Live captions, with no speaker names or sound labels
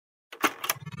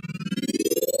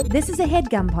This is a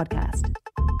HeadGum podcast.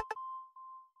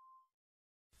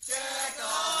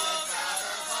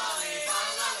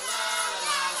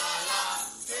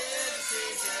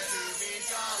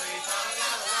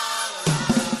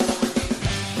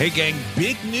 Hey gang,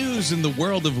 big news in the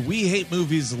world of We Hate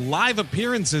Movies live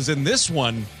appearances, and this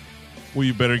one, well,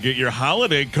 you better get your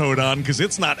holiday coat on because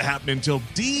it's not happening until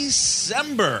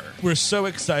December. We're so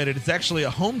excited. It's actually a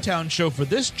hometown show for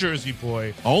this Jersey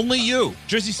boy. Only you.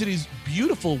 Jersey City's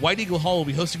beautiful White Eagle Hall will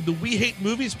be hosting the We Hate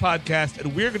Movies podcast,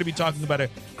 and we're going to be talking about a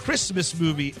Christmas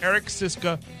movie. Eric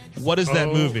Siska, what is that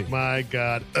movie? Oh, my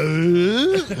God.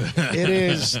 It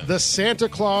is The Santa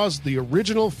Claus, the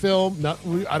original film.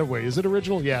 Wait, is it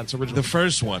original? Yeah, it's original. The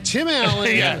first one. Tim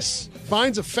Allen Yes.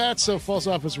 finds a fatso, falls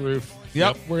off his roof.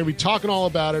 Yep. We're going to be talking all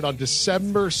about it on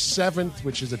December 7th,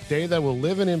 which is a day that will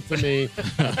live in infamy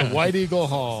at the White Eagle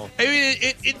Hall. I mean,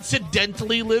 it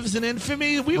incidentally lives in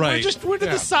infamy. Right. We're to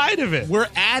the side of it. We're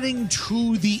adding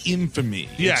to the infamy.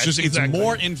 Yeah, it's exactly.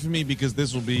 more infamy because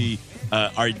this will be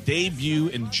our debut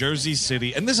in Jersey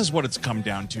City, and this is what it's come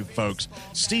down to, folks.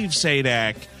 Steve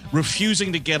Sadak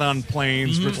refusing to get on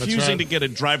planes, refusing to get a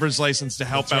driver's license to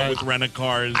help out with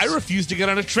rent-a-cars. I refuse to get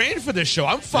on a train for this show.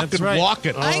 I'm fucking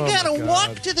walking. I gotta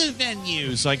walk to the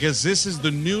venue. So I guess this is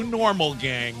the new normal,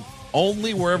 gang.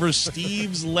 Only wherever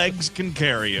Steve's legs can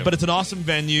carry him. But it's an awesome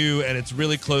venue, and it's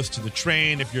really close to the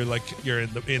train. If you're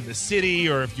in the city,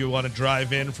 or if you want to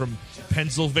drive in from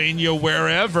Pennsylvania,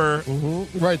 wherever.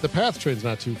 Right, the PATH train's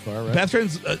not too far, right? PATH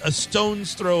train's a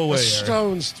stone's throw away. A Eric.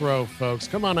 stone's throw, folks.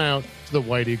 Come on out to the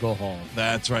White Eagle Hall.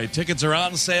 That's right. Tickets are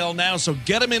on sale now, so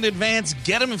get them in advance.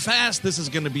 Get them fast. This is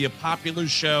going to be a popular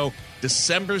show.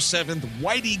 December 7th,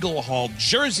 White Eagle Hall,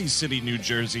 Jersey City, New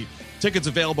Jersey. Tickets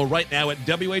available right now at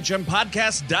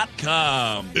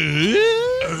WHMPodcast.com.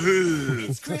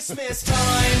 It's Christmas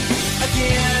time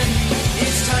again.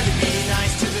 It's time to be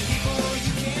nice to the people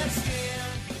you can't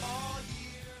stand all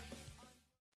year.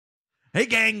 Hey,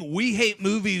 gang, We Hate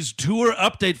Movies tour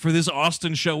update for this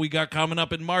Austin show we got coming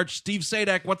up in March. Steve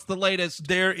Sadak, what's the latest?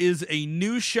 There is a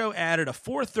new show added, a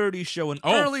 4:30 show, an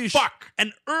early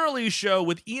show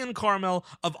with Ian Carmel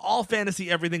of All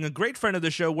Fantasy Everything, a great friend of the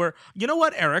show. Where, you know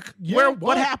what, Eric?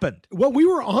 What happened? Well, we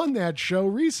were on that show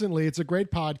recently. It's a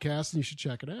great podcast, and you should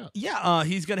check it out. Yeah,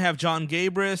 he's going to have John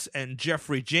Gabris and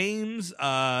Jeffrey James.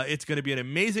 It's going to be an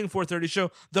amazing 4:30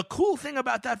 show. The cool thing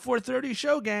about that 4:30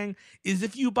 show, gang, is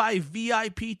if you buy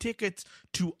VIP tickets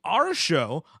to our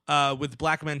show with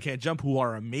Black Men Can't Jump, who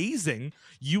are amazing,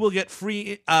 you will get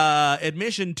free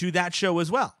admission to that show as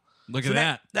well. Look at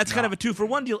that. That's kind of a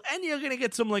 2-for-1 deal, and you're going to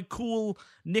get some like cool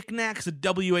knickknacks, a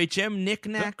WHM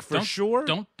knickknack for sure.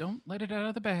 Don't let it out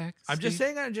of the bag. I'm just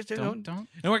saying. Don't. And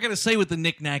we're going to say what the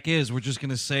knickknack is. We're just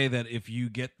going to say that if you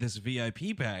get this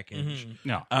VIP package,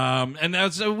 No. and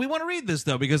that's, we want to read this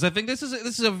though because I think this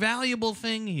is a valuable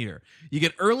thing here. You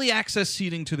get early access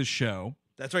seating to the show.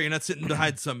 That's right. You're not sitting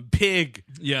behind some pig.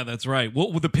 Yeah, that's right.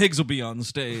 Well, the pigs will be on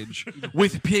stage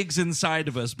with pigs inside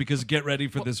of us because get ready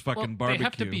for this fucking barbecue. They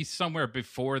have to be somewhere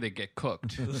before they get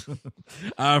cooked.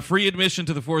 Free admission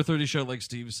to the 4:30 show, like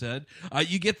Steve said.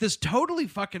 You get this totally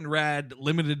fucking rad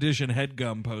limited edition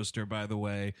HeadGum poster, by the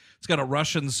way. It's got a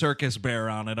Russian circus bear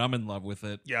on it. I'm in love with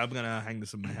it. Yeah, I'm going to hang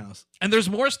this in my house. And there's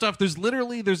more stuff. There's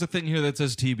a thing here that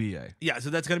says TBA. Yeah,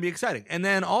 so that's going to be exciting. And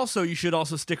then also, you should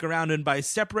also stick around and buy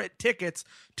separate tickets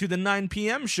to the 9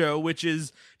 p.m. show, which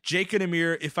is Jake and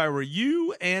Amir, If I Were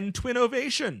You, and Twin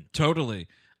Ovation. Totally.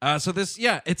 So this,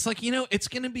 it's like, it's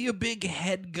going to be a big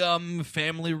HeadGum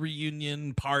family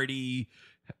reunion party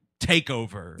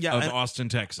takeover of Austin,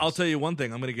 Texas. I'll tell you one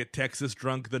thing. I'm going to get Texas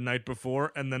drunk the night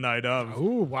before and the night of.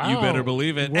 Oh, wow. You better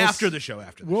believe it. After the show.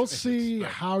 We'll see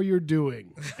how you're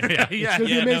doing. Yeah, It's gonna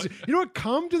be amazing. You know what?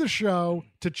 Come to the show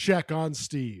to check on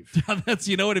Steve. That's,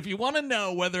 what, if you want to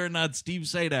know whether or not Steve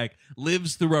Sadak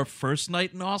lives through our first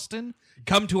night in Austin,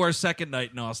 come to our second night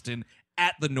in Austin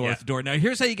at the North Door. Now,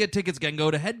 here's how you get tickets, gang. Go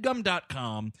to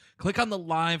headgum.com, click on the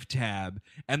live tab,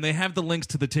 and they have the links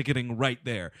to the ticketing right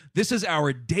there. This is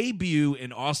our debut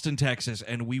in Austin, Texas,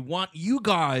 and we want you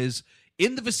guys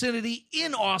in the vicinity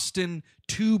in Austin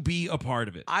to be a part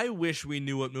of it. I wish we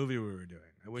knew what movie we were doing.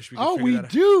 I wish we could Oh, figure we that out.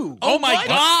 do. Oh my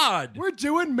God! We're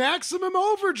doing Maximum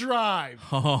Overdrive.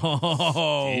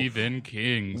 Oh, Stephen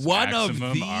King's one of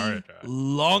Maximum the Overdrive.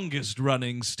 longest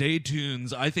running stay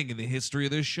tunes, I think, in the history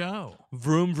of this show.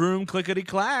 Vroom, vroom, clickety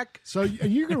clack. So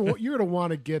you're gonna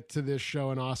want to get to this show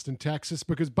in Austin, Texas,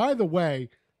 because by the way,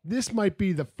 this might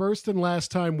be the first and last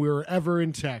time we were ever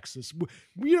in Texas.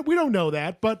 We don't know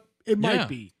that, but it might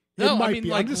be. No, it might I mean, be.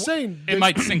 like, I'm just saying. It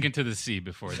might sink into the sea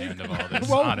before the end of all this,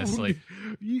 Well, honestly.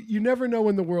 you never know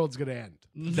when the world's gonna end.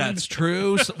 That's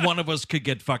true. One of us could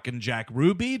get fucking Jack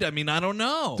Rubied. I mean, I don't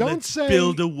know. Don't say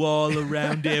Build a wall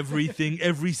around everything.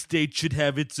 Every state should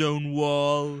have its own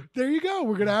wall. There you go.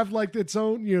 We're gonna have like its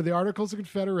own, the Articles of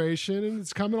Confederation, and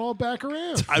it's coming all back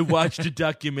around. I watched a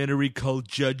documentary called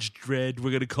Judge Dredd.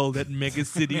 We're going to call that Mega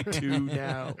City 2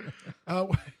 now.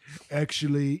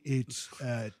 Actually, it's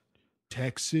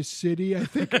Texas City. I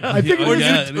think. I think Or it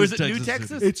yeah, was. it or is is it New Texas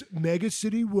Texas? It's Mega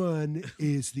City 1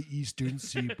 is the Eastern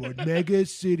Seaboard. Mega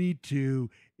City 2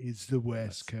 is the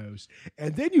West Coast,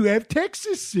 and then you have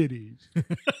Texas City.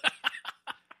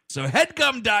 So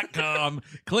headgum.com,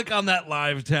 click on that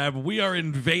live tab. We are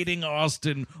invading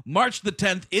Austin March the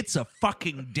 10th. It's a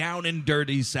fucking down and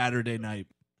dirty Saturday night.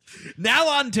 Now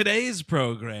on today's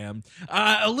program,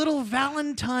 a little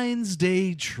Valentine's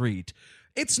Day treat.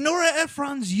 It's Nora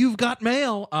Ephron's You've Got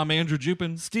Mail. I'm Andrew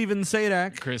Jupin. Steven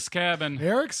Sadak. Chris Cabin.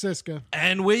 Eric Siska.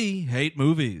 And we hate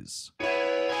movies.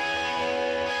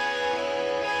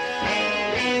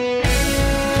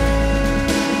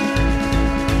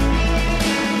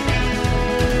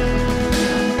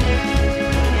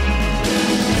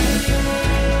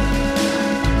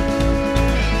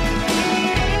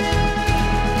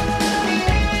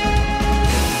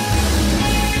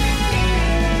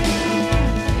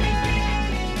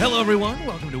 Hello, everyone.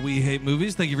 Welcome to We Hate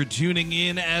Movies. Thank you for tuning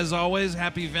in. As always,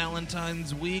 happy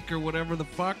Valentine's Week or whatever the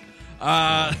fuck.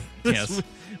 Yes.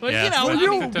 Well, Yeah. you know, Well, I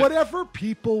you mean, know, Whatever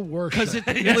people worship.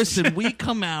 because listen, we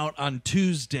come out on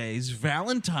Tuesdays.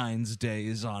 Valentine's Day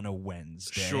is on a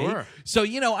Wednesday. Sure. So,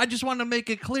 I just want to make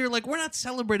it clear, like, we're not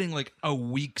celebrating like a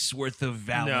week's worth of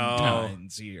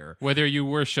Valentines here. Whether you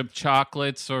worship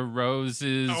chocolates or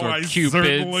roses Oh, or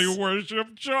cupids.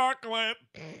 worship chocolate.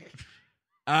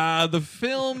 The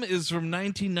film is from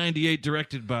 1998,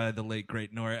 directed by the late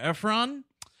great Nora Ephron.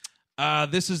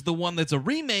 This is the one that's a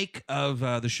remake of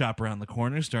The Shop Around the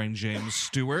Corner, starring James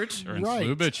Stewart. Ernst right.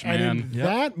 Lubitsch, and man. in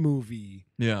that movie,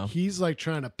 Yeah. he's like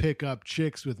trying to pick up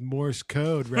chicks with Morse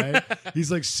code, right?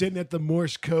 He's like sitting at the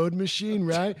Morse code machine,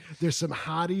 right? There's some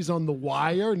hotties on the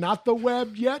wire, not the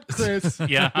web yet, Chris.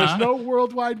 Yeah. There's no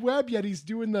World Wide Web yet. He's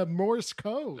doing the Morse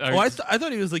code. Oh, I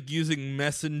thought he was like using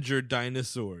messenger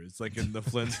dinosaurs, like in the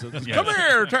Flintstones. Yeah. Come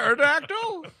here,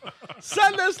 pterodactyl.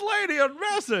 Send this lady a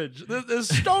message. This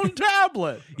stone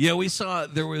tablet. Yeah, we saw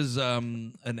there was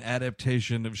an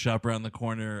adaptation of Shop Around the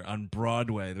Corner on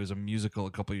Broadway. There was a musical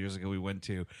a couple years ago we went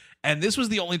to. And this was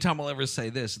the only time I'll ever say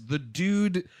this. The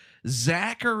dude,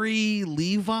 Zachary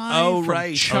Levi. Oh, from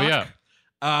right. Chuck, Oh,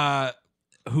 yeah.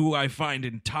 who I find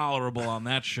intolerable on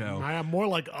that show. I am more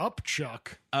like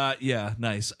Upchuck. Yeah,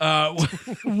 nice.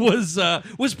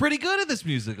 Was pretty good at this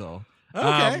musical.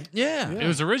 Okay. Yeah. It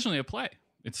was originally a play.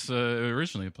 It's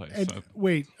originally a play. And So.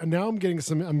 wait, now I'm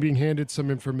being handed some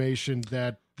information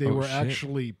that they Oh, were shit.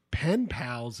 actually pen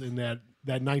pals in that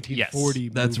 1940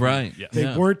 That's movie. right. Yes. They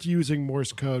Yeah. weren't using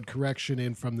Morse code. Correction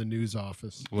in from the news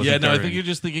office. Was Yeah, it no, I during- think you're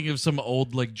just thinking of some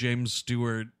old like James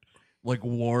Stewart like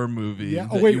war movie. Yeah. that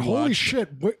Oh wait, you holy watched. shit!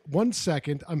 Wait, 1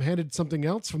 second. I'm handed something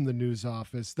else from the news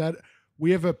office that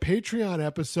we have a Patreon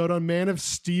episode on Man of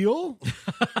Steel.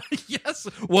 Yes.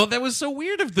 Well, that was so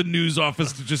weird of the news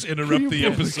office to just interrupt the Can you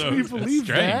episode. believe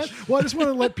that? strange. Well, I just want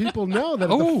to let people know that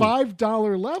at Oh. the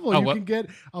 $5 level, Oh, you what- can get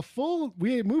a full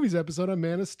We Hate Movies episode on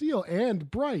Man of Steel and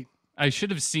Bright. I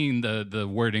should have seen the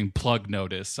wording plug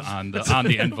notice on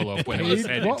the envelope when it was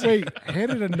Paid, handed. wait,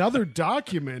 handed another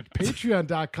document.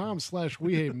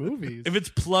 Patreon.com/We Hate Movies. If it's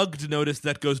plugged notice,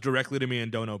 that goes directly to me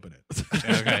and don't open it.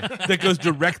 Okay. That goes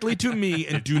directly to me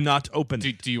and do not open Do,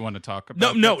 it. do you want to talk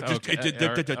about No, that? just-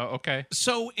 Okay. Okay.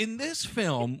 So in this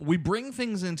film, we bring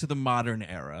things into the modern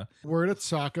era. We're going to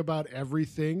talk about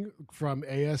everything from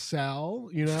ASL,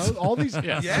 all these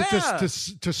Yeah.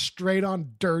 to straight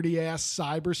on dirty ass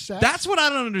cyber sex. That's what I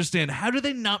don't understand. How do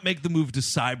they not make the move to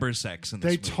cyber sex in this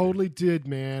They movie? totally did,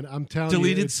 man. I'm telling you.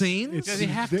 Deleted it's- scenes? It's Yeah, they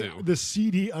have the, to. the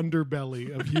seedy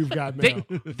underbelly of You've Got Mail.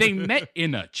 They met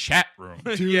in a chat room.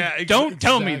 Yeah, Don't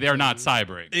tell me they're not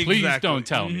cybering. Please Exactly. don't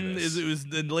tell me Mhm. this. It was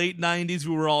the late 90s.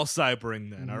 We were all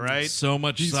cybering then, all right? So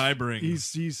much cybering.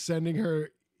 He's sending her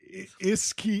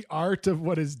isky art of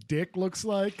what his dick looks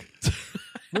like.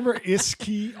 Remember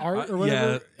isky art or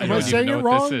whatever? yeah. I Am don't I even saying know it what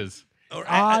wrong? this is.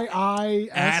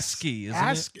 ASCII, isn't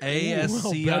it?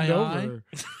 ASCII? Bend over.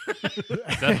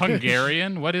 Is that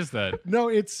Hungarian? What is that? No,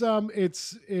 it's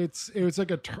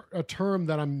like a term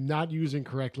that I'm not using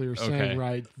correctly or saying Okay.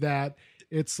 right. That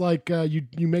it's like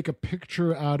you make a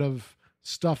picture out of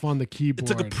stuff on the keyboard.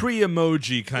 It's like a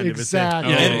pre-emoji kind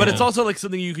Exactly. of a thing. Yeah, But yeah. it's also like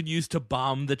something you could use to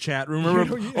bomb the chat room.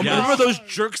 Remember, remember those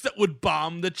jerks that would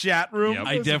bomb the chat room? Yep.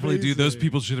 I That's definitely do. Those amazing.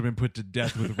 people should have been put to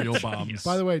death with real bombs.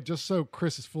 By the way, just so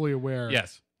Chris is fully aware,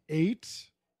 Yes. 8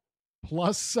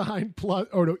 plus sign plus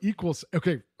equals.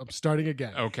 Okay, I'm starting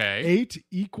again. Okay. 8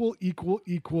 equal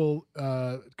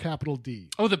capital D.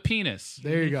 Oh, the penis.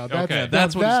 There you go. That's, Okay,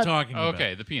 That's what that, he's talking about.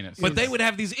 Okay, the penis. But they would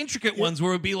have these intricate ones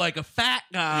where it would be like a fat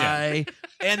guy,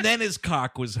 and then his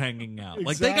cock was hanging out.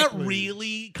 Like they got Exactly.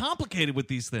 really complicated with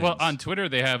these things. Well, on Twitter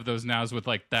they have those nows with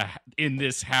like the in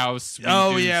this house. We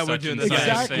Oh, do yeah, we're such doing and the such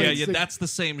Exactly. thing. yeah, It's yeah, like- that's the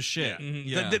same shit.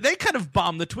 Yeah. They kind of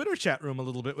bombed the Twitter chat room a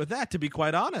little bit with that, to be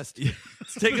quite honest.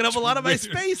 It's taking up a lot of my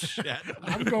space.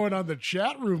 I'm going on the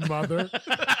chat room, mother.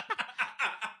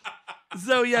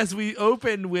 So yes, we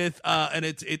open with and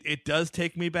it does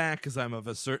take me back because I'm of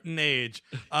a certain age.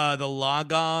 The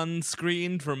logon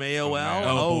screen from AOL.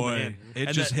 Oh, boy, man. it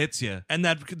And just that, hits you. and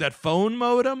that phone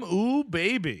modem. Ooh,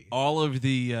 baby. All of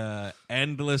the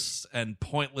endless and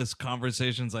pointless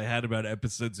conversations I had about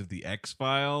episodes of the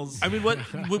X-Files. I mean, what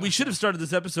we should have started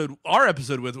our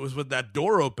episode with was with that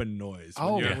door open noise.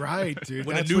 Oh, When you're- right, dude.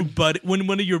 When a That's new buddy, when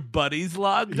one of your buddies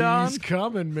logged on. he's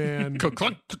coming, man.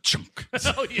 Clunk, chunk.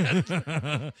 Oh yeah.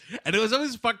 And it was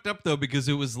always fucked up though because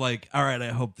it was like, all right, I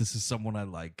hope this is someone I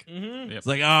like. Mm-hmm. It's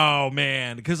like, oh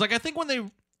man, because like I think when they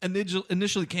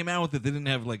initially came out with it, they didn't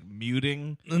have like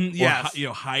muting, Yes. or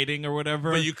hiding or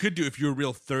whatever. But you could do if you're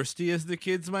real thirsty, as the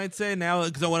kids might say. Now,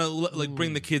 because I want to like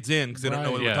bring the kids in because they don't know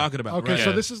Right. what Yeah. we're talking about. Okay, right? so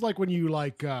Yeah. this is like when you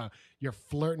like you're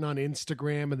flirting on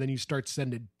Instagram and then you start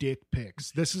sending dick pics.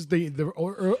 This is the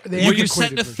or you're antiquated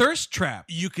setting a version. thirst trap.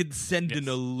 You could send an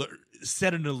alert,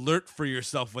 set an alert for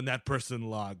yourself when that person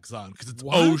logs on because it's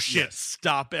What? oh shit,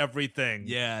 stop everything.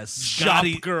 Yes, Shop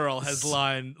girl has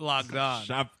logged on.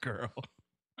 Shop girl.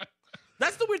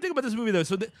 That's the weird thing about this movie, though.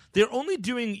 So they're only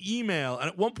doing email, and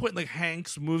at one point, like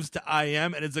Hanks moves to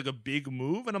IM, and it's like a big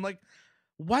move, and I'm like,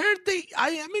 why aren't they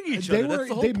IMing each They other? were That's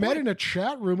the whole they met point. in a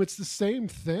chat room. It's the same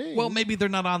thing. Well, maybe they're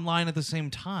not online at the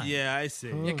same time. Yeah, I see.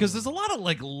 Yeah, because there's a lot of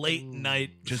like late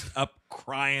night just up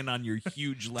crying on your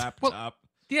huge laptop.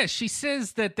 Yeah, she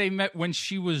says that they met when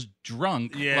she was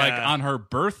drunk, Yeah. like on her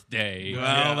birthday. Well,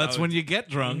 Yeah. that's when you get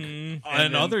drunk. Mhm.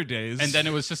 And other days. And then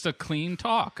it was just a clean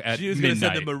talk at She was going to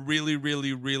midnight. send them a really,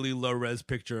 really, really low res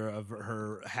picture of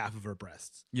her half of her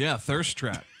breasts. yeah, thirst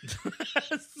trap.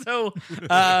 So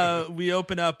we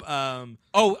open up.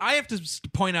 Oh, I have to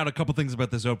point out a couple things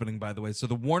about this opening, by the way. So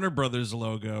the Warner Brothers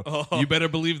logo, Oh. you better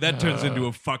believe that turns into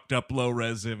a fucked up low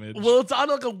res image. Well, it's on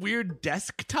like a weird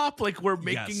desktop, like we're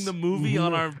making Yes. the movie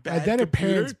on our bad and then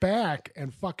computer. it pans back,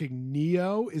 and fucking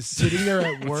Neo is sitting there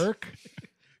at work.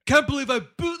 Can't believe I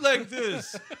bootlegged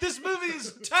this. This movie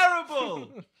is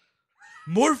terrible.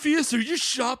 Morpheus, are you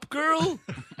shop girl?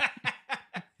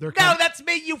 They're com- that's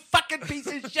me, you fucking piece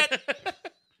of shit.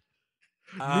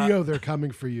 Neo, they're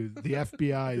coming for you. The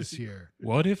FBI is here.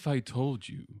 What if I told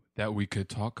you that we could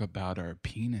talk about our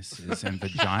penises and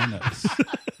vaginas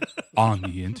on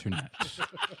the internet?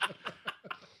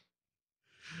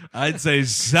 I'd say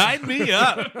sign me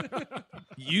up.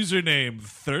 Username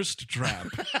thirst trap.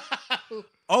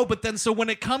 Oh, but then so when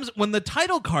the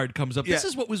title card comes up, this Yeah.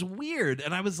 is what was weird.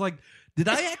 And I was like, did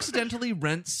I accidentally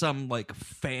rent some like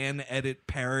fan edit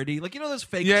parody? Like, you know those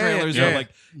fake Yeah, yeah, trailers yeah. where like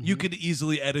you could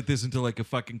easily edit this into like a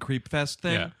fucking creep fest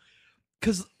thing? Yeah.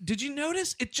 Because did you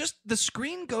notice it just the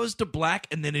screen goes to black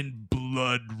and then in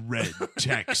blood red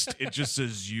text it just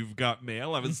says you've got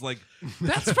mail. I was like,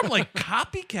 that's from like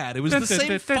Copycat. It was the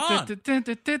same font.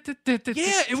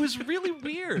 Yeah, it was really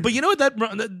weird. But you know what? That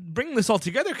bringing this all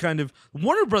together, kind of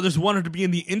Warner Brothers wanted to be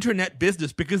in the internet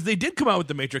business because they did come out with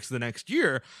The Matrix the next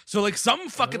year. So like some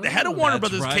fucking the head of Warner that's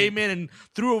Brothers right. came in and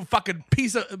threw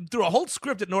a whole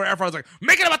script at Nora Ephron. Was like,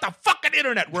 make it about the fucking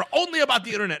internet. We're only about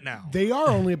the internet now. They are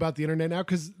only about the internet now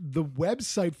because the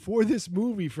website for this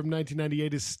movie from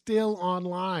 1998 is still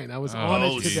online. I was on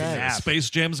Oh, it today. snap. Space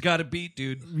Jam's got a beat,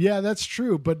 dude. Yeah, that's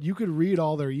true. But you could read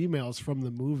all their emails from the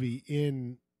movie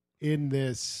in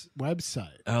this website.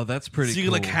 Oh, that's pretty So you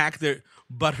cool. can like hack their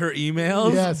her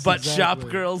emails, Yes, but exactly.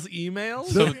 shop girls'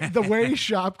 emails. The way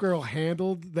Shop Girl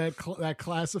handled that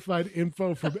classified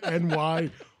info from NY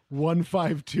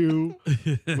 152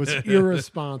 was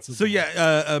irresponsible. So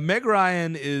yeah, Meg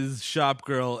Ryan is shop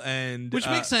girl, and Which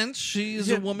makes sense. She's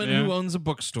yeah. a woman Yeah. who owns a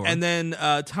bookstore. And then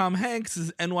Tom Hanks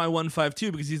is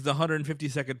NY152 because he's the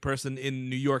 152nd person in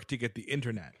New York to get the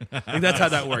internet. Like, that's how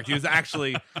that worked. He was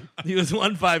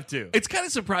 152. it's kind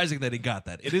of surprising that he got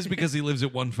that. It is because he lives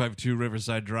at 152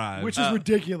 Riverside Drive. which is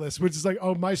ridiculous. Which is like,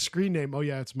 oh, my screen name. Oh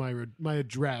yeah, it's my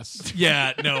address.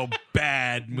 yeah, no,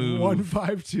 bad move.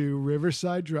 152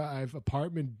 Riverside Drive,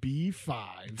 apartment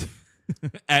B5.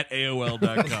 At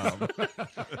AOL.com.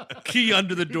 Key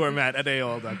under the doormat at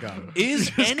AOL.com. Is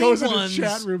Just goes into anyone's...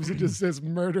 chat rooms and just says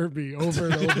 "murder me" over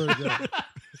and over again.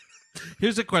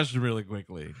 Here's a question really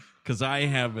quickly, because I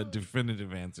have a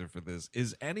definitive answer for this.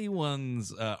 Is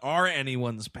are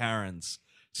anyone's parents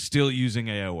still using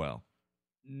AOL?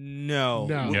 No.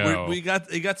 No. We got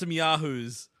some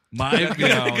Yahoos. My, A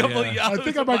couple yeah. Yahoos I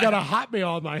think I might got a Hotmail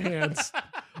on my hands.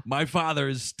 My father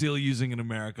is still using an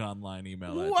America Online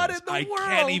email address. What in the I world?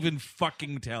 can't even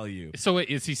fucking tell you. So wait,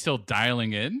 is he still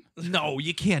dialing in? No,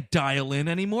 you can't dial in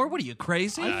anymore. What are you,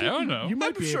 crazy? I don't know. You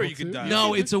might I'm be sure able you could to. dial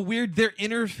No, it's a weird. Their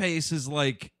interface is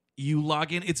like you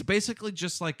log in. It's basically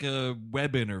just like a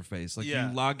web interface. Like Yeah.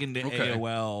 you log into Okay.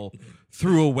 AOL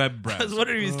through a web I was browser.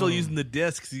 wondering if he's still using the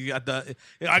discs.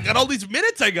 I got all these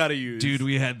minutes I gotta use. Dude,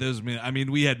 we had those minutes. I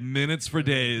mean, we had minutes for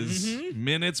days. Mm-hmm.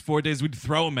 Minutes for days. We'd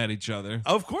throw them at each other.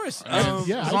 Of course.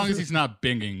 Yeah, As long as he's not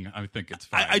binging, I think it's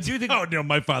fine. I do think Oh, no,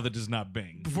 my father does not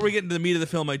bing. before we get into the meat of the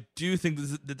film, I do think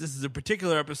that this is a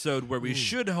particular episode where we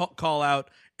should call out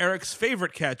Eric's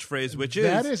favorite catchphrase, which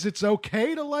That is, it's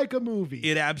okay to like a movie.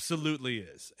 it absolutely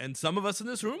is. And some of us in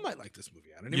this room might like this movie.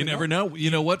 I don't even You never know. You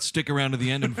know what? Stick around to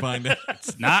the end and find out.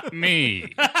 It's not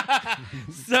me.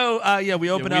 So we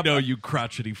open we up. know you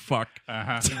crotchety fuck.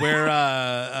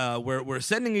 We're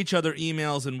sending each other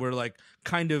emails, and we're like,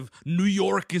 kind of, New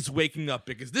York is waking up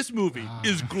because this movie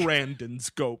is grand in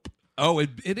scope. Oh,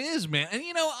 it is, man. And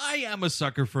you know, I am a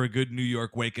sucker for a good New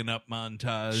York waking up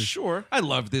montage. Sure. I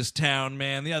love this town,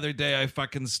 man. The other day I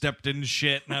fucking stepped in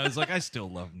shit and I was like, I still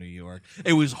love New York.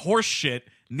 It was horse shit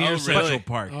near Oh, Central really?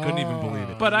 Park. Couldn't even believe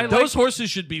it. But I Those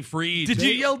horses should be free. Did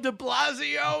you yell De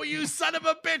Blasio, you son of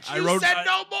a bitch? I You wrote- said I-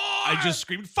 no more. I just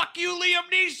screamed, fuck you,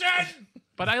 Liam Neeson!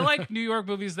 But I like New York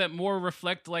movies that more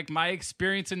reflect like my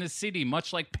experience in the city,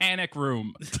 much like Panic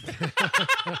Room.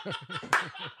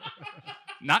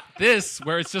 Not this,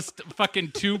 where it's just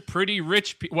fucking two pretty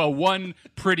rich one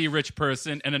pretty rich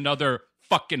person and another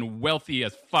fucking wealthy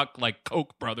as fuck, like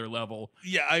Koch brother level.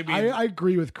 Yeah, I mean, I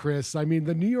agree with Chris. I mean,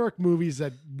 the New York movies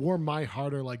that warm my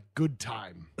heart are like Good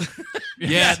Time.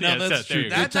 Yeah, no, Yes, that's there true. you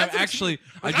Good go. time. That's Actually,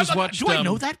 I like, just I'm watched. Do I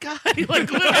know that guy?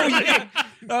 Like, Oh, literally. yeah.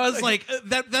 I was like,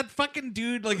 that fucking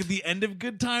dude, like at the end of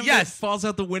Good Time, Yes. that falls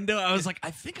out the window. I was like, I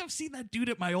think I've seen that dude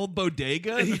at my old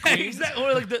bodega. in the Yeah, Queens.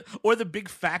 exactly. Or the big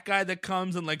fat guy that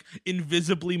comes and like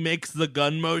invisibly makes the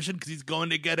gun motion because he's going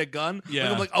to get a gun. Yeah.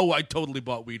 Like, I'm like, oh, I totally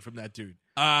bought weed from that dude.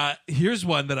 Here's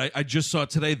one that I just saw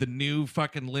today: the new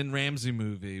fucking Lynn Ramsey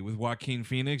movie with Joaquin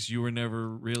Phoenix. You Were Never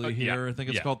Really Here. yeah, I think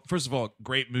it's yeah. called. First of all,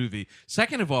 great movie.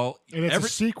 Second of all, And it's a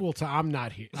sequel to I'm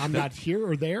Not Here. I'm Not Here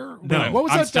or There? No, what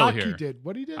was I'm that Still doc Here. he did?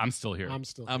 What he did? I'm Still Here. I'm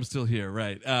still I'm still here,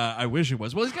 right? I wish it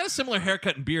was. Well, he's got a similar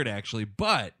haircut and beard, actually,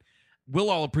 but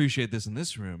we'll all appreciate this in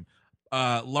this room.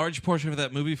 Large portion of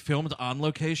that movie filmed on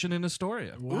location in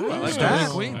Astoria. Wow. I like Astoria, that.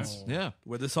 Queens. Yeah.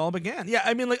 Where this all began. Yeah,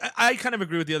 I mean, like, I kind of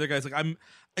agree with the other guys. Like,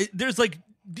 there's like,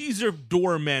 these are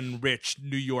doormen rich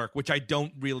New York, which I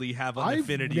don't really have an I've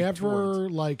affinity never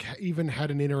towards. like even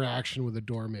had an interaction with a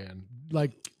doorman.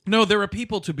 Like No, there are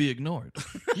people to be ignored.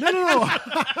 no.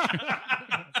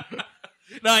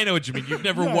 No, I know what you mean. You've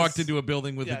never Yes. walked into a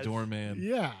building with Yes. a doorman.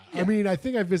 Yeah. I mean, I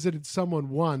think I visited someone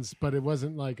once, but it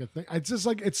wasn't like a thing. It's just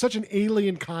like it's such an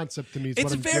alien concept to me. is what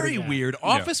It's I'm very getting at. weird.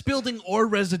 Office building or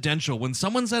residential. When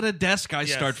someone's at a desk, I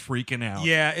Yes. start freaking out.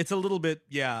 Yeah, it's a little bit.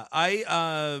 Yeah,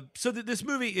 this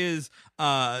movie is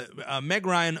Meg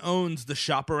Ryan owns the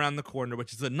shop around the corner,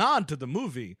 which is a nod to the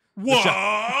movie. What?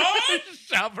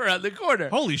 Shop around the corner.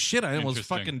 Holy shit! I almost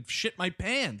Interesting. fucking shit my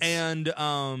pants. And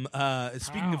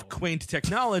speaking of quaint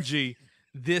technology,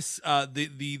 this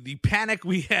the panic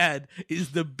we had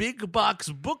is the big box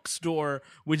bookstore,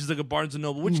 which is like a Barnes and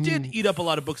Noble, which did eat up a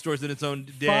lot of bookstores in its own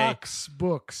day. Fox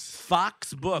Books.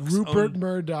 Fox Books. Rupert owned-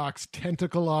 Murdoch's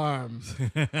tentacle arms.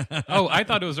 Oh, I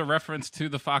thought it was a reference to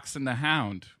The Fox and the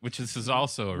Hound, which this is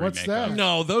also a What's remake that? of.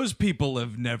 no, those people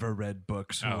have never read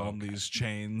books who Oh, own okay. these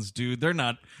chains, dude. They're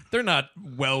not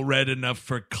well read enough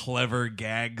for clever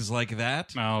gags like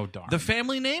that. Oh, darn. The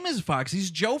family name is Fox.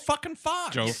 He's Joe fucking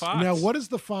Fox. Joe Fox. Now, what is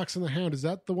The Fox and the Hound? Is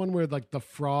that the one where like the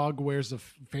frog wears a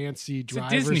fancy It's a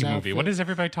driver's Disney outfit? movie. What is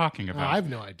everybody talking I about? have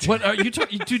no idea. What are you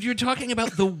talking, dude? You're talking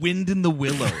about The Wind in the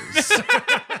Willows.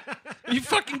 Are you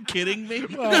fucking kidding me?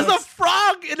 There's a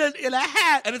frog in a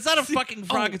hat. And it's not a fucking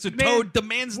frog; it's a man. toad. The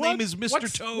man's name is Mr.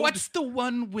 Toad. What's the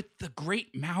one with the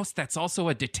great mouse that's also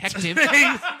a detective?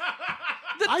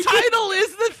 The title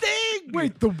is the thing.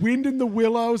 Wait, The Wind in the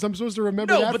Willows? I'm supposed to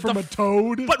remember No, that but from the a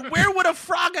toad? But where would a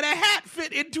frog in a hat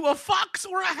fit into a fox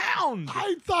or a hound?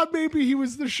 I thought maybe he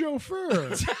was the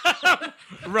chauffeur.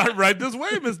 right this way,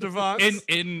 Mr. Fox.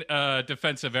 in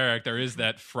Defense of Eric, there is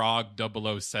that Frog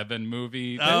 007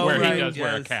 movie Oh, where right, he does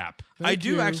wear a yes. cap. I Thank do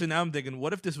you. actually. Now I'm thinking,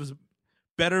 what if this was a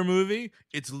better movie?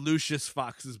 It's Lucius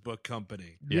Fox's book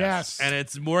company. Yes. And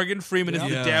it's Morgan Freeman is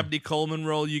Yeah. the Dabney Coleman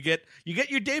role. You get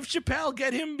your Dave Chappelle.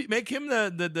 Make him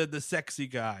the sexy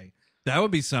guy. That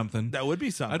would be something. That would be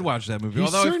something. I'd watch that movie. He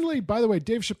Although, if- certainly, by the way,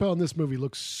 Dave Chappelle in this movie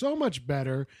looks so much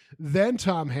better than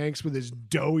Tom Hanks with his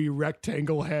doughy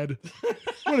rectangle head.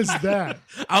 What is that?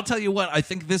 I'll tell you what. I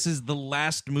think this is the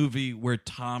last movie where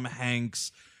Tom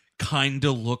Hanks kind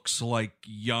of looks like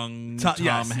young Tom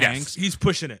yes, Hanks. he's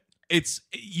pushing it. It's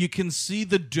you can see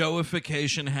the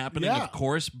doification happening, Yeah. of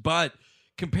course, but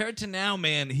compared to now,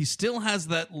 man, he still has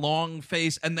that long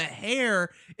face, and the hair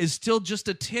is still just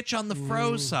a titch on the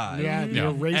fro side. Yeah, the Yeah.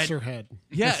 eraser head.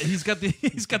 Yeah, he's got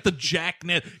the Jack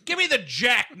Nance. Give me the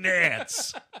Jack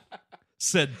Nance,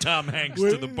 said Tom Hanks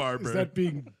to the barber. Is that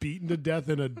being beaten to death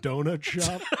in a donut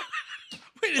shop?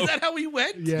 Wait, is that how he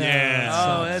went? Yeah.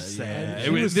 Oh, that's sad. He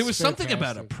was There was something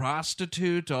about a fantastic.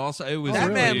 prostitute. Also, it was That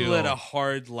really? man real. led a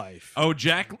hard life. Oh,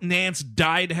 Jack Nance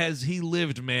died as he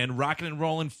lived, man. Rocking and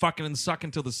rolling, fucking and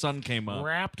sucking till the sun came up.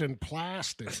 Wrapped in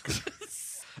plastic.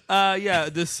 Yeah,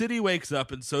 the city wakes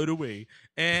up, and so do we.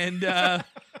 And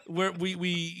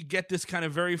we get this kind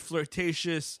of very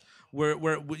flirtatious, where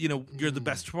you're the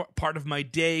best part of my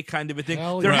day kind of a thing.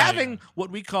 Hell They're yeah. having what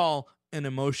we call an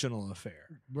emotional affair,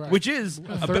 Right. which is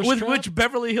thirst trap? which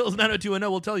Beverly Hills 90210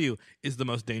 will tell you is the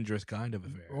most dangerous kind of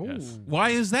affair. Oh. Why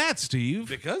is that, Steve?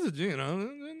 Because it's,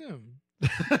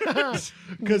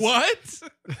 What?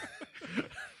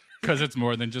 Because it's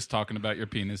more than just talking about your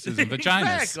penises and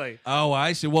vaginas. Exactly. Oh,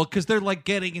 I see. Well, because they're like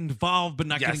getting involved, but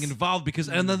not Yes. getting involved. Because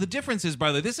and then the difference is, by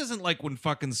the way, this isn't like when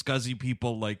fucking scuzzy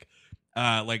people like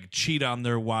cheat on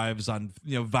their wives on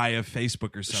via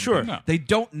Facebook or something. Sure. No. They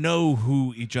don't know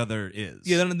who each other is.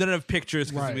 Yeah, they don't have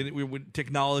pictures because Right.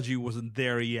 technology wasn't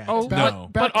there yet. Oh, Back- No.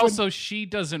 but when- also she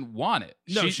doesn't want it.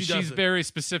 No, she she's doesn't. very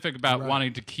specific about Right.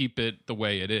 wanting to keep it the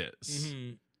way it is. Mm-hmm.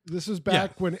 This is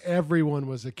back when everyone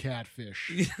was a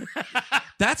catfish.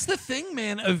 That's the thing,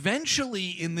 man. Eventually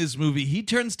in this movie, he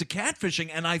turns to catfishing,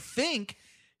 and I think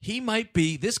he might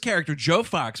be this character, Joe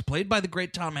Fox, played by the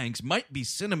great Tom Hanks, might be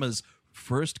cinema's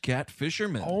first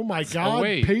catfisherman. Oh my God!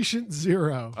 wait. Patient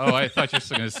Zero. Oh, I thought you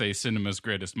were going to say cinema's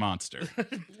greatest monster.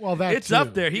 Well, that It's too.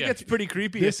 up there. He Yeah. gets pretty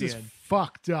creepy This at is the end.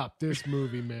 fucked up. This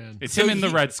movie, man. It's So him in the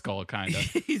he- Red Skull, kind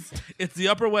of. It's the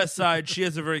Upper West Side. She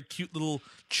has a very cute little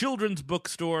children's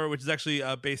bookstore, which is actually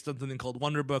based on something called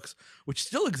Wonder Books, which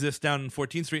still exists down in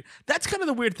 14th Street. That's kind of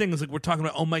the weird thing is like we're talking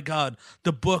about, oh my God,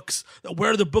 the books.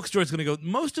 Where are the bookstores going to go?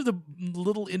 Most of the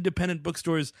little independent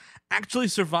bookstores actually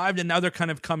survived, and now they're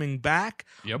kind of coming back.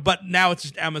 Yep. But now it's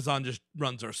just Amazon just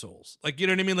runs our souls. Like, you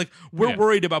know what I mean? Like, we're Yeah.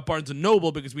 worried about Barnes &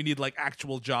 Noble because we need, like,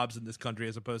 actual jobs in this country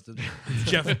as opposed to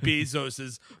Jeff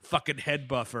Bezos's fucking head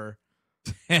buffer.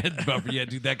 Head buffer. Yeah,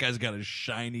 dude, that guy's got a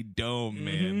shiny dome,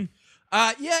 man.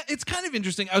 Mm-hmm. Yeah, it's kind of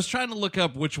interesting. I was trying to look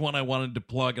up which one I wanted to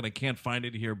plug, and I can't find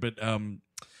it here. But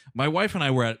my wife and I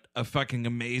were at a fucking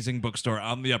amazing bookstore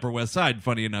on the Upper West Side.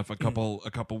 Funny enough, a couple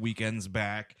weekends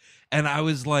back, and I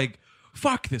was like,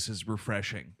 "Fuck, this is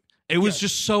refreshing." It was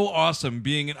just so awesome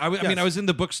being in. I mean, I was in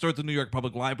the bookstore at the New York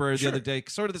Public Library the other day.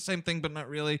 Sort of the same thing, but not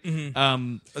really.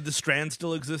 The Strand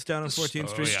still exists down on 14th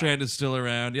Street. Strand is still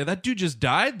around. Yeah, that dude just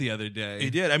died the other day. He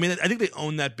did. I mean, I think they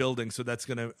own that building, so that's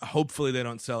gonna. Hopefully, they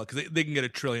don't sell it because they can get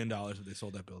 $1 trillion if they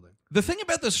sold that building. The thing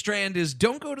about the Strand is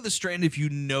don't go to the Strand if you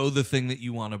know the thing that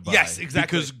you want to buy. Yes,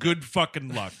 exactly. Because good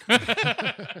fucking luck.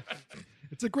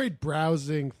 It's a great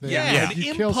browsing thing. Yeah, Like, an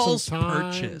you kill some impulse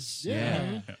time. purchase.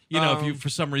 Yeah. You know, if you for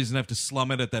some reason have to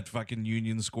slum it at that fucking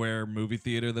Union Square movie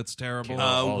theater that's terrible.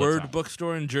 all the Word time.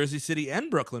 Bookstore in Jersey City and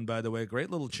Brooklyn, by the way, great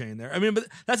little chain there. I mean, but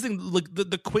that's the thing. Like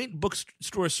the quaint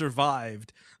bookstore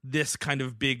survived this kind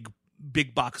of big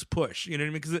box push. You know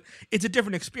what I mean? Because it's a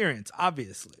different experience,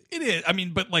 obviously. It is. I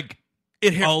mean, but like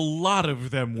It a lot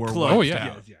of them were closed. Oh, wiped yeah.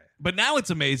 out. But now it's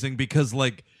amazing because,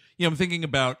 like, I'm thinking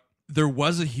about there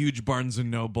was a huge Barnes and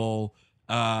Noble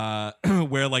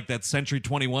where like that Century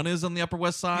 21 is on the Upper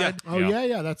West Side. Oh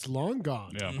yeah, that's long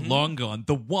gone. Yeah. Long gone.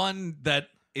 The one that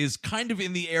is kind of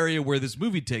in the area where this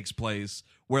movie takes place,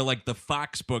 where like the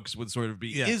Fox books would sort of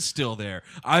be, is still there.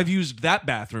 I've used that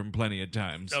bathroom plenty of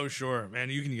times. Oh sure, man.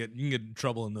 You can get in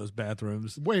trouble in those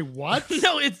bathrooms. Wait, what?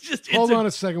 No, it's Hold on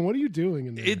a second. What are you doing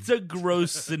in there? It's a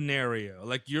gross scenario.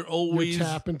 Like you're always You're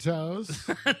tapping toes.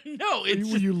 No, Were it's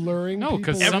you, just, luring No, people?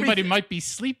 because somebody might be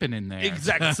sleeping in there.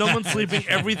 exactly. Someone's sleeping.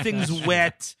 Everything's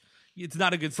wet. It's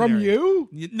not a good From scenario.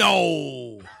 you?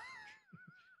 No.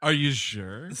 Are you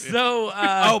sure? So,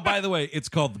 Oh, by the way, it's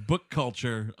called Book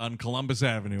Culture on Columbus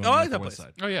Avenue on Oh, I like the that Upper West place.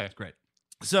 Side. Oh yeah. It's great.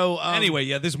 so Anyway,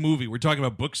 yeah, this movie, we're talking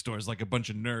about bookstores like a bunch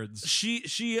of nerds.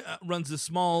 she runs a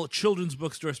small children's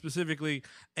bookstore specifically,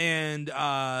 and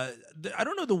I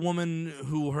don't know the woman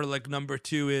who her like number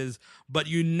 2 is, but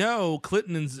you know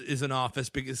Clinton is in office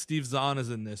because Steve Zahn is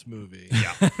in this movie.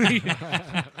 Yeah,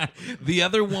 The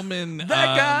other woman,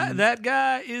 that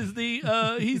guy is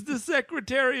the he's the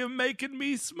secretary of Making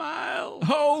Me Smile.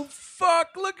 Oh, fuck,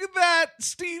 look at that.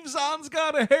 Steve Zahn's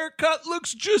got a haircut,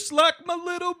 looks just like my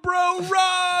little bro,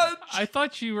 Raj. I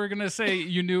thought you were gonna say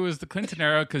you knew it was the Clinton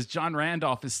era because John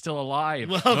Randolph is still alive.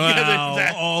 Well, Well,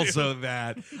 that too. also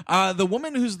that. The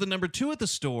woman who's the number 2 at the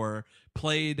store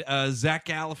played Zach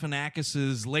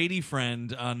Galifianakis's lady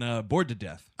friend on Bored to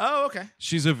Death. Oh, okay.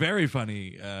 She's a very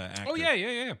funny actor. Oh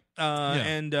yeah.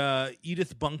 And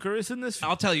Edith Bunker is in this.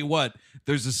 I'll tell you what,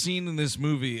 there's a scene in this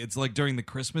movie, it's like during the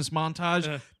Christmas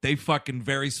montage, they fucking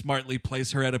very smartly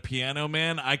place her at a piano,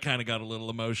 man. I kind of got a little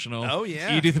emotional. Oh,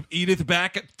 yeah. Edith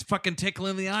back at fucking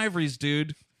tickling the ivories,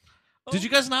 dude. Did you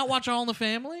guys not watch All in the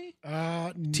Family?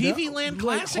 TV no, Land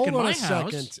like, Classic hold in on my a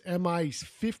house. second. Am I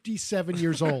 57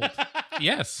 years old?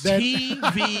 Yes. That-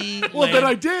 TV Well, then Land-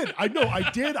 I did. I know I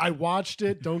did. I watched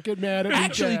it. Don't get mad at me.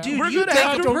 Actually, Dad. dude, We're you gonna did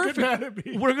have it to- Don't perfect. get mad at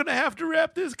me. We're gonna have to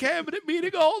wrap this cabinet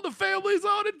meeting. All the family's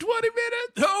on in 20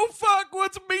 minutes. Oh, fuck,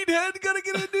 what's Meathead gonna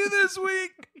get to do this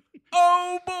week?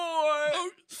 Oh, boy.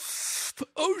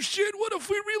 Oh shit! What if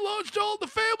we relaunched All the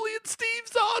Family and Steve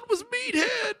Zahn was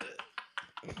Meathead?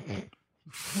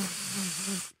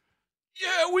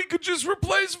 Yeah, we could just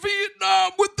replace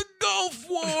Vietnam with the Gulf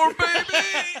War,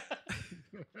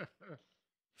 baby.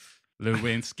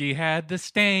 Lewinsky had the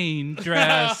stained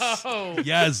dress.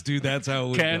 Yes, dude, that's how it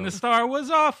would Ken go. the Star was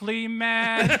awfully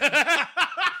mad.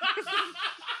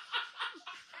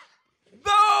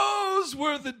 Those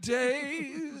were the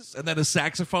days. And then a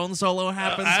saxophone solo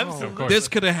happens. absolutely. Of course. This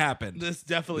could have happened. This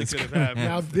definitely could have happened.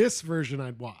 Now this version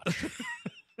I'd watch.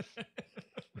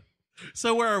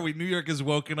 So where are we? New York has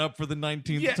woken up for the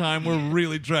 19th Yeah. time. We're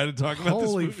really trying to talk about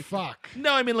Holy this movie. fuck!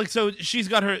 No, I mean, like, so she's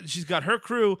got her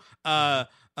crew.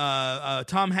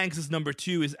 Tom Hanks's number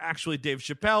 2 is actually Dave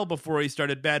Chappelle before he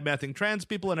started bad-mouthing trans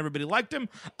people and everybody liked him.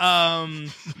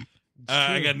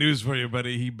 I got news for you,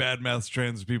 buddy. He badmouths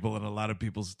trans people, and a lot of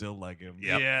people still like him.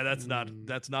 Yeah, that's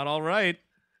not all right.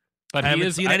 But I he haven't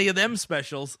is seen any of them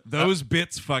specials. Those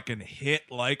bits fucking hit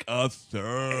like a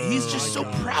third. He's just so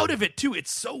proud of it too.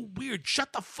 It's so weird.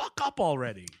 Shut the fuck up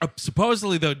already.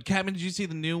 Supposedly, though, Captain, did you see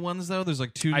the new ones, though? There's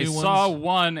like 2 I new ones. saw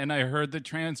one and I heard the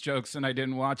trans jokes and I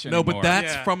didn't watch No, anymore. but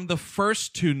that's Yeah. from the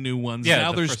first 2 new ones. Yeah,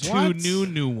 now the there's first 2 What?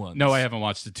 new ones. No, I haven't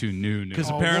watched the 2 new.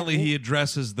 Because Oh, apparently well- he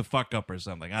addresses the fuck up or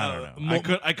something. I don't know.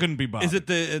 mo- I couldn't be bothered. Is it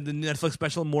the Netflix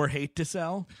special More Hate to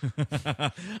Sell?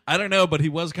 I don't know, but he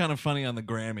was kind of funny on the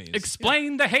Grammys.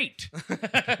 Explain the hate.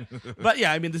 But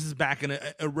yeah, I mean, this is back in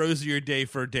a rosier day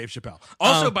for Dave Chappelle.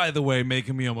 Also, by the way,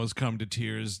 making me almost come to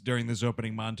tears during this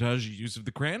opening montage, use of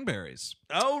the Cranberries.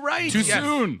 Oh right, Too yes.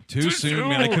 soon. Too soon,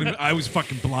 man. I was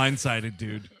fucking blindsided,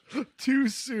 dude. Too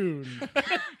soon.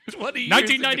 20 years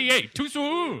 1998. Too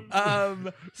soon.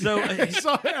 ago. So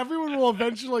everyone will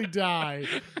eventually die.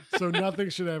 So nothing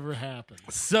should ever happen.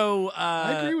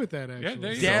 I agree with that. Actually,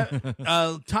 there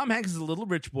you Tom Hanks is a little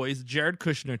rich boy. He's a Jared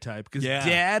Kushner type because Yeah.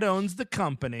 Dad owns the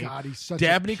company. God, he's such a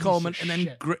Dabney piece Coleman, of and then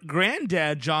shit.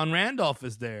 Granddad John Randolph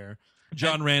is there.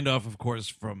 John Randolph, of course,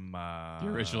 from the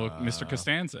original Mr.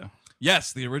 Costanza.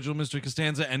 Yes, the original Mr.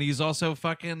 Costanza, and he's also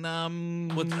fucking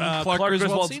With Clark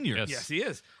Griswold Sr. Yes. Yes, he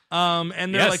is. And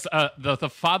they're Yes, the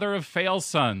father of fail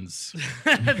sons.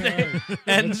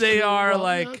 and they are Well,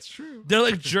 like, that's true. they're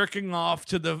like jerking off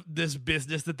to this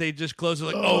business that they just closed. They're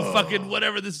like, oh fucking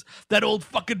whatever, that old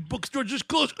fucking bookstore just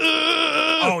closed.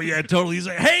 Oh yeah, totally. He's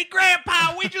like, "Hey,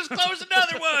 Grandpa, we just closed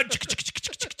another one."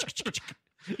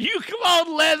 You come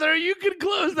on, Leather. You can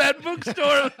close that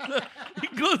bookstore. You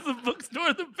close the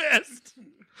bookstore the best.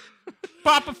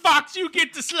 Papa Fox, you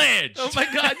get the sledge. Oh my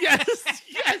God! Yes,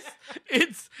 yes.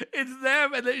 It's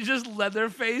them, and there's just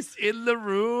Leatherface in the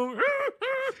room.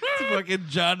 Fucking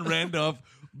John Randolph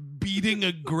beating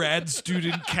a grad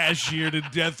student cashier to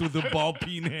death with a ball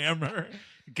peen hammer.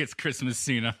 Gets Christmas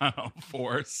scene on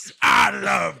force. I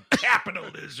love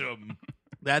capitalism.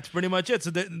 That's pretty much it. So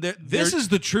This is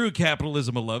the true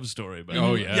capitalism a love story. But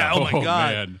Oh yeah. Yeah, oh my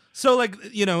God. Man. So, like,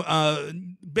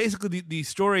 basically the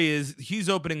story is he's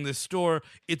opening this store.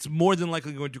 It's more than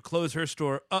likely going to close her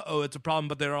store. It's a problem,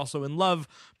 but they're also in love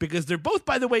because they're both,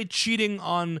 by the way, cheating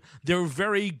on their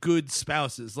very good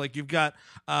spouses. Like, you've got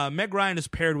Meg Ryan is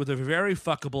paired with a very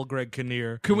fuckable Greg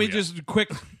Kinnear. Can we just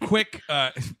quick?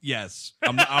 Yes,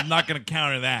 I'm not going to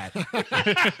counter that.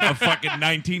 A fucking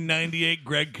 1998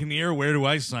 Greg Kinnear. Where do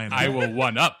I sign up? I will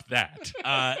one up that.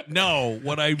 No,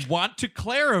 what I want to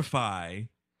clarify: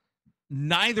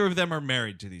 neither of them are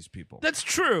married to these people. That's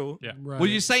true. Yeah. Right. Well,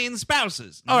 you're saying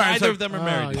spouses. All right, Neither so- of them are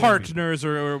married. to these Partners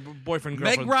or boyfriend, people.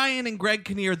 Meg girlfriend. Ryan and Greg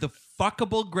Kinnear, the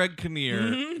fuckable Greg Kinnear,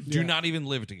 do Yeah. not even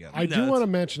live together. I do that's- want to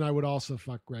mention I would also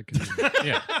fuck Greg Kinnear.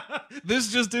 Yeah.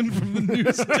 This just in from the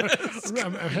news desk.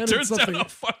 I'm handed Turns out something. I'll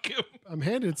fuck him. I'm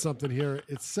handed something here.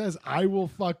 It says I will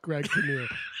fuck Greg Kinnear,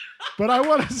 but I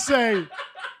want to say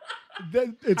that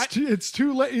it's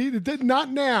too late. It did not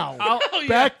now.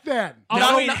 Back then.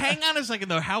 No, wait, hang on a second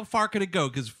though. How far could it go?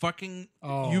 Because fucking,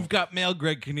 Oh. you've got male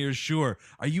Greg Kinnear, sure.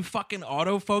 Are you fucking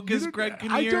autofocus You Greg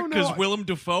don't- I Kinnear? don't know. Because Willem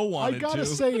Dafoe I wanted gotta to.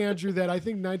 say, Andrew, that I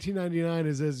think 1999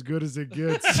 is as good as it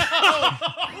gets.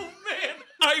 Oh man,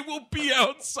 I will be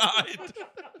outside.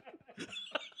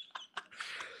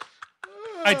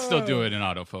 I'd still do it in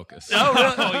autofocus. Oh,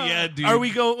 really? Oh yeah, dude. Are we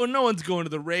going? Well, no one's going to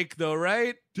the rake, though,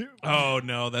 right? Oh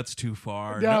no, that's too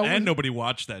far. Yeah, No, we- and nobody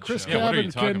watched that Chris show. Yeah, what are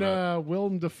you Cabin talking can about?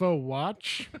 Willem Dafoe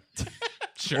watch.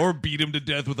 Or beat him to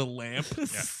death with a lamp.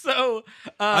 So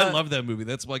I love that movie.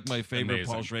 That's like my favorite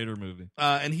Amazing. Paul Schrader movie.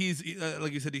 and he's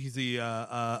like you said, he's the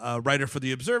writer for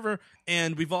the Observer,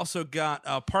 and we've also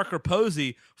got Parker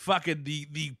Posey, fucking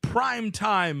the prime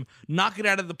time, knock it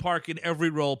out of the park in every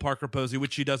role. Parker Posey,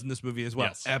 which she does in this movie as well.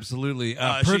 Yes. Absolutely.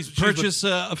 she's Purchase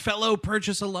a fellow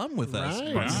Purchase alum with us.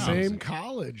 Right, Wow. same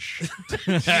college.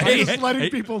 Hey, I'm just letting hey,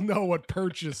 people know what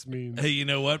purchase means. hey, you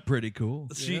know what? Pretty cool.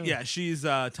 She's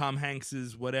Tom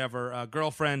Hanks's whatever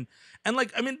girlfriend, and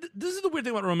like I mean, this is the weird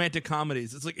thing about romantic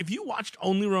comedies. It's like if you watched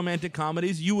only romantic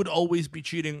comedies, you would always be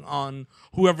cheating on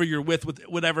whoever you're with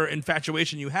whatever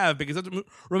infatuation you have, because that's what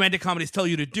romantic comedies tell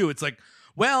you to do. It's like,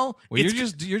 well, it's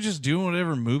you're just doing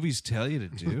whatever movies tell you to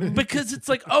do. because it's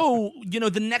like, oh,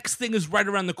 the next thing is right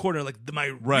around the corner. Like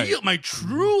my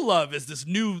true love is this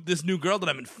new girl that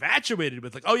I'm infatuated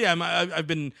with. Like, oh yeah, I've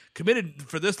been committed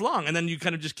for this long, and then you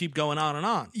kind of just keep going on and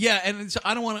on. Yeah, and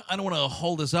I don't want to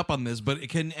hold us up on this, but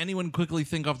can anyone quickly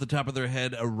think off the top of their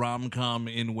head a rom-com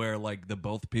in where like the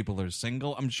both people are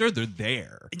single? I'm sure they're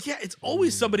there. Yeah, it's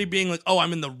always somebody being like, oh,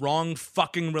 I'm in the wrong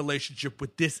fucking relationship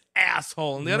with this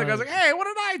asshole, and the other guy's like, hey, what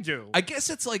did I do? I guess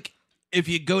it's like if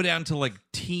you go down to like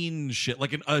teen shit,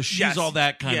 like she's Yes. all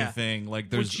that kind Yeah. of thing. Like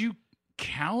there's Would you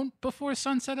count Before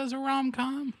Sunset as a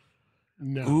rom-com?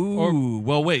 No. ooh,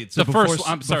 well wait, so The first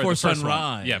before, I'm sorry, before the first one.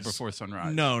 sunrise. Yeah, Before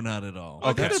Sunrise. No, not at all.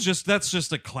 Okay. That's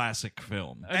just a classic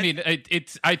film. I mean,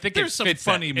 I think There's it some fits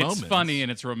funny that. moments. It's funny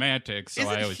and it's romantic, so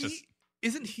I always just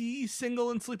Isn't he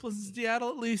single and Sleepless in Seattle?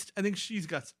 At least I think she's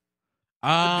got.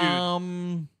 I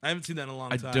I haven't seen that in a long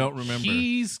time. don't remember.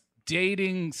 he's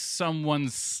dating someone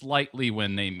slightly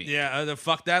when they meet. Yeah,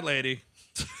 fuck that lady.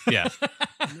 Yeah.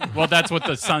 Well, that's what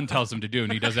the son tells him to do,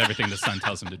 and he does everything the son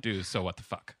tells him to do. So what the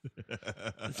fuck?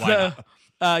 Why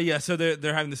not? So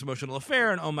they're having this emotional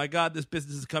affair, and oh my god, this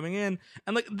business is coming in,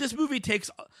 and like this movie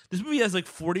has like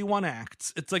 41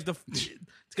 acts. It's like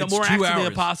it's got It's more 2 acts than the hours.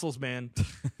 Apostles, man.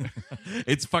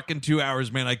 It's fucking 2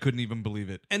 hours, man. I couldn't even believe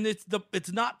it. And it's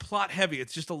not plot heavy.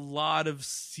 It's just a lot of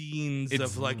scenes It's-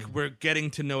 of like we're getting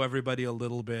to know everybody a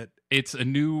little bit. It's a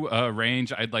new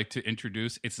range I'd like to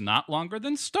introduce. It's not longer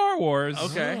than Star Wars.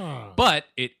 Okay. Ah. But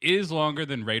it is longer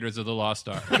than Raiders of the Lost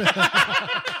Ark.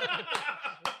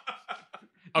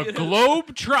 A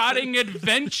globe-trotting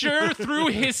adventure through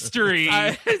history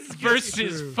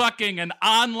versus fucking an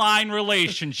online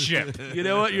relationship. You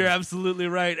know what? You're absolutely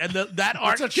right. And that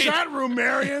arc It's a chat room,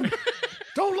 Marion.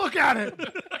 Don't look at it.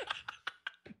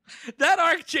 that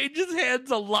arc changes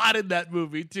hands a lot in that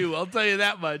movie too. I'll tell you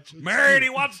that much. Marion, he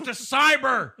wants to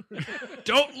cyber.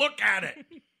 Don't look at it.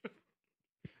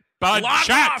 But Lock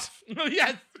chat. off.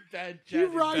 Yes. Bad He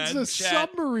chat, rides bad a chat.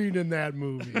 submarine in that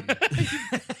movie.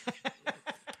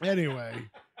 Anyway,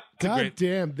 god great-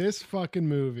 damn this fucking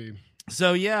movie.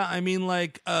 So yeah, I mean,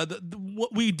 like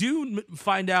what we do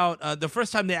find out the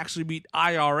first time they actually meet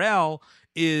IRL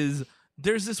is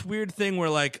there's this weird thing where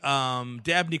like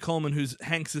Dabney Coleman, who's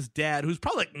Hanks's dad, who's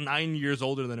probably like 9 years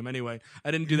older than him anyway.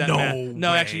 I didn't do that. No math.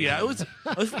 No, way. actually, yeah. I always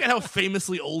forget how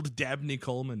famously old Dabney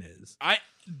Coleman is.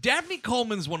 Dabney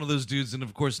Coleman's one of those dudes, and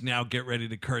of course now get ready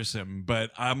to curse him.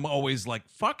 But I'm always like,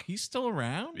 fuck, he's still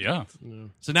around. Yeah.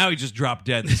 So now he just dropped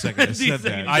dead the second I said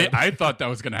that. I thought that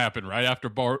was going to happen right after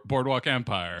Boardwalk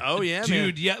Empire. Oh yeah,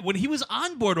 Dude, yeah. When he was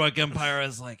on Boardwalk Empire, I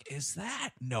was like, is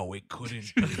that? No, it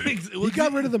couldn't be. man. He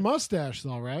got rid of the mustache,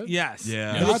 though, right? Yes.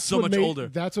 Yeah. He looks so what much made- older.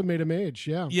 That's what made him age.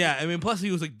 Yeah. Yeah, I mean, plus he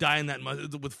was like dyeing that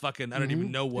with fucking I don't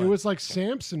even know what. It was like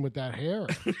Samson with that hair.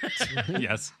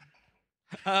 Yes.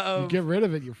 You get rid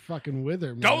of it, you're fucking wither.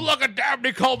 Man. Don't look at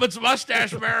Dabney Coleman's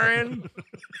mustache, Marion.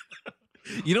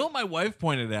 You know what my wife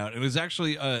pointed out? It was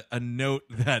actually a note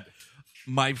that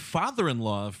my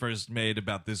father-in-law first made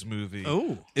about this movie.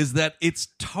 Oh. Is that it's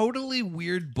totally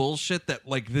weird bullshit that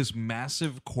like this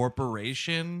massive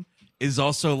corporation is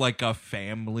also like a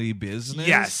family business.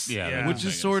 Yes. Yeah, Which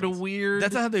is sort of weird.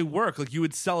 That's not how they work. Like you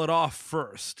would sell it off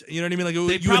first. You know what I mean? Like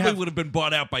they you probably would would have been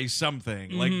bought out by something.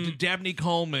 Like Dabney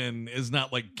Coleman is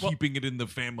not like keeping it in the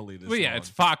family this Well, yeah, long. it's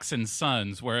Fox and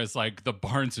Sons, whereas like the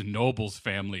Barnes and Nobles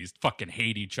families fucking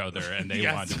hate each other and they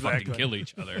Yes, want to exactly. fucking kill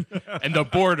each other. And the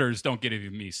Borders don't get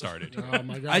even me started. Oh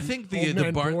my god! I think the- Old the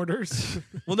Man bar- Borders,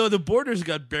 Well, no, the Borders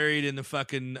got buried in the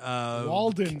fucking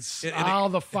Waldens, in all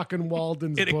the fucking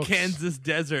Waldens in a books. Kansas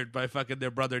desert by fucking their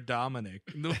brother Dominic.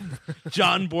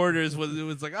 John Borders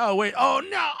was like, oh wait, oh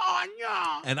no.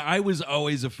 And I was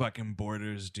always a fucking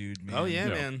Borders dude, man. Oh yeah,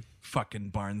 No. man. Fucking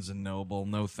Barnes and Noble.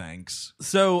 No thanks.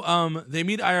 So they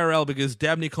meet IRL because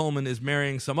Dabney Coleman is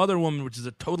marrying some other woman, which is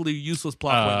a totally useless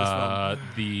plot point in this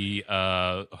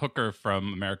film. The hooker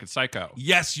from American Psycho.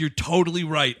 Yes, you're totally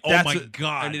right. Oh That's my what-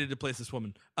 god. I needed to place this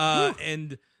woman.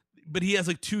 But he has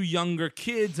like two younger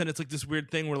kids, and it's like this weird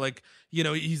thing where like, you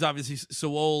know, he's obviously so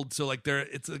old, so like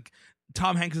it's like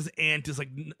Tom Hanks's aunt is like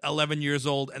 11 years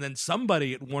old, and then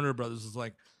somebody at Warner Brothers is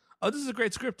like, oh, this is a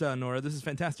great script, Nora. This is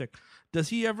fantastic.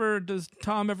 Does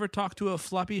Tom ever talk to a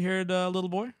floppy-haired little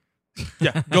boy?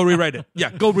 Yeah, go rewrite it. Yeah,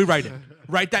 go rewrite it.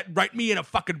 Write me in a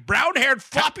fucking brown-haired,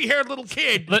 floppy-haired little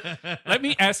kid. Let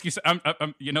me ask you.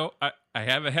 You know, I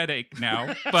have a headache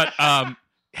now, but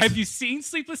have you seen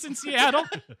Sleepless in Seattle?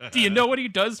 Do you know what he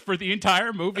does for the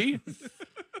entire movie?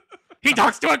 He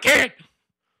talks to a kid.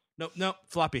 No,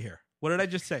 floppy hair. What did I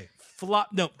just say?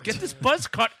 No, get this buzz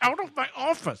cut out of my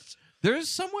office. There's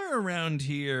somewhere around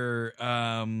here,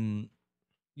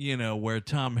 you know, where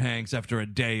Tom Hanks, after a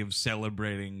day of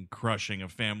celebrating crushing a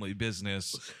family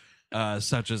business,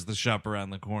 such as the shop around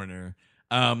the corner,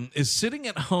 is sitting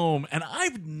at home, and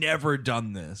I've never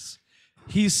done this.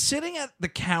 He's sitting at the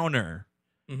counter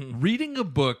reading a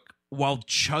book while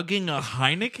chugging a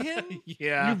Heineken?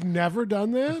 Yeah. You've never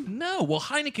done that? No. Well,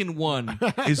 Heineken 1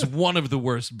 is one of the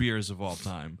worst beers of all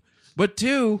time. But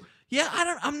 2, yeah,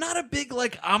 I'm not a big,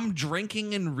 like, I'm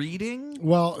drinking and reading.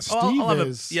 Well, Steve I'll have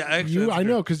is. yeah, actually, you, that's I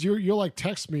true. know, because you're like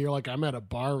text me. You're like, I'm at a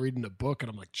bar reading a book, and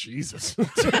I'm like, Jesus.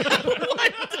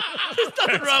 What? There's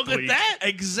nothing wrong with that.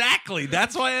 Exactly.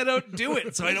 That's why I don't do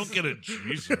it, so I don't get a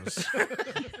Jesus.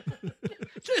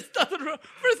 There's nothing wrong.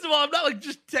 First of all, I'm not like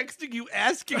just texting you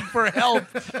asking for help.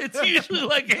 It's usually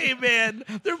like, hey man,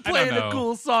 they're playing a know.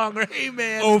 cool song, or hey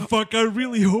man, Oh, fuck, I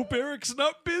really hope Eric's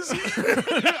not busy.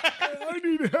 I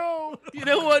need help. you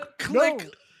know what? No, Click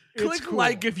it's cool.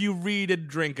 like if you read and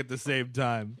drink at the same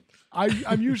time.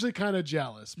 I'm usually kind of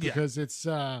jealous Yeah. because it's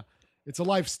a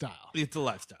lifestyle. It's a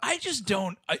lifestyle. I just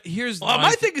don't. Here's Well,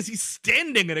 my thing is he's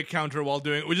standing at a counter while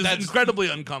doing it, which is That's- incredibly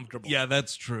uncomfortable. Yeah,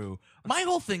 that's true. My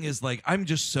whole thing is like I'm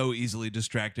just so easily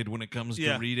distracted when it comes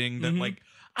Yeah. to reading that like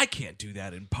I can't do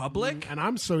that in public. And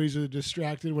I'm so easily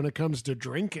distracted when it comes to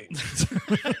drinking.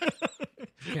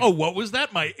 Oh, what was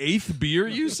that? My 8th beer,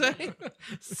 you say?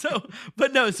 So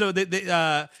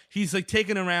he's like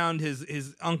taking around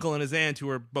his uncle and his aunt who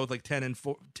are both like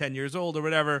 10 years old or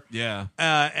whatever. Yeah.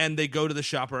 And they go to the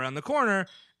shop around the corner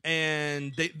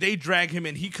and they drag him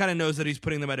in. He kind of knows that he's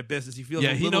putting them out of business. He feels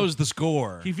Yeah, he knows the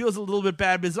score. He feels a little bit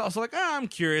bad, but he's also like, I'm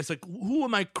curious. Like, who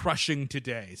am I crushing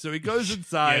today? So he goes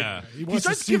inside. Yeah. He wants to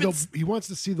starts see giving he wants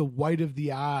to see the white of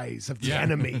the eyes of the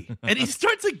enemy. and he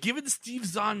starts like giving Steve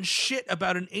Zahn shit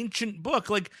about an ancient book.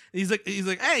 Like he's like,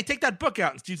 hey, take that book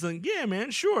out. And Steve's like, yeah,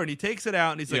 man, sure. And he takes it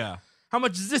out and he's like, Yeah. how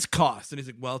much does this cost? And he's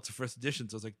like, well, it's a first edition,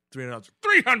 so it's like $300.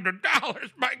 $300?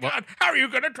 My God, how are you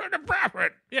going to turn a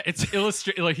profit? Yeah, it's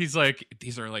illustrated. Like he's like,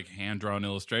 these are like hand drawn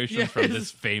illustrations Yes. from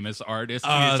this famous artist.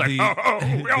 He's And he's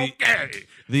like, okay.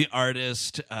 The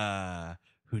artist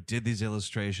who did these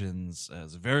illustrations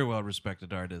is a very well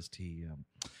respected artist. He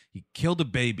killed a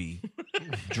baby,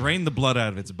 drained the blood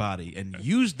out of its body, and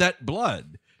used that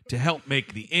blood to help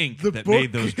make the ink that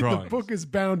made those drawings. The book is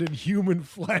bound in human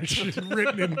flesh and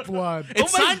written in blood.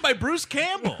 It's signed by Bruce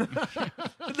Campbell.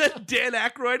 Then Dan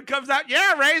Aykroyd comes out.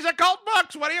 Yeah, raise occult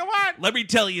books. What do you want? Let me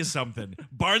tell you something.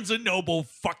 Barnes & Noble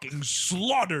fucking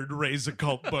slaughtered Ray's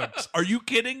Occult Books. Are you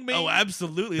kidding me? Oh,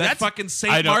 absolutely. That That's fucking I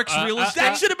St. don't- Mark's real estate.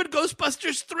 that should have been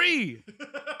Ghostbusters 3.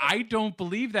 I don't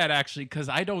believe that actually, because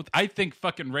I think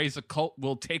fucking Ray's Occult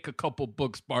will take a couple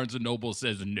books Barnes and Noble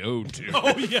says no to.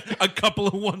 Oh yeah, a couple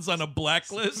of ones on a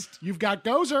blacklist. You've got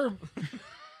Gozer.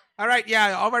 All right,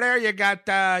 yeah. Over there, you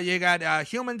got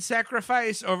human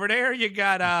sacrifice. Over there, you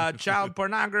got child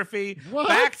pornography. What?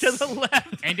 Back to the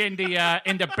left. And in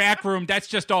the back room, that's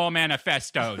just all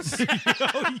manifestos.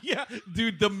 Oh yeah,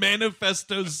 dude, the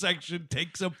manifestos section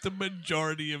takes up the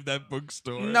majority of that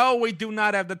bookstore. No, we do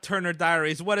not have the Turner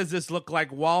Diaries. What does this look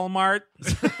like? Walmart?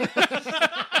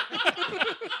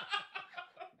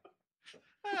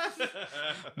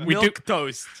 We do, Milk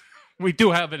toast. we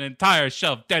do have an entire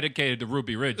shelf dedicated to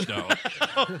Ruby Ridge, though.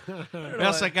 We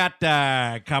also got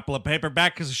a couple of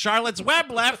paperbacks of Charlotte's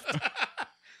Web left.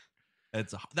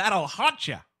 That'll haunt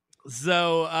you.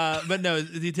 So, but no,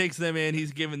 he takes them in.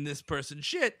 He's giving this person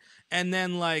shit, and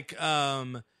then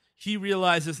he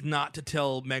realizes not to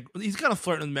tell Meg. He's kind of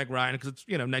flirting with Meg Ryan because it's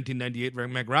 1998 for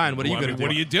Meg Ryan. What are you going to do?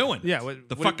 What are you doing? Yeah,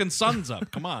 the what- fucking sun's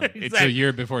up. Come on. It's a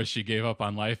year before she gave up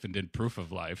on life and did Proof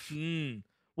of Life.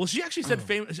 Well, she actually said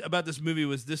famous about this movie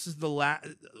was this is the last.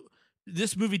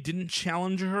 This movie didn't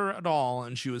challenge her at all,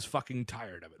 and she was fucking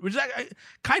tired of it, which is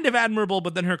kind of admirable.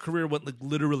 But then her career went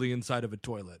literally inside of a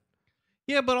toilet.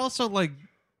 Yeah, but also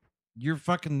you're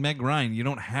fucking Meg Ryan. You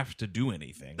don't have to do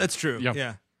anything. That's true. Yep.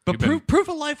 Yeah. But You've been- Proof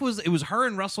of Life was her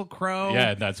and Russell Crowe.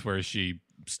 Yeah, that's where she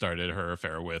started her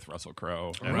affair with Russell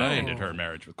Crowe, and that ended her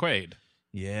marriage with Quaid.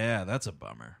 Yeah, that's a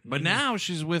bummer. But now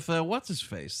she's with what's his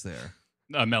face there?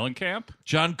 Mellencamp?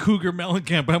 John Cougar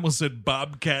Mellencamp. I almost said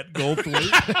Bobcat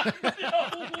Goldthwait.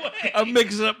 No way. I'm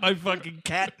mixing up my fucking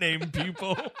cat name,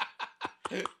 people.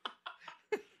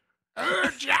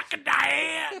 Jack and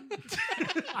Diane.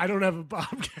 I don't have a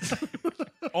bobcat.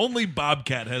 Only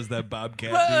Bobcat has that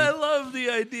Bobcat. But I Dude. love the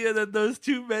idea that those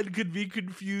two men could be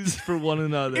confused for one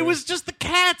another. It was just the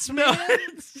cats, man.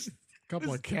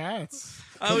 Couple of cats.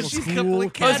 Oh, Couple she's cool couple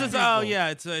of cat cats. oh people. yeah,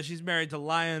 it's she's married to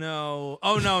Lion-O.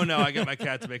 Oh no, I got my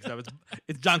cats mixed up.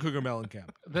 It's John Cougar Mellencamp.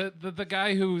 The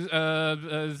guy who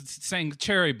sang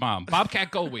Cherry Bomb. Bobcat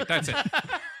Goldthwait, that's it.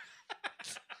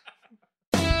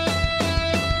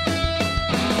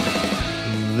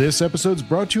 This episode's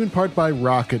brought to you in part by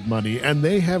Rocket Money, and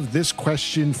they have this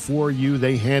question for you.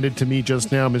 They handed to me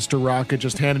just now. Mr. Rocket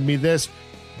just handed me this.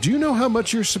 Do you know how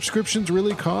much your subscriptions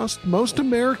really cost? Most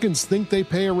Americans think they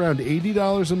pay around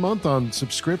 $80 a month on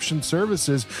subscription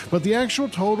services, but the actual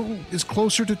total is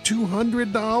closer to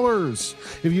 $200.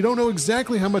 If you don't know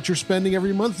exactly how much you're spending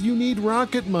every month, you need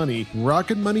Rocket Money.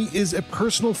 Rocket Money is a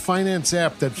personal finance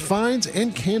app that finds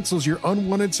and cancels your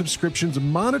unwanted subscriptions,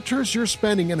 monitors your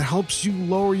spending, and helps you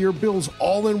lower your bills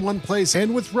all in one place.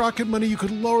 And with Rocket Money, you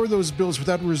could lower those bills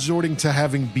without resorting to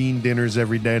having bean dinners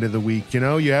every day of the week. You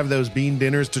know, you have those bean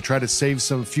dinners to try to save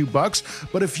some few bucks,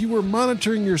 but if you were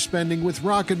monitoring your spending with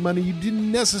Rocket Money, you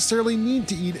didn't necessarily need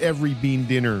to eat every bean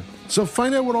dinner. So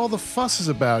find out what all the fuss is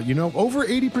about. You know, over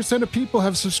 80% of people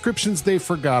have subscriptions they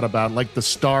forgot about, like the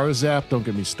Stars app. Don't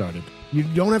get me started. You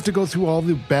don't have to go through all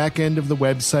the back end of the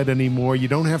website anymore. You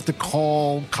don't have to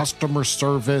call customer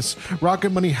service.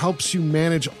 Rocket Money helps you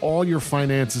manage all your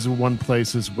finances in one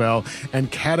place as well and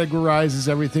categorizes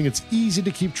everything. It's easy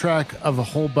to keep track of a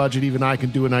whole budget. Even I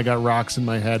can do it, and I got rocks in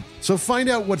my head. So find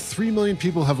out what 3 million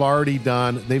people have already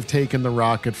done. They've taken the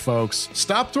rocket, folks.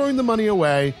 Stop throwing the money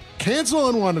away. Cancel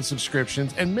unwanted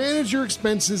subscriptions and manage your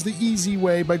expenses the easy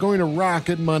way by going to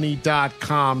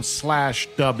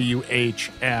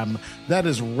rocketmoney.com/WHM. That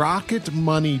is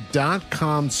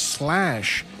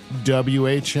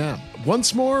rocketmoney.com/WHM.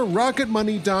 Once more,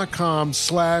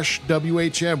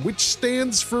 rocketmoney.com/WHM, which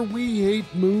stands for We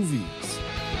Hate Movies.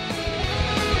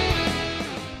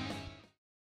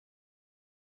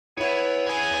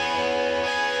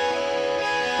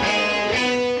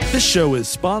 This show is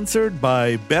sponsored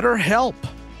by BetterHelp.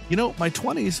 You know, my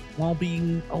 20s, while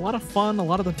being a lot of fun, a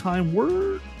lot of the time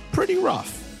were pretty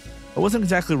rough. I wasn't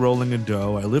exactly rolling in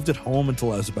dough. I lived at home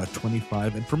until I was about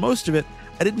 25, and for most of it,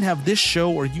 I didn't have this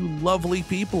show or you lovely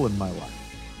people in my life.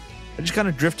 I just kind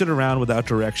of drifted around without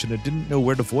direction and didn't know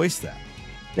where to voice that.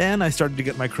 Then I started to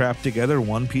get my crap together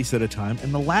one piece at a time,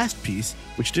 and the last piece,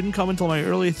 which didn't come until my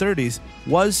early 30s,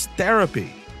 was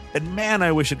therapy. And man,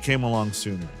 I wish it came along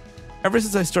sooner. Ever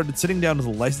since I started sitting down with a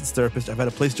licensed therapist, I've had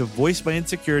a place to voice my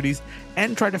insecurities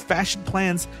and try to fashion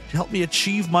plans to help me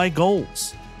achieve my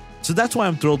goals. So that's why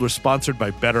I'm thrilled we're sponsored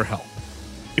by BetterHelp.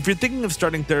 If you're thinking of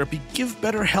starting therapy, give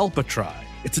BetterHelp a try.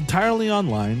 It's entirely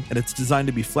online, and it's designed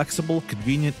to be flexible,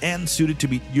 convenient, and suited to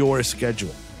meet your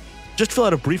schedule. Just fill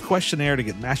out a brief questionnaire to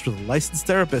get matched with a licensed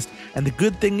therapist, and the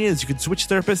good thing is you can switch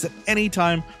therapists at any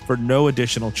time for no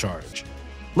additional charge.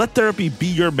 Let therapy be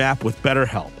your map with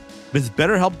BetterHelp. Visit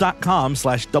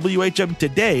BetterHelp.com/WHM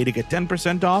today to get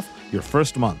 10% off your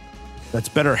first month. That's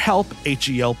BetterHelp,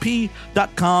 HELP.com/WHM.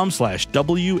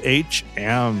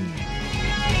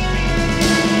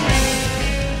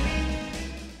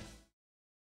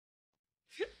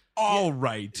 All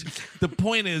right. The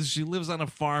point is, she lives on a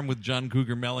farm with John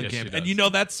Cougar Mellencamp, Yes, she and does. you know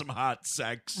that's some hot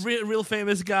sex. Real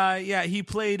famous guy. Yeah, he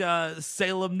played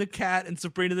Salem the Cat in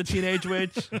Sabrina the Teenage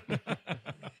Witch.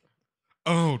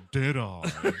 Oh, did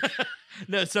I?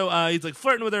 No, so he's like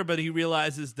flirting with her, but he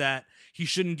realizes that he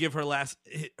shouldn't give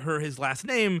her his last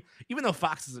name, even though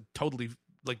Fox is a totally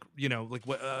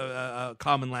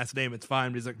common last name. It's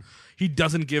fine. But he's like, he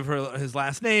doesn't give her his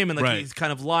last name, and Right. he's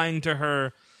kind of lying to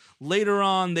her. Later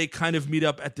on, they kind of meet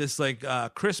up at this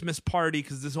Christmas party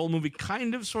because this whole movie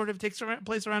kind of sort of takes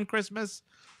place around Christmas.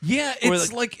 Yeah, Or,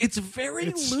 it's it's very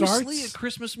It loosely a starts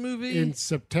Christmas movie. In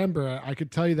September, I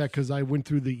could tell you that because I went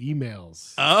through the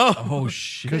emails. Oh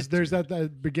shit! Because there's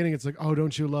that beginning. It's like, oh,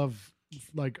 don't you love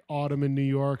like autumn in New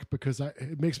York? Because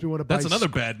it makes me want to buy. That's another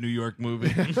bad New York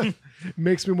movie.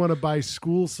 Makes me want to buy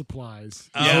school supplies.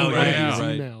 Oh, Yeah, Over right, these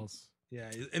right. emails. Yeah,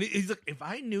 and he's like, if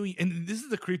I knew, and this is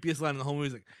the creepiest line in the whole movie.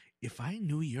 He's like, if I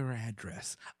knew your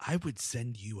address, I would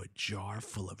send you a jar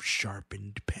full of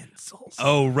sharpened pencils.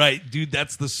 Oh right, dude,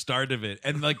 that's the start of it,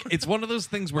 and it's one of those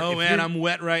things where Oh if man, you're- I'm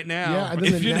wet right now. Yeah, and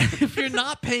then if you're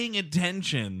not paying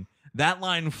attention, that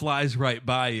line flies right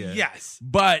by you. Yes.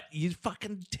 But you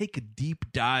fucking take a deep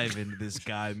dive into this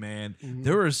guy, man.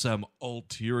 There are some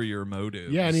ulterior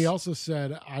motives. Yeah, and he also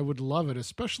said, I would love it,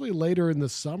 especially later in the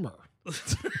summer.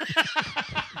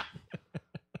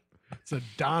 It's a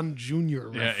Don Jr.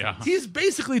 reference. Yeah. He's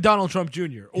basically Donald Trump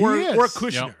Jr. or He is.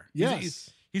 Kushner. Yep.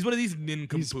 He's one of these He's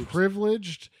nincompoops.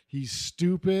 privileged, he's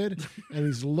stupid, and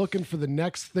he's looking for the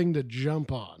next thing to jump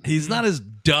on. He's not as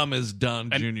dumb as Don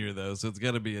Jr. though, so it's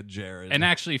got to be a Jared. And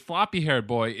actually, floppy haired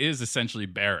boy is essentially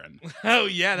Baron. Oh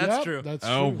yeah, that's Yep, true. That's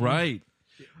oh true. right.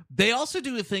 They also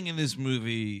do a thing in this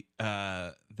movie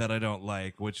that I don't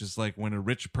like, which is like when a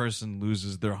rich person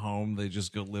loses their home, they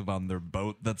just go live on their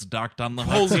boat that's docked on the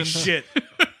Hudson. Holy shit!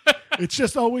 It's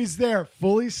just always there,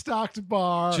 fully stocked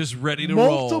bar, Just ready to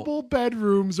roll. multiple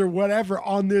bedrooms or whatever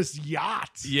on this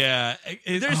yacht. Yeah,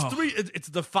 There's three. It's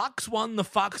the Fox 1, the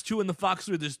Fox 2, and the Fox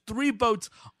 3. There's 3 boats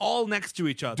all next to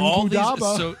each other. all these.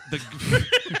 Daba. So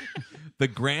the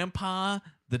grandpa,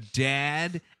 the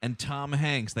dad, and Tom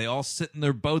Hanks, they all sit in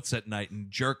their boats at night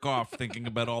and jerk off thinking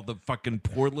about all the fucking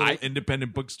poor little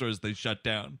independent bookstores they shut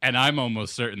down. And I'm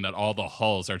almost certain that all the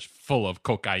hulls are full of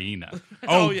cocaine.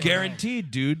 Oh, yeah. guaranteed,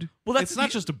 dude. Well, that's it's not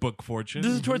the- just a book fortune.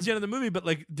 This is towards the end of the movie, but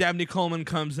like Dabney Coleman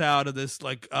comes out of this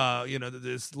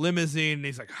this limousine, and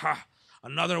he's like, "Ha,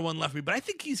 another one left me." But I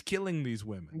think he's killing these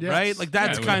women, Yes. right? Like that's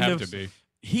Yeah, it would kind have of to be.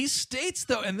 He states,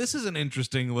 though, and this is an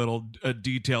interesting little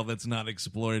detail that's not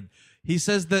explored. He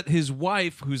says that his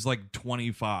wife, who's like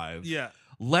 25,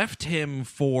 left him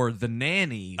for the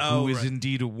nanny, Oh, who is right.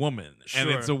 indeed a woman. And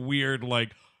Sure. it's a weird,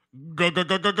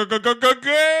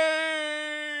 gay.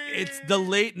 It's the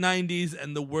late 90s,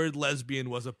 and the word lesbian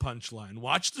was a punchline.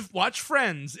 Watch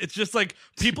Friends. It's just like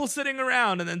people sitting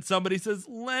around, and then somebody says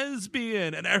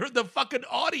lesbian, and the fucking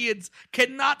audience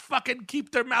cannot fucking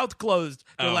keep their mouth closed.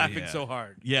 They're Oh, laughing yeah. so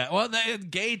hard. Yeah, well,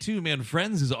 gay too, man.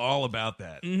 Friends is all about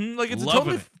that. Like it's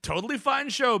Loving a totally fine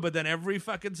show, but then every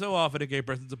fucking so often a gay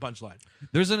person's a punchline.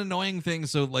 There's an annoying thing.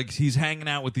 So, like, he's hanging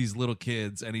out with these little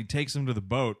kids, and he takes them to the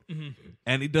boat,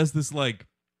 and he does this, like,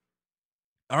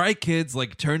 all right, kids,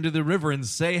 like, turn to the river and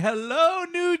say, hello,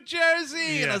 New Jersey.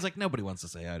 And Yeah. I was like, nobody wants to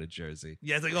say hi to Jersey.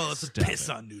 Yeah, it's like, oh, let's Stop piss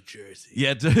it. on New Jersey.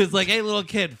 Yeah, it's like, hey, little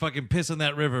kid, fucking piss in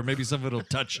that river. Maybe some of it'll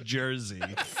touch Jersey.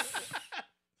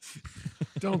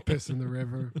 Don't piss in the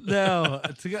river. No,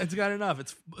 it's got enough.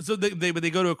 It's so they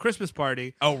go to a Christmas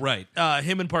party. Oh, right.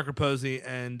 Him and Parker Posey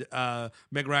and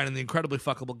Meg Ryan and the incredibly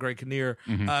fuckable Greg Kinnear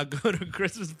go to a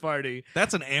Christmas party.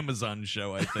 That's an Amazon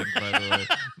show, I think, by the way.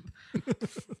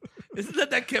 Isn't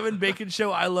that Kevin Bacon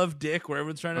show, I Love Dick, where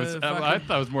everyone's trying to I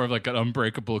thought it was more of like an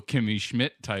Unbreakable Kimmy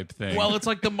Schmidt type thing. Well, it's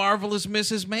like the Marvelous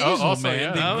Mrs. Maisel, also, man.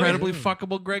 yeah. The Oh, incredibly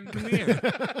fuckable Greg Kinnear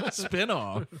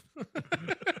spinoff.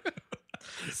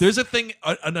 There's a thing,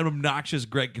 an obnoxious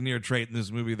Greg Kinnear trait in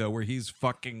this movie, though, where he's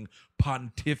fucking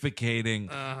pontificating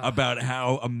about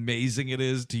how amazing it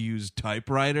is to use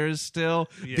typewriters still.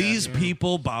 These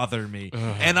people bother me.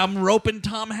 And I'm roping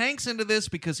Tom Hanks into this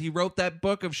because he wrote that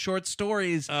book of short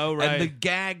stories. Oh, right. And the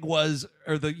gag was,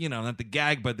 or the, not the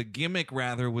gag, but the gimmick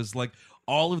rather was like,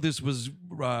 all of this was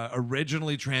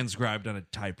originally transcribed on a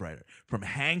typewriter. From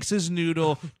Hanks's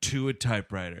noodle to a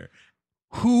typewriter.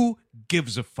 Who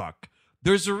gives a fuck?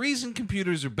 There's a reason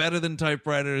computers are better than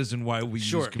typewriters and why we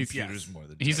use computers more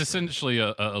than He's typewriters. essentially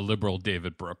a liberal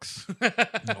David Brooks.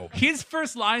 His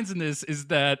first lines in this is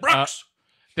that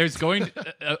there's going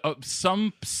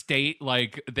some state,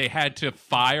 like they had to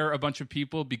fire a bunch of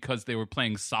people because they were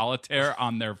playing solitaire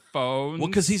on their phones. Well,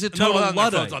 because he's a No, total on their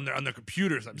Luddite. phones, on their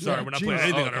computers. I'm sorry, Yeah, we're not geez. playing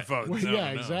anything on Okay. our phones. Well, No,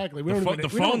 yeah, no. exactly. We The, don't even, the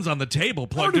we don't- phone's on the table we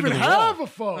plugged don't into even the wall. have a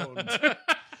phone.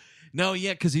 No,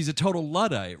 yeah, because he's a total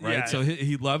Luddite, right? Yeah. So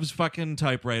he loves fucking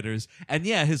typewriters. And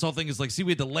yeah, his whole thing is like, see,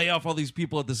 we had to lay off all these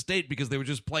people at the state because they were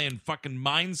just playing fucking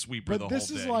Minesweeper the But whole this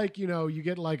day. is like, you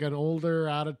get like an older,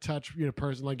 out of touch,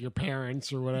 person like your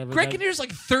parents or whatever. Greg that- Kinnear's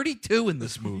like 32 in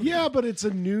this movie. Yeah, but it's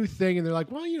a new thing, and they're like,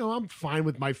 well, I'm fine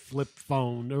with my flip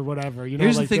phone or whatever.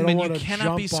 Here's like, the thing, they don't man, you wanna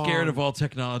cannot be jump scared on. of all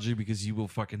technology because you will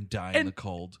fucking die in the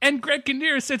cold. And Greg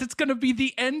Kinnear says it's going to be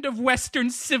the end of Western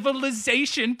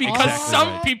civilization because Exactly some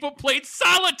right. people played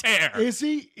solitaire. Is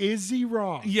he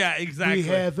wrong? Yeah, exactly. We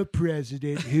have a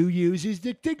president who uses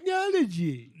the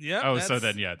technology. Yep, Oh, that's- so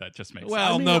then, yeah, that just makes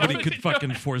Well, sense. nobody I could mean,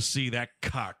 fucking foresee that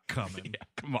cock coming. Yeah,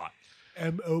 come on.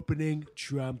 I'm opening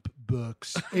Trump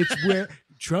books. It's where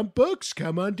Trump books,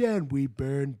 come on down. We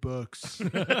burn books.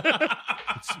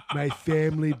 It's my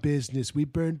family business. We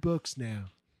burn books now.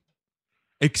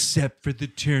 Except for the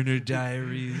Turner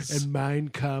Diaries. And Mein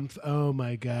Kampf. Oh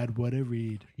my God, what a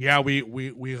read. Yeah, we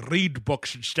read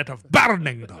books instead of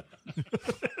burning them.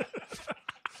 That's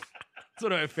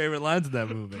one of my favorite lines in that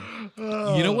movie.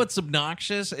 You know what's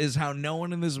obnoxious is how no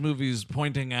one in this movie is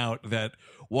pointing out that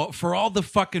for all the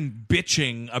fucking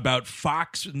bitching about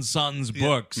Fox and Sons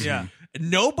books, yeah.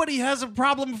 nobody has a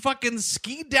problem fucking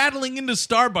ski-daddling into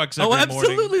Starbucks every Oh, morning.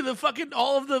 absolutely! The fucking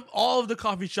all of the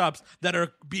coffee shops that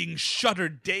are being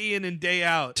shuttered day in and day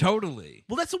out. Totally.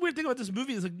 Well, that's the weird thing about this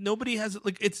movie is like nobody has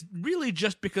like it's really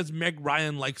just because Meg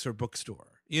Ryan likes her bookstore.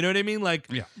 You know what I mean? Like,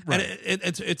 Yeah, and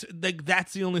it's like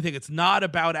that's the only thing. It's not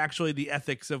about actually the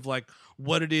ethics of like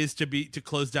what it is to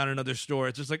close down another store.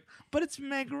 It's just like, but it's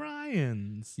Meg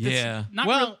Ryan's. Yeah.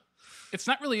 It's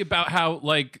not really about how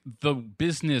like the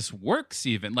business works.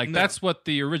 Even like that's what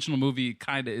the original movie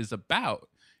kind of is about.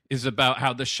 Is about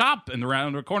how the shop and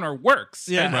around the corner works.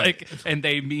 Yeah, and, right. and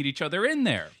they meet each other in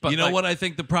there. But you know like, what I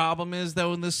think the problem is,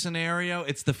 though, in this scenario?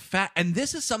 It's the fact, and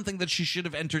this is something that she should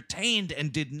have entertained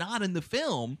and did not in the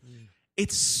film.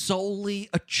 It's solely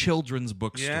a children's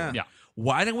bookstore. Yeah. Yeah.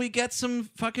 Why don't we get some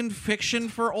fucking fiction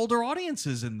for older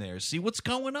audiences in there? See what's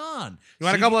going on. You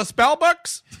want a couple of spell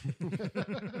books?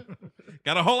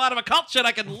 Got a whole lot of occult shit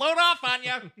I can load off on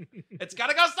you. It's got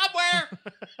to go somewhere.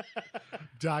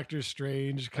 Doctor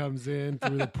Strange comes in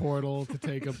through the portal to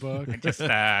take a book. just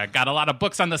got a lot of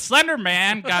books on the Slender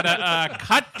Man. Got to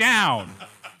cut down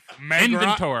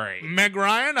inventory. Meg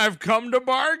Ryan, I've come to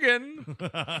bargain.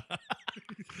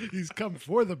 He's come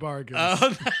for the bargains.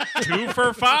 2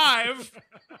 for $5.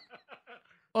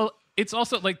 Well, it's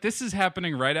also like this is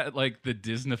happening right at like the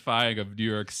Disneyfying of New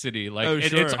York City. Like Oh, it's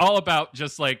sure. all about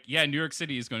just like, yeah, New York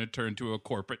City is going to turn into a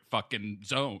corporate fucking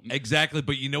zone. Exactly,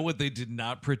 but you know what they did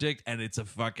not predict, and it's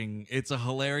a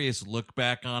hilarious look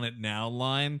back on it now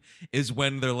line, is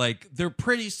when they're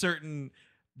pretty certain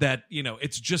that,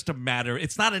 it's just a matter,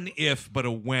 it's not an if, but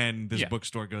a when this Yeah.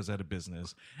 bookstore goes out of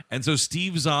business. And so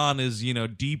Steve Zahn is,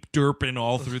 deep derping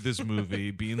all through this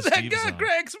movie, being That Steve guy Zahn.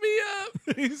 cracks me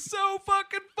up. He's so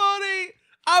fucking funny.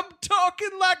 I'm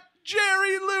talking like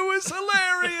Jerry Lewis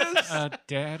hilarious.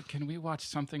 Dad, can we watch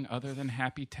something other than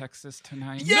Happy Texas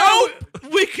tonight? Nope.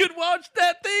 We could watch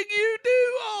that thing you do.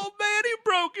 Oh man, he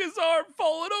broke his arm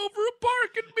falling over a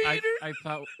parking meter.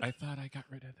 I thought I got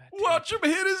rid of that. tape. Watch him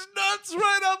hit his nuts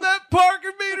right on that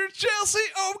parking meter, Chelsea.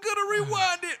 Oh, I'm gonna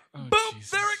rewind it. Oh, Boom,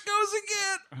 Jesus. there it goes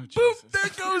again. Oh, Boom, Jesus.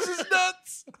 there goes his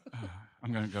nuts.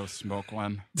 I'm gonna go smoke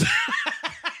one.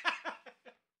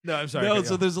 No, I'm sorry. No, Cut you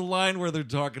so off. there's a line where they're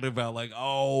talking about like,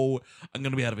 oh, I'm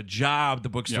gonna be out of a job. The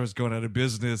bookstore's going out of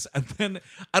business, and then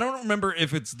I don't remember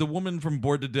if it's the woman from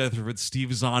Bored to Death or if it's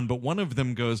Steve Zahn, but one of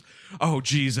them goes, "Oh,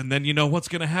 geez," and then you know what's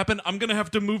gonna happen? I'm gonna have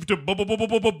to move to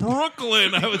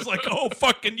Brooklyn. I was like, oh,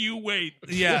 fucking you wait.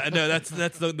 Yeah, no, that's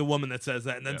the woman that says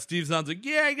that, and then Steve Zahn's like,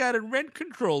 "Yeah, I got a rent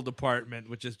control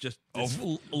department," which is just Oh, it's,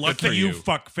 lucky for you, you.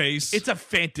 fuckface. it's a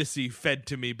fantasy fed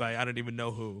to me by I don't even know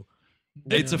who.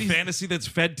 It's a fantasy that's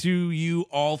fed to you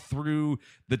all through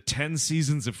the 10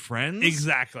 seasons of Friends.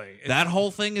 Exactly. That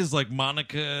whole thing is like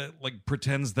Monica like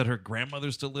pretends that her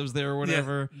grandmother still lives there or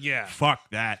whatever. Yeah. Fuck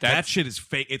that. That That's- shit is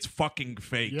fake. It's fucking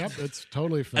fake. Yep, it's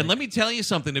totally fake. And let me tell you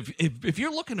something. If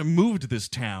you're looking to move to this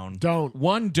town, Don't.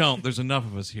 One, don't. There's enough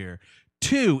of us here.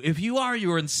 Two, if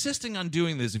you're insisting on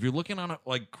doing this, if you're looking on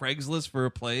like Craigslist for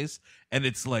a place and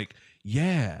it's like,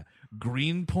 yeah,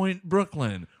 Greenpoint,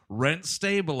 Brooklyn, rent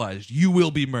stabilized, you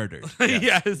will be murdered.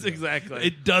 Yes, exactly.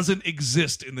 It doesn't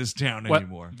exist in this town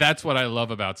anymore. That's what I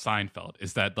love about Seinfeld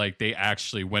is that like they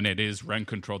actually, when it is rent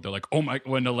controlled, they're like, oh my,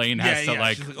 when Elaine has to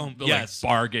like, she's like, oh, yes.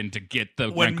 bargain to get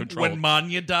the rent control. When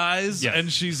Manya dies Yes.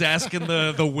 and she's asking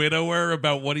the widower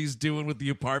about what he's doing with the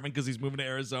apartment because he's moving to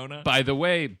Arizona. By the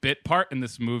way, bit part in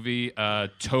this movie,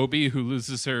 Toby who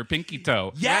loses her pinky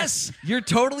toe. Yes, you're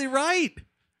totally right.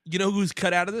 You know who's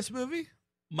cut out of this movie?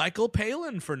 Michael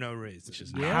Palin for no reason.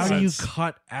 How do you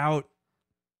cut out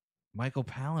Michael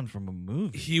Palin from a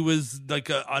movie? He was like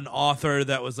an author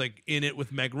that was like in it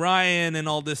with Meg Ryan and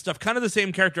all this stuff. Kind of the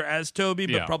same character as Toby,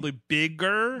 but Yeah. probably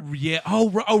bigger. Yeah. Oh,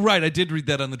 right. I did read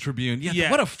that on the Tribune. Yeah. Yeah.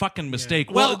 What a fucking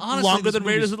mistake. Well, honestly, longer this than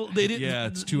Raiders of movie's- the they didn't. Yeah,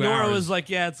 it's 2 Nora hours. was like,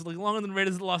 yeah, it's like longer than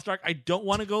Raiders of the Lost Ark. I don't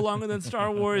want to go longer than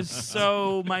Star Wars,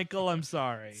 so Michael, I'm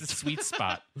sorry. It's a sweet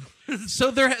spot.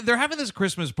 So they're having this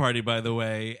Christmas party, by the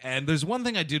way, and there's one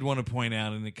thing I did want to point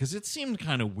out in it because it seemed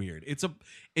kind of weird.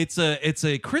 It's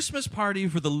a Christmas party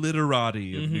for the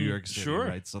literati of New York City, Sure.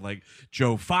 right? So like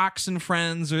Joe Fox and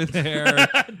friends are there,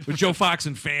 or Joe Fox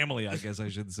and family, I guess I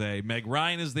should say. Meg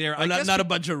Ryan is there. I guess Not a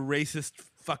bunch of racist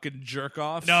fucking jerk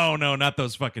offs. No, not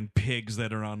those fucking pigs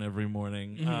that are on every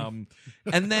morning.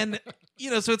 And then,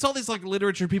 so it's all these like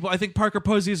literature people. I think Parker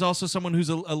Posey is also someone who's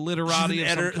a literati. She's an of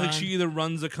some editor, like kind. she either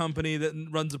runs a company that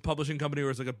runs a publishing company or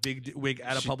is like a big wig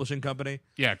at a publishing company.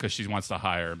 Yeah, because she wants to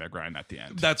hire Meg Ryan at the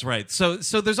end. That's right. So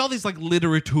there's all these like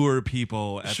literature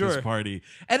people at Sure. this party,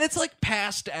 and it's like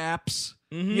past apps.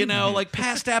 Like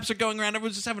past apps are going around.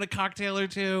 Everyone's just having a cocktail or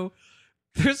two.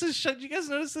 There's a shot. You guys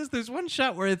notice this? There's one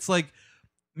shot where it's like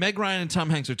Meg Ryan and Tom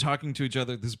Hanks are talking to each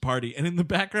other at this party, and in the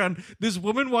background, this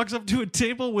woman walks up to a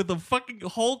table with a fucking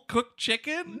whole cooked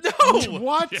chicken. No,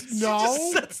 What? She No.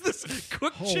 just sets this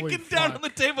cooked Holy chicken down fuck. on the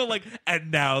table, like,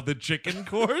 and now the chicken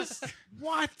course.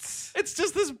 what? It's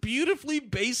just this beautifully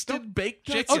basted baked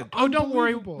chicken. Oh, don't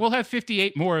worry. Unbelievable. We'll have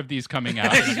 58 more of these coming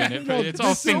out. And No, it's all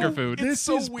this finger is- food. This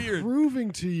so is weird.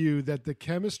 proving to you that the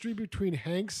chemistry between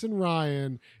Hanks and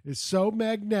Ryan is so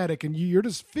magnetic, and you're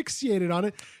just fixated on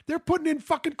it. They're putting in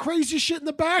fucking crazy shit in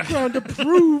the background to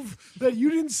prove that you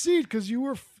didn't see it because you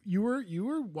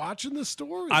were watching the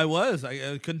story. I was.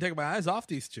 I couldn't take my eyes off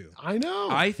these two. I know.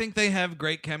 I think they have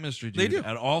great chemistry, dude, They do.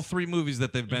 at all three movies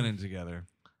that they've been in together.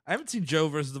 I haven't seen Joe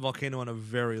versus the Volcano in a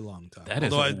very long time. That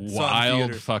is Although a I saw it in wild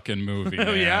theaters. fucking movie, Oh,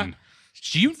 man. yeah?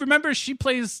 She remember she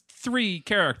plays 3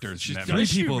 characters. in that Three movie.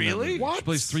 she people in that really? movie. What? She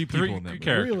plays three people in that movie.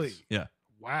 characters. really. Yeah.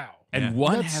 Wow. And Yeah.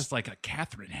 one That's- has like a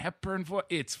Katharine Hepburn voice.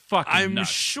 It's fucking I'm nuts.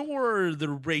 sure the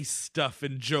race stuff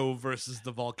in Joe versus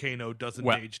the Volcano doesn't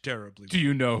Well, age terribly. Do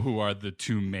you know who are the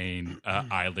 2 main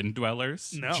island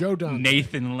dwellers? No. Joe Don.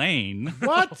 Nathan Lane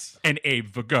What? and Abe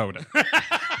Vigoda.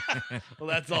 Well,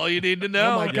 that's all you need to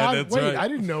know. Oh my God! that's Wait, right. I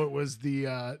didn't know it was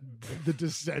the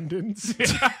Descendants.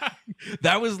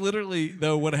 That was literally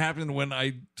though what happened when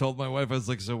I told my wife. I was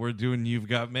like, "So we're doing You've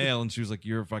Got Mail," and she was like,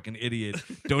 "You're a fucking idiot.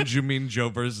 Don't you mean Joe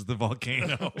versus the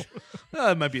Volcano?"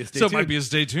 It might be a stay So it tuned. might be a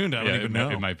stay tuned. I don't even know.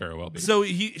 It might very well be. So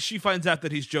she finds out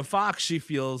that he's Joe Fox. She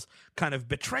feels kind of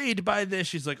betrayed by this.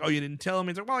 She's like, "Oh, you didn't tell him."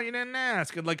 He's like, "Well, you didn't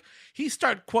ask." And like he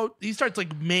starts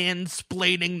like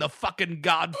mansplaining the fucking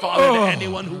Godfather to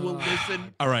anyone who will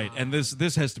listen. All right, and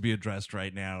this has to be addressed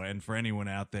right now. And for anyone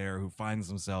out there who finds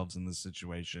themselves in this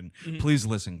situation, please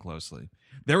listen closely.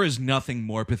 There is nothing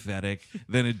more pathetic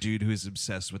than a dude who is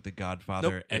obsessed with The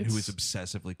Godfather Nope, and who is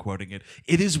obsessively quoting it.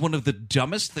 It is one of the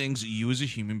dumbest things you as a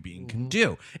human being can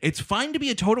do. It's fine to be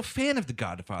a total fan of The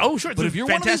Godfather. Oh, sure, it's but a if you're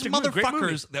one of these fantastic movie, great movie.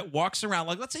 motherfuckers that walks around,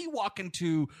 like let's say you walk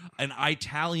into an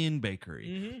Italian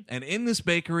bakery, and in this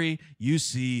bakery you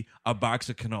see a box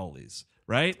of cannolis.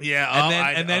 Right?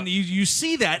 Yeah, And then you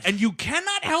see that, and you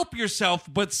cannot help yourself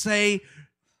but say,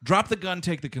 "Drop the gun,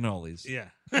 take the cannolis." Yeah.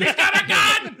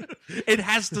 It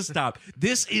has to stop.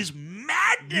 This is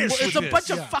madness. Well, it's with a this. bunch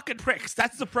of fucking pricks.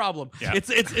 That's the problem. Yeah.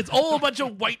 It's all a bunch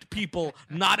of white people,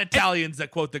 not Italians,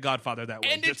 that quote The Godfather that way.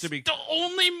 and just it's to be the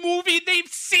only movie they've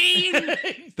seen.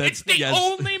 It's the yes.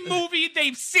 only movie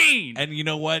they've seen. And you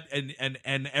know what?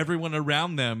 And everyone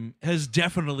around them has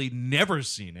definitely never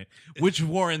seen it, which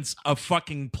warrants a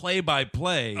fucking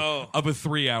play-by-play Oh. of a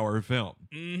 3-hour film.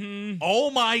 Mm-hmm. Oh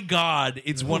my God!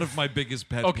 It's one of my biggest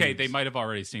pet Okay, peeves. they might have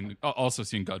already already also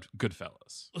seen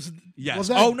Goodfellas. Yes. Well,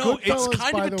 that oh no, it's Goodfellas,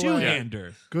 kind by of a the way-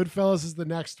 two-hander. Goodfellas is the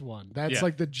next one. That's Yeah.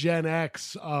 like the Gen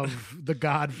X of The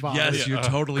Godfather. Yes, you're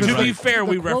totally To right. be fair, The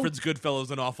we quote- reference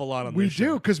Goodfellas an awful lot on We this do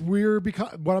show. because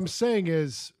what I'm saying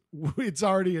is it's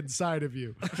already inside of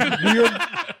you.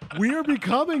 we are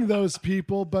becoming those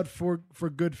people, but for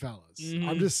Goodfellas.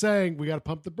 I'm just saying we got to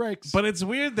pump the brakes. But it's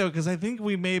weird though because I think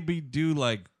we maybe do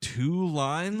like 2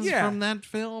 lines Yeah. from that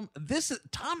film.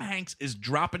 Tom Hanks is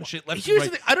dropping shit left and Here's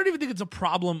right. the thing. I don't even think it's a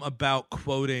problem about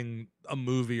quoting a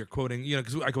movie or quoting,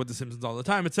 because I quote The Simpsons all the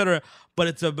time, etc. But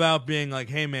it's about being like,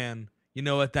 hey, man, you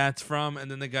know what that's from?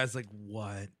 And then the guy's like,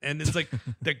 what? And it's like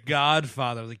The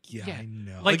Godfather. Like, yeah, I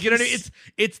know. Like, you know what I mean?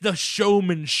 It's the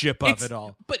showmanship of It's- it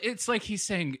all. But it's like he's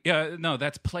saying, no,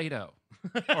 that's Plato.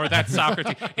 Or that's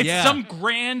Socrates. It's Yeah. some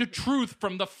grand truth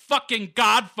from the fucking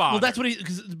Godfather. Well, that's what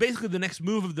because basically the next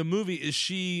move of the movie is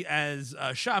she, as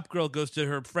a shop girl, goes to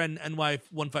her friend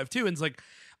NY152 and is like,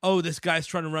 oh, this guy's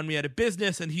trying to run me out of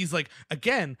business. And he's like,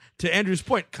 again, to Andrew's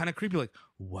point, kind of creepy, like,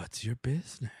 what's your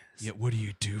business? Yeah, what do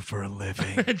you do for a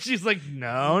living? And she's like,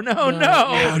 no.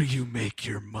 How do you make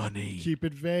your money? keep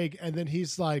it vague. And then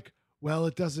he's like, well,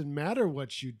 it doesn't matter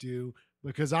what you do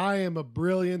because I am a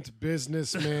brilliant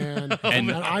businessman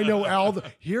and I know all the.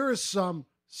 Here is some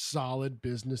solid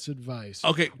business advice.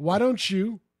 Okay. Why don't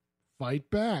you fight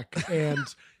back? And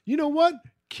you know what?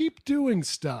 Keep doing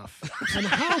stuff. And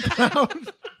how about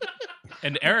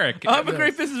and Eric. I'm a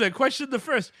great businessman. Question the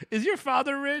first. Is your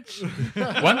father rich?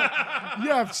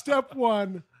 step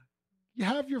one, you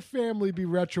have your family be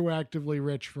retroactively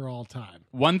rich for all time.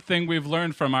 One thing we've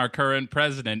learned from our current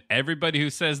president, everybody who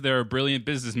says they're a brilliant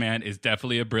businessman is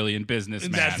definitely a brilliant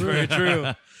businessman. That's very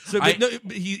true. So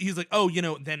he's like, oh,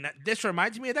 then this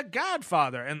reminds me of The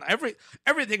Godfather, and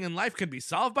everything in life can be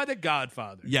solved by The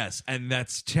Godfather. Yes, and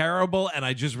that's terrible. And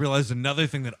I just realized another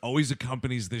thing that always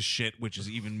accompanies this shit, which is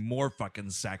even more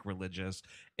fucking sacrilegious,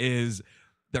 is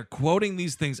they're quoting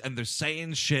these things and they're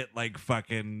saying shit like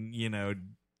fucking,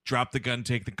 drop the gun,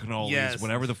 take the cannolis, Yes.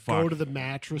 whatever the fuck. Go to the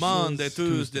mattresses. Monday,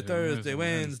 Tuesday, Thursday,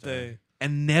 Wednesday.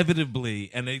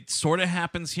 Inevitably, and it sort of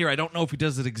happens here. I don't know if he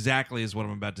does it exactly as what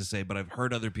I'm about to say, but I've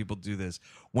heard other people do this.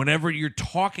 Whenever you're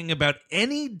talking about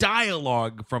any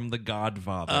dialogue from The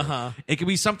Godfather, it could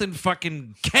be something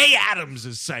fucking Kay Adams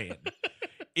is saying.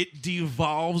 It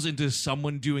devolves into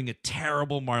someone doing a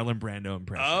terrible Marlon Brando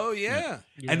impression. Oh, yeah.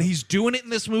 And he's doing it in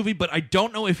this movie, but I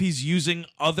don't know if he's using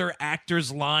other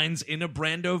actors' lines in a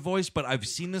Brando voice. But I've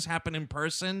seen this happen in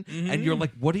person, and you're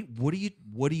like, "What are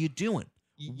you doing?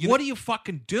 What are you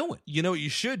fucking doing?" You know what you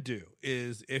should do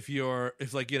is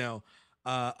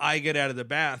I get out of the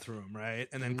bathroom, right?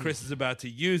 And then Chris is about to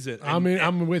use it.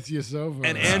 I'm with you so far.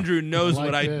 And Andrew knows Like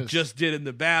what I this. just did in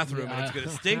the bathroom, and it's Yeah. going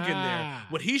to stink in there.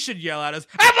 What he should yell out is,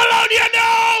 Apollonia,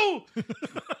 no!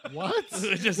 What?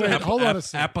 Just Wait, like- hold on a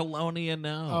second. Apollonia,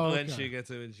 no. Oh, when okay. she gets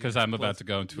it. Because I'm about to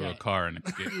go into a car and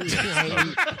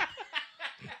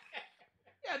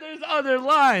Yeah, there's other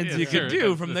lines you sure. could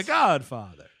do from The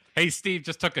Godfather. hey, Steve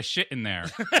just took a shit in there.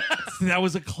 That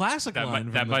was a classic That line.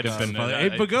 might- that from might The have been Godfather.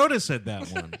 it. Abe Pagoda said that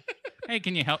one. Hey,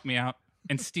 can you help me out?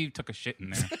 And Steve took a shit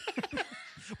in there.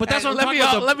 But that's what I'm let talking me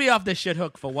about. off, let me off the shit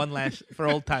hook for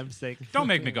old time's sake. Don't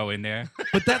make me go in there.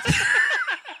 But that's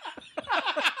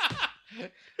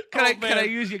Can I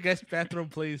use your guest bathroom,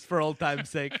 please, for old time's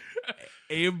sake?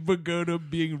 Abe Pagoda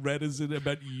being reticent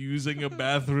about using a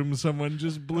bathroom someone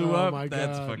just blew Oh up. my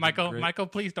That's God. fucking great. Michael,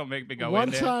 please don't make me go One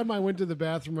in there. time I went to the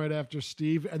bathroom right after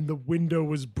Steve, and the window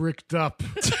was bricked up.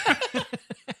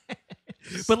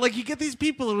 But like you get these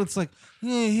people and it's like,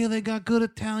 yeah, here they got good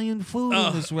Italian food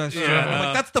in this restaurant. I'm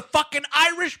like, that's the fucking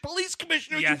Irish police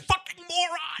commissioner, you Yes. fucking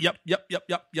moron.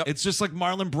 Yep. It's just like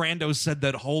Marlon Brando said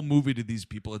that whole movie to these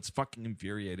people. It's fucking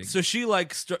infuriating. So she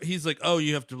he's like, oh,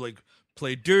 you have to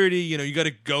play dirty. You got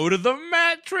to go to the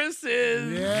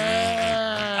mattresses.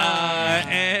 Yeah.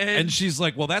 And she's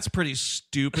like, well, that's pretty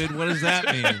stupid. What does that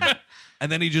mean?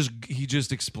 And then he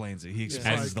just explains it. He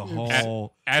explains the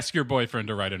whole. Ask your boyfriend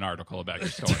to write an article about your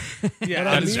story. What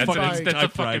I mean That's by- a typewriter.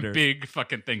 fucking big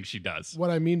fucking thing she does.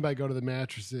 What I mean by go to the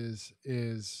mattresses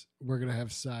is we're gonna have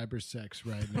cyber sex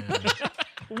right now.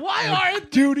 why are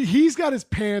Dude, he's got his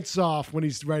pants off when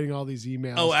he's writing all these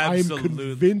emails. Oh, absolutely. I'm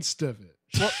convinced of it.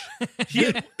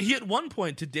 he at one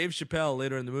point to Dave Chappelle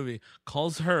later in the movie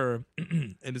calls her,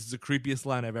 and this is the creepiest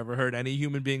line I've ever heard any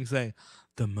human being say,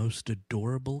 the most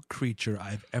adorable creature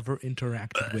I've ever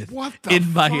interacted with What the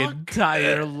in my fuck?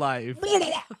 entire life.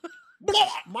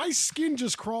 my skin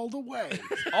just crawled away.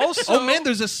 Also, Oh man,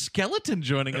 there's a skeleton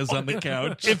joining us on the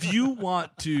couch. if you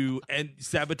want to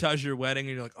sabotage your wedding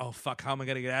and you're like, oh fuck, how am I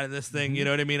gonna get out of this thing? You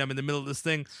know what I mean? I'm in the middle of this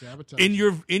thing. Sabotage.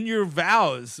 In your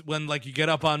vows, when like you get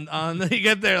up on you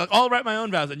get there, like, I'll write my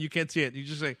own vows, and you can't see it. You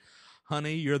just say,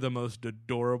 honey, you're the most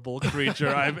adorable creature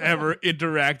I've ever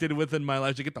interacted with in my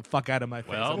life. So get the fuck out of my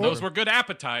face. Well, those were good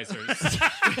appetizers.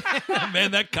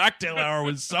 Man, that cocktail hour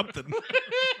was something.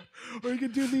 Or you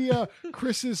could do the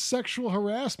Chris's sexual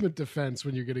harassment defense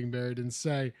when you're getting married and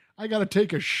say, I got to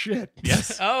take a shit.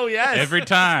 Yes. Oh yes. Every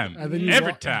time. And then you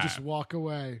Every you time. just walk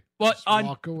away. Well, Just on-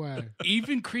 walk away.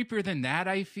 Even creepier than that,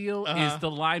 I feel, Uh-huh. is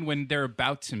the line when they're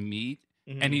about to meet,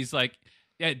 and he's like,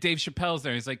 yeah, Dave Chappelle's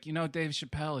there. He's like, Dave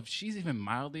Chappelle, if she's even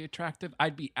mildly attractive,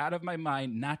 I'd be out of my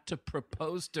mind not to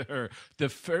propose to her the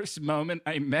first moment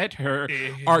I met her.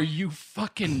 Are you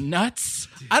fucking nuts?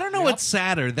 I don't know what's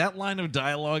sadder, that line of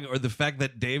dialogue or the fact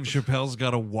that Dave Chappelle's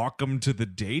got to walk him to the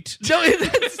date. No,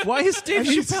 it's Why is Dave And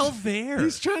he's- Chappelle there?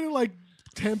 He's trying to like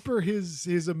temper his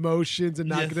emotions and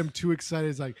not Yes. get him too excited.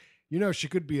 He's like, she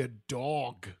could be a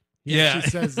dog. Yeah. She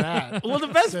says that. well, the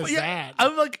best. Says Yeah, that.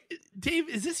 I'm like, Dave,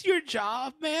 is this your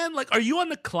job, man? Like, are you on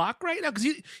the clock right now? Because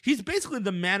he's basically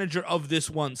the manager of this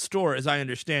one store, as I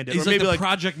understand it. He's or like maybe the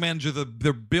project manager.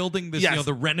 They're building this, Yes.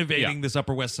 they're renovating Yeah. this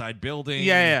Upper West Side building.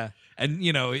 Yeah. And,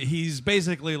 he's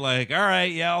basically like, all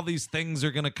right, yeah, all these things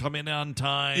are going to come in on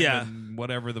time. Yeah. And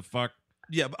whatever the fuck.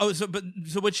 Yeah.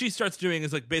 So what she starts doing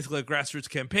is like basically a grassroots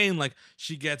campaign. Like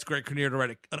she gets Greg Kinnear to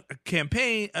write a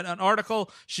campaign, an article.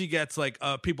 She gets like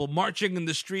people marching in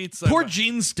the streets. Poor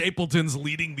Gene Stapleton's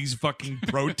leading these fucking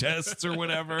protests or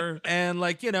whatever. And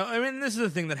like, I mean, this is the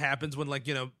thing that happens when like,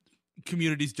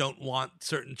 communities don't want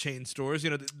certain chain stores,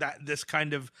 that this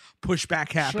kind of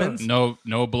pushback happens. No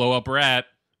blow up rat.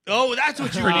 Oh, that's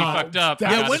what you Pretty were fucked up. that's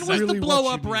Yeah, gotta when say. was really the what blow you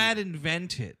up need. rat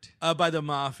invented? by the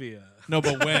mafia. No,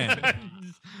 but when?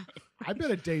 I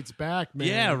bet it dates back, man.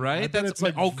 Yeah, right? I bet That's- it's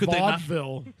like could they not-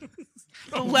 vaudeville.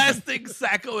 The last thing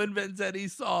Sacco and Vanzetti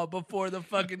saw before the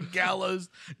fucking gallows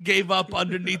gave up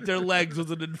underneath their legs was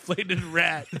an inflated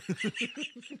rat.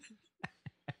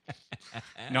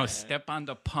 No, step on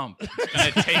the pump. It's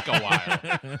gonna take a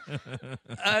while.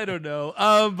 I don't know.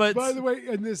 But By the way,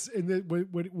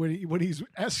 when he's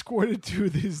escorted to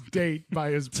his date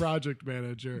by his project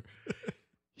manager,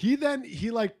 he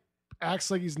like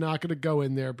acts like he's not going to go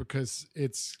in there because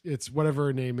it's whatever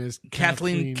her name is,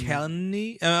 Kathleen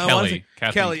Kennedy? Kelly.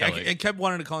 Kathleen Kelly. Kelly. I kept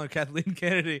wanting to call her Kathleen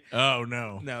Kennedy. Oh,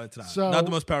 no. No, it's not. So- Not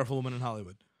the most powerful woman in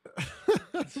Hollywood.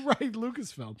 right,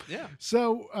 Lucasfilm. Yeah.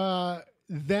 So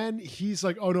then he's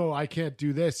like, "Oh no, I can't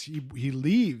do this." He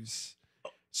leaves.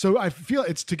 So I feel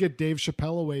it's to get Dave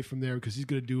Chappelle away from there because he's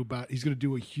gonna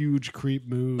do a huge creep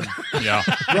move, Yeah.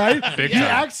 right? Big he time.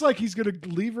 acts like he's gonna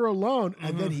leave her alone,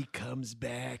 and then he comes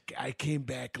back. I came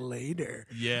back later.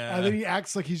 Yeah. And then he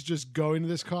acts like he's just going to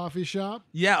this coffee shop.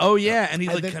 Yeah. Oh, yeah. And he's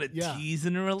And like then- kind of yeah.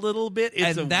 teasing her a little bit.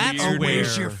 It's And a that's weird where-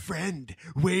 Where's your friend?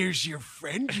 Where's your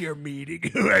friend you're meeting?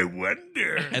 I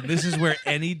wonder. And this is where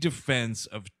any defense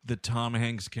of the Tom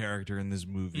Hanks character in this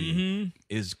movie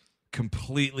is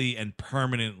completely and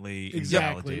permanently Exactly.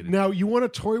 invalidated. Now you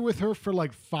want to toy with her for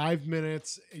like 5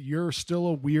 minutes. You're still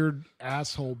a weird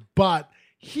asshole, but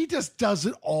he just does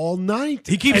it all night.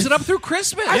 He keeps it up through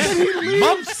Christmas. And then he leaves.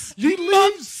 Months. He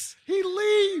leaves. He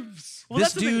leaves. Well,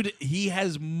 this that's the thing. dude, he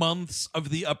has months of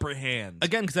the upper hand.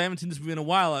 Again, because I haven't seen this movie in a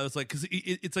while, I was like, because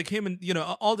it's like him and,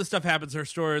 all this stuff happens in her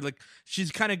story. Like, she's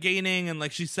kind of gaining and,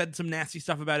 like, she said some nasty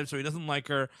stuff about him, so he doesn't like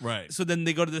her. Right. So then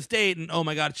they go to this date, and oh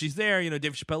my God, she's there.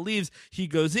 Dave Chappelle leaves. He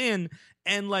goes in,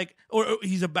 and, like, or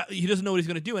he doesn't know what he's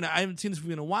going to do. And I haven't seen this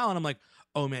movie in a while, and I'm like,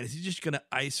 oh man, is he just going to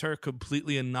ice her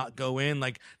completely and not go in?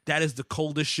 Like, that is the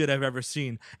coldest shit I've ever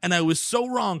seen. And I was so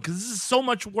wrong because this is so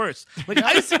much worse. Like,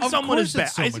 icing Of someone course is bad.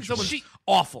 it's so Icing much someone's worse.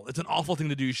 awful. It's an awful thing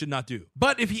to do. You should not do.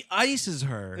 But if he ices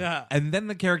her, Yeah. and then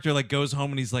the character like goes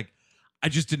home and he's like, I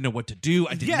just didn't know what to do.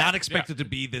 I did Yeah. not expect it to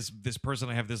be this person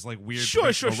I have this like weird Sure,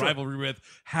 professional sure. rivalry with.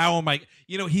 How am I?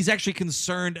 He's actually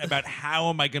concerned about how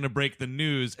am I going to break the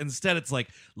news. Instead, it's like,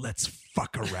 let's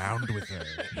fuck around with her.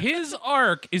 His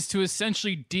arc is to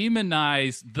essentially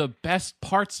demonize the best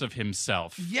parts of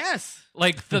himself. Yes.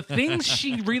 Like the things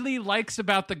she really likes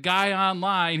about the guy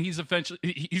online,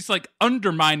 he's like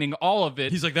undermining all of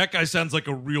it. He's like, that guy sounds like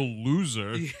a real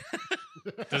loser.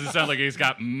 Doesn't sound like he's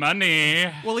got money.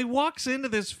 Well, he walks into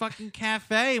this fucking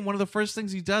cafe, and one of the first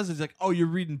things he does is like, "Oh, you're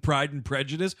reading Pride and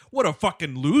Prejudice? What a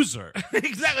fucking loser!"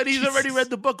 Exactly. And he's already read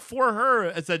the book for her,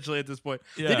 essentially, at this point.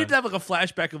 Yeah. They need to have like a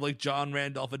flashback of like John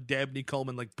Randolph and Dabney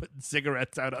Coleman like putting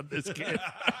cigarettes out on this kid.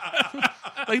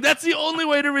 Like, that's the only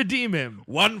way to redeem him.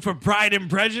 One for Pride and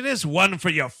Prejudice, one for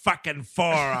your fucking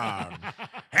forearm.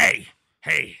 Hey,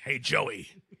 Joey,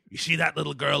 you see that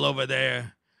little girl over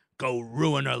there? Go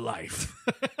ruin her life.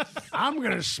 I'm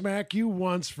going to smack you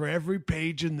once for every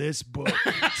page in this book.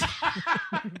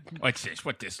 What's this?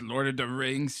 What this? Lord of the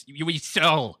Rings? We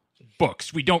sell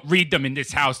books. We don't read them in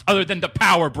this house other than the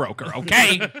power broker,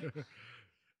 okay?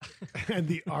 And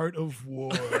the art of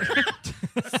war.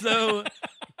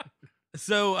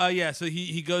 So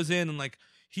he goes in and like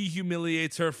he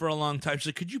humiliates her for a long time. She's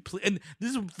like, "Could you please?" And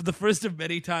this is the first of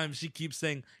many times she keeps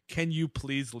saying, "Can you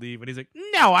please leave?" And he's like,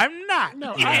 "No, I'm not."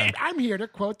 No, Yeah. I'm here to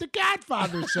quote The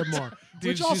Godfather some more. Dude,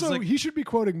 Which she's also, like- he should be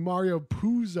quoting Mario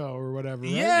Puzo or whatever,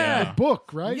 right? Yeah. The book,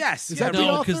 right? Yes, Is yeah. that the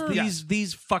No, author? because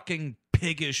these fucking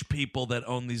piggish people that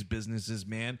own these businesses,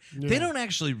 man, they don't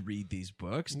actually read these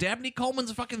books. Dabney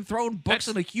Coleman's fucking throwing books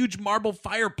in a huge marble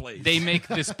fireplace. They make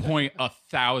this point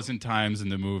 1,000 times in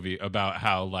the movie about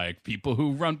how like people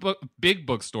who run big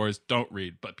bookstores don't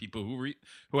read, but people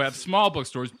who have small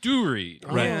bookstores do read.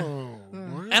 Right. Oh,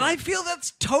 wow. And I feel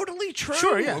that's totally true.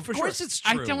 Sure, yeah, of for course sure. it's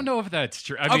true. I don't know if that's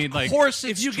true. I mean, of like, course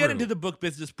it's If you true. get into the book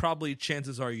business, probably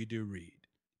chances are you do read.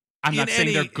 I'm not in saying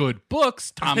any- they're good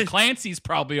books. Tom Clancy's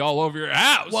probably all over your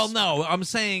house. Well, no, I'm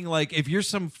saying like if you're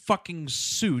some fucking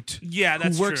suit Yeah,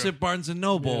 that's who works true. at Barnes and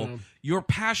Noble, Yeah. your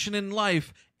passion in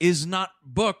life is not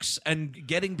books and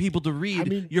getting people to read. I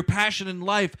mean- your passion in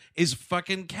life is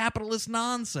fucking capitalist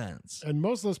nonsense. And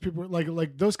most of those people,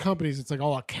 like those companies, it's like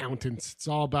all accountants. It's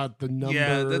all about the numbers.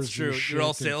 Yeah, that's and true. shit You're all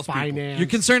and salespeople. finance. You're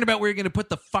concerned about where you're going to put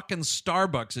the fucking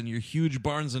Starbucks in your huge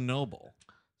Barnes and Noble.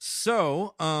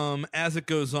 So, as it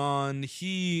goes on,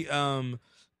 he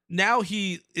now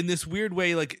he in this weird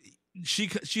way, like she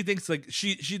thinks like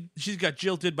she's got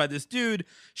jilted by this dude.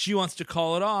 She wants to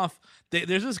call it off.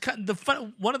 There's this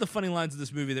one of the funny lines of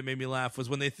this movie that made me laugh was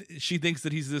when she thinks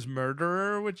that he's this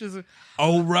murderer, which is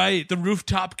Oh, right. the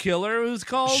rooftop killer. Who's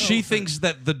called? She thinks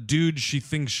that the dude she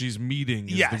thinks she's meeting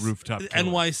is the rooftop killer.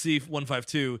 NYC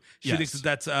 152. She Yes. thinks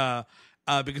that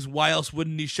that's because why else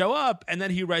wouldn't he show up? And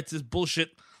then he writes this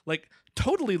bullshit, like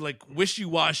totally like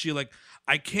wishy-washy, like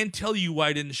I can't tell you why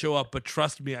I didn't show up, but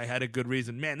trust me, I had a good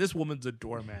reason. Man, this woman's a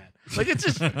doormat. Like it's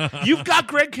just you've got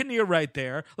Greg Kinnear right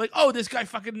there. Like, oh, this guy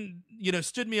fucking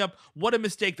stood me up. What a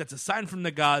mistake. That's a sign from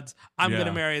the gods. I'm Yeah.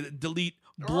 gonna marry. Delete.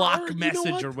 Block you know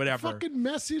message what? or whatever. Fucking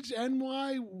message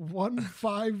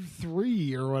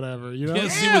NY153 or whatever. You know,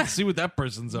 Yeah, see what that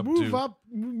person's up move to. up,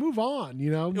 move on. You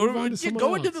know, Or move on to yeah, someone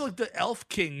go else. into the Elf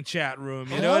King chat room.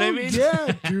 You know what I mean?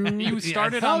 Yeah, dude. you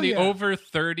started hell on the yeah. over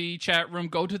 30 chat room.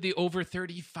 Go to the over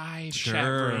 35 chat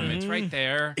Sure. room. It's right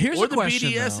there. Here's Or a the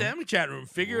question, BDSM though. chat room.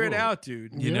 Figure it out,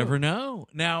 dude. You Yeah. never know.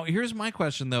 Now, here's my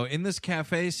question though. In this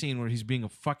cafe scene where he's being a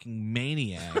fucking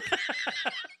maniac,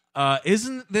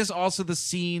 isn't this also the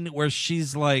scene where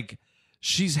she's like,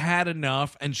 she's had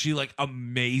enough and she like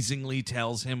amazingly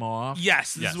tells him off?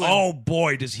 Yes. This Yes. is what, Oh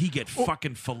boy, does he get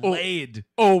fucking filleted.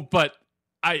 Oh, but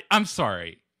I'm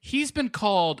sorry. He's been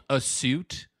called a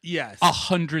suit yes.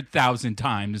 100,000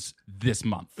 times this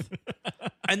month.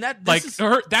 And that this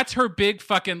Like is, that's her big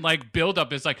fucking like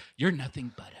buildup is like, you're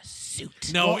nothing but a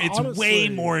suit. No, Well, it's honestly- way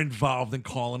more involved than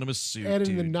calling him a suit. And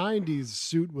in dude. the '90s,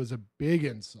 suit was a big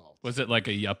insult. Was it like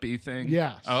a yuppie thing?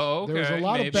 Yes. Oh, okay. There was a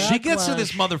lot of maybe. bad- She gets to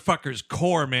this Backlash. motherfucker's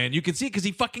core, man. You can see it because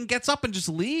he fucking gets up and just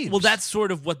leaves. well, that's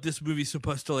sort of what this movie's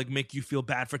supposed to like make you feel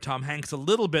bad for Tom Hanks a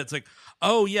little bit. It's like,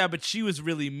 oh yeah, but she was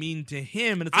really mean to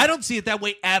him. And it's like, I don't see it that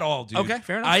way at all, dude. Okay,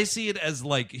 fair enough. I see it as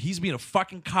like he's being a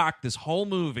fucking cock this whole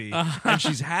movie, and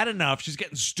she's had enough. She's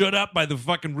getting stood up by the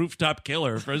fucking rooftop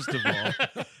killer, first of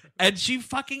all. And she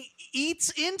fucking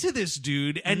eats into this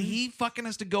dude, and he fucking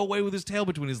has to go away with his tail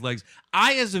between his legs.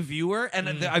 I, as a viewer, and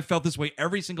I felt this way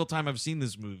every single time I've seen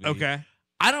this movie. Okay.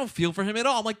 I don't feel for him at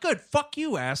all. I'm like, good, fuck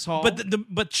you, asshole. But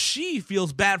but she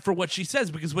feels bad for what she says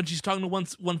because when she's talking to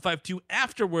 152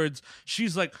 afterwards,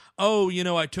 she's like, "Oh,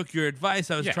 I took your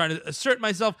advice. I was Yeah. trying to assert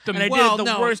myself, and I well, did it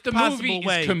the no, worst The possible movie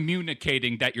way." is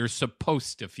communicating that you're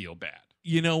supposed to feel bad.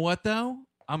 you know what though?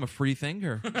 I'm a free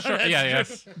thinker. Sure. Yeah,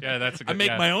 that's a good. I make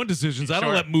yeah. my own decisions. I don't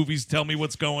Sure. let movies tell me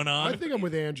what's going I on. think I'm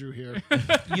with Andrew here.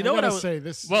 You know I what I gotta was say?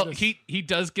 This. Well, this- he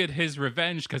does get his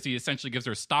revenge because he essentially gives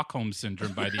her Stockholm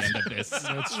syndrome by the end of this.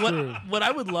 That's What, true. what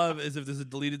I would love is if there's a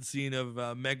deleted scene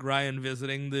of Meg Ryan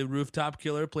visiting the rooftop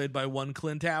killer played by one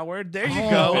Clint Howard. There you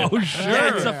go. Oh, sure.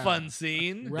 That's a Yeah. fun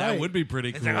scene. Right. That would be pretty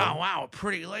It's cool. like, oh, wow, a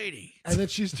pretty lady. And then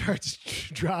she starts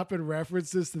dropping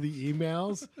references to the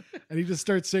emails, and he just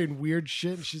starts saying weird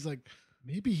shit. And she's like,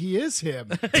 maybe he is him.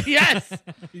 Yes.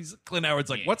 He's Clint Howard's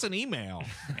like, what's an email?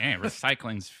 Man,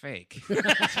 recycling's fake.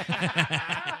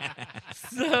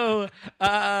 So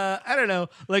I don't know.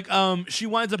 Like she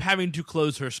winds up having to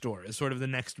close her store is sort of the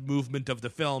next movement of the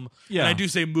film. Yeah. And I do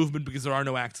say movement because there are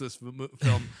no acts to this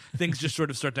film. Things just sort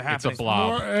of start to It's happen. a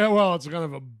blob. Well, it's kind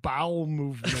of a bowel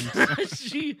movement.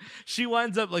 she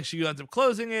winds up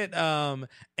closing it.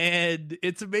 And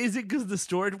it's amazing because the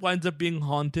store winds up being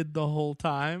haunted the whole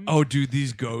time. Oh, dude,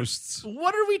 these ghosts.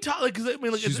 What are we talking? Because I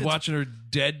mean, like She's it's, watching her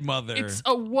dead mother. It's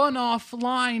a one-off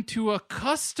line to a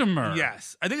customer.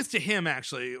 Yes, I think it's to him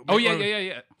actually. Oh yeah, Or-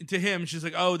 yeah. To him, she's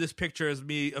like, "Oh, this picture is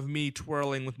me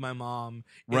twirling with my mom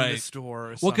in the Right.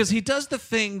 store." Or Well, because something. he does the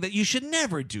thing that you should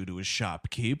never do to a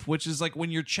shopkeep, which is like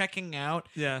when you're checking out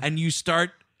Yeah. and you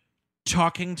start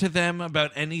talking to them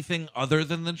about anything other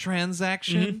than the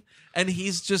transaction, and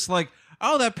he's just like,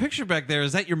 oh, that picture back there,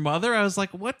 is that your mother? I was like,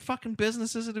 what fucking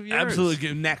business is it of yours?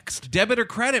 absolutely next. Debit or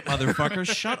credit, motherfucker.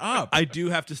 Shut up. I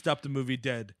do have to stop the movie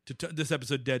Dead this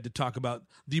episode Dead to talk about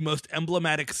the most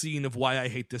emblematic scene of why I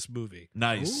hate this movie.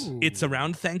 Nice. Ooh. It's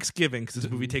around Thanksgiving because this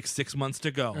movie takes 6 months to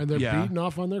go. And they're Yeah. beating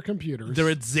off on their computers. They're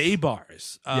at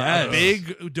Zabar's, Yes. a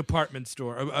big department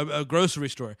store, a grocery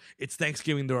store. It's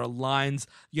Thanksgiving. There are lines,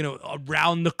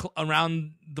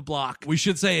 around the block. We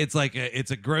should say it's like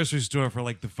it's a grocery store for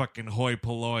like the fucking hoi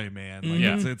polloi, man. Like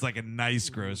Yeah. it's like a nice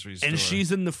grocery store. And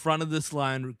she's in the front of this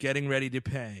line getting ready to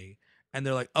pay. And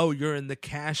they're like, "Oh, you're in the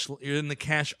cash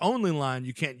only line.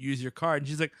 You can't use your card." And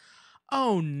she's like,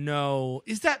 "Oh no,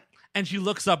 is that?" And she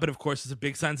looks up, and of course, there's a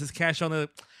big sign that says cash only.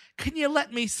 Can you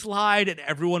let me slide? And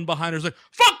everyone behind her's like,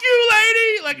 "Fuck you,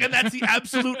 lady!" Like, and that's the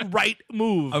absolute right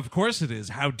move. Of course it is.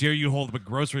 How dare you hold up a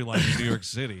grocery line in New York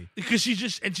City? Because she's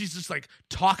just like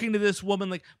talking to this woman,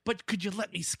 like, "But could you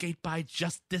let me skate by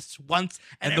just this once?"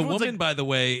 And the everyone's woman, like, by the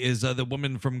way, is the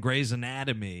woman from Grey's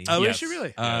Anatomy. "Oh, Yes. is she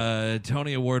really?"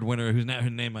 Tony Award winner, whose her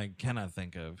name I cannot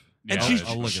think of. And Yeah, she's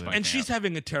I'll look it up. and she's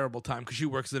having a terrible time because she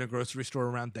works in a grocery store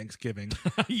around Thanksgiving.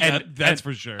 Yeah, And- that's and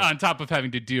for sure. On top of having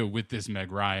to deal with this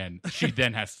Meg Ryan, she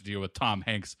then has to deal with Tom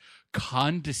Hanks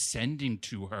condescending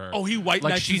to her. Oh, he white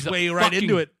like knights she's his a way right fucking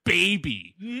into it.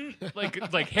 baby.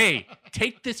 like, hey,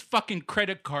 take this fucking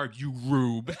credit card, you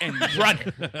rube, and run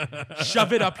it.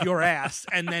 Shove it up your ass,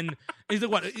 and then he's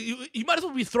like, "What? You might as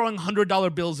well be throwing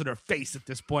 $100 bills in her face at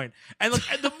this point." And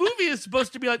like, and the movie is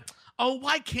supposed to be like, "Oh,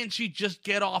 why can't she just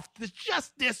get off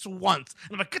just this once?"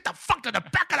 And I'm like, "Get the fuck to the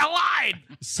back of the line!"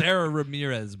 Sarah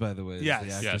Ramirez, by the way, is Yes.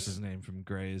 the actress's name from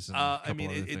Grey's. And a I couple mean,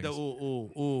 other things.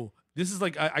 ooh. This is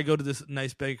like I go to this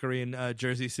nice bakery in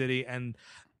Jersey City, and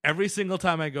every single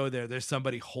time I go there, there's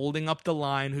somebody holding up the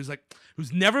line who's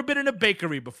never been in a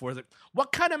bakery before. It's like,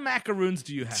 "What kind of macaroons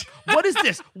do you have? What is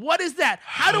this? What is that?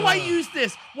 How do I use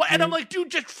this?" And I'm like,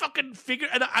 "Dude, just fucking figure."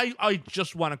 And I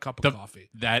just want a cup of coffee.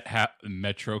 That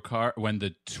Metro car, when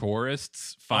the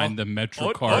tourists find the Metro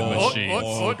Oh, card oh, machine,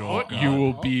 oh, you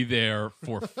will be there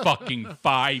for fucking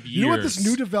 5 years. You know what this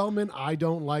new development I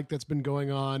don't like that's been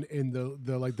going on in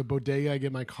the bodega I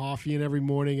get my coffee in every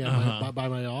morning at by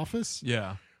my office?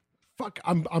 yeah. Fuck,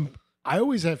 I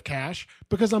always have cash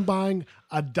because I'm buying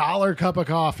 $1 cup of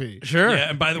coffee. Sure. Yeah,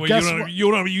 and by the way, Guess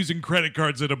you don't be using credit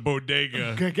cards at a bodega.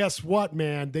 Okay, guess what,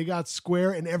 man? They got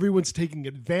Square and everyone's taking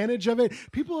advantage of it.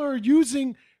 People are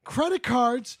using credit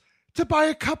cards to buy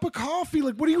a cup of coffee.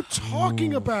 Like, what are you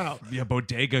talking about? Yeah,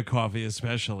 bodega coffee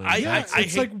especially. Yeah, I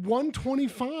it's hate- like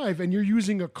 $1.25 and you're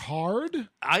using a card?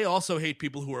 I also hate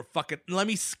people who are fucking. Let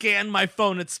me scan my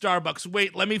phone at Starbucks.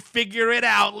 Wait, let me figure it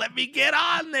out. Let me get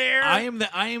on there. I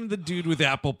am the dude with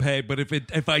Apple Pay, but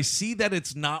if I see that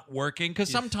it's not working, because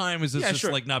sometimes it's Yeah, just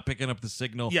sure. like not picking up the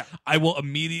signal, Yeah. I will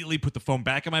immediately put the phone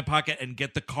back in my pocket and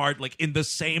get the card like in the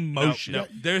same motion. No,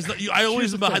 I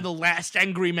always Here's am the behind thing. the last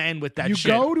angry man with that You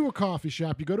shit. go to a coffee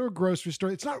shop, you go to a grocery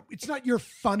store. It's not your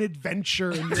fun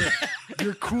adventure and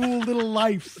your cool little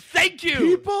life. Thank you.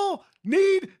 People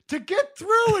need to get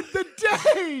through it the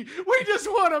day. We just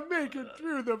want to make it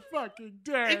through the fucking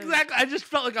day. Exactly. I just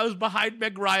felt like I was behind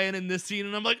Meg Ryan in this scene,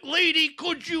 and I'm like, "Lady,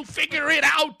 could you figure it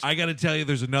out?" I got to tell you,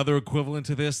 there's another equivalent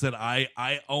to this that I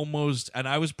almost, and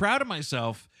I was proud of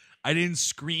myself. I didn't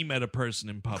scream at a person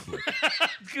in public.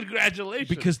 Congratulations.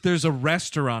 Because there's a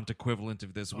restaurant equivalent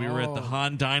of this. We were at the Oh.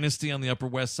 Han Dynasty on the Upper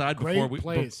West Side Great before we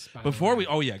place, by the before way. we.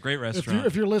 Oh yeah, great restaurant.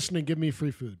 If you're listening, give me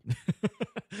free food.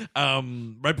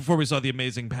 Right before we saw the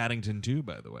amazing Paddington 2,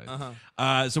 by the way.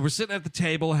 So we're sitting at the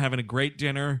table having a great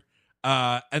dinner,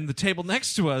 and the table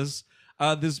next to us,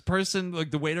 this person,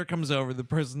 like the waiter comes over, the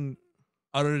person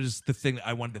utters the thing that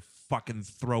I wanted to fucking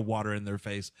throw water in their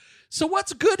face. So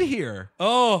what's good here?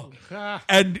 oh,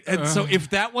 And so if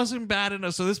that wasn't bad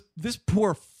enough, so this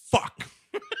poor fuck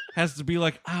has to be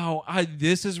like,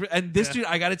 this is, and this dude,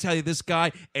 I got to tell you, this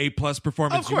guy, A+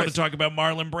 performance. Of You want to course. talk about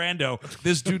Marlon Brando?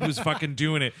 This dude was fucking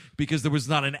doing it because there was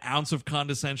not an ounce of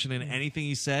condescension in anything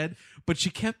he said. But she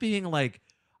kept being like,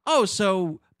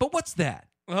 but what's that?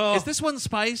 Oh. Is this one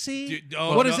spicy? Dude,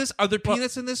 oh, What is no. this? Are there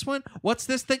peanuts in this one? What's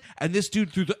this thing? And this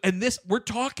dude we're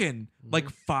talking like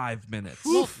 5 minutes.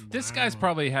 Well, this guy's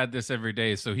probably had this every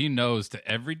day, so he knows to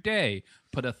every day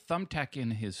put a thumbtack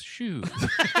in his shoe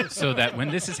so that when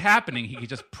this is happening, he can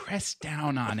just press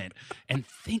down on it and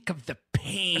think of the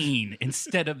pain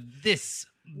instead of this.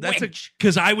 That's a- wench.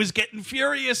 Because I was getting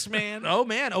furious, man. oh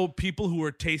man, people who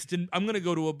are tasting. I'm gonna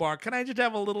go to a bar. Can I just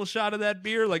have a little shot of that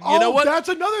beer? Like, you know what? That's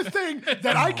another thing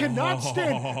that I cannot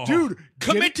stand. Dude,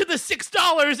 Commit to the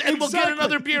 $6 and we'll get Exactly.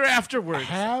 another beer afterwards.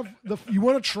 you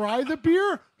want to try the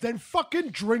beer? Then fucking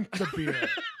drink the beer.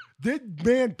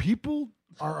 Man, people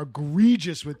are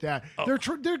egregious with that.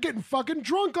 They're getting fucking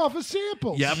drunk off of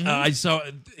samples. Yep, I saw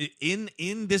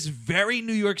in this very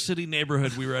New York City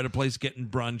neighborhood. We were at a place getting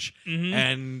brunch,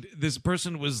 and this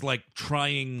person was like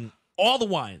trying all the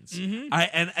wines. And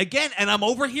I'm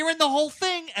overhearing the whole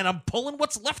thing, and I'm pulling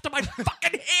what's left of my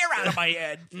fucking hair out of my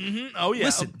head. Oh yeah.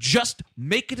 Listen, just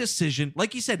make a decision.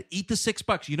 Like you said, eat the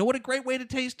 $6. You know what a great way to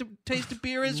taste a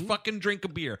beer is? Fucking drink a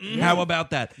beer. How about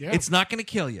that? Yeah. It's not going to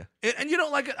kill you. And you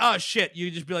don't like it. Oh shit!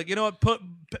 You just be like, you know what?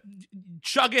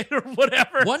 Chug it or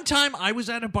whatever. One time I was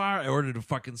at a bar, I ordered a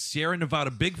fucking Sierra Nevada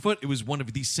Bigfoot. It was one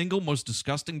of the single most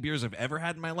disgusting beers I've ever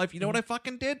had in my life. You know what I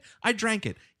fucking did? I drank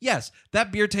it. Yes,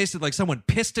 that beer tasted like someone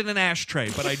pissed in an ashtray,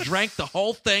 but I drank the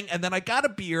whole thing, and then I got a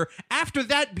beer after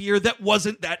that beer that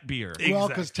wasn't that beer. Well,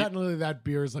 because Exactly. technically that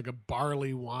beer is like a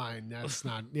barley wine. That's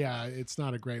not. Yeah, it's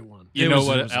not a great one. You It know was- it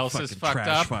what was a else is fucking fucked trash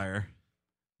up? fire.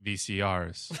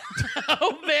 VCRs.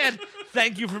 Oh man,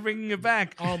 thank you for bringing it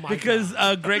back. Oh, my because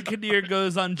Greg Kinnear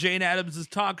goes on Jane Addams'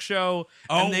 talk show,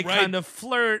 Oh, and they right. kind of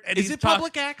flirt. And Is he's it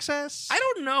public access? I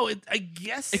don't know. I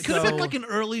guess It could have so. been like an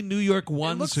early New York It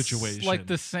One looks situation. like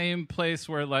the same place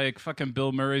where like fucking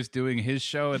Bill Murray's doing his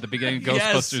show at the beginning of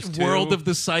yes, Ghostbusters 2. World of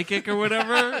the Psychic or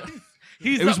whatever.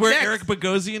 He's It was up where next. Eric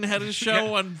Bogosian had his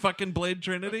show on fucking Blade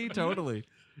Trinity. Totally.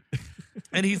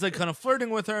 and he's like kind of flirting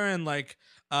with her, and like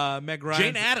Meg Ryan.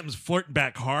 Jane Addams flirting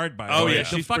back hard, by the Oh, way. yeah, The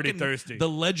she's pretty fucking- thirsty. The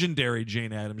legendary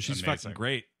Jane Addams. She's Amazing. fucking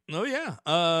great. Oh yeah.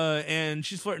 And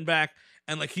she's flirting back,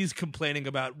 and like he's complaining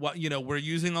about what we're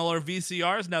using all our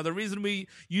VCRs now. The reason we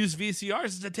use VCRs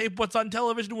is to tape what's on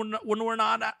television when we're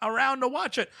not around to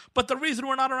watch it. But the reason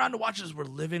we're not around to watch it is we're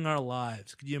living our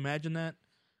lives. Could you imagine that?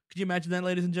 Could you imagine that,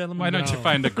 ladies and gentlemen? Why don't you No.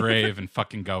 find a grave and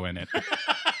fucking go in it?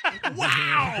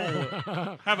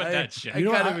 Wow. How about that shit? I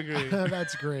kind of agree.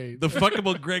 That's great. The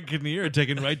fuckable Greg Kinnear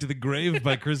taken right to the grave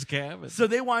by Chris Cabot. So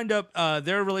they wind up,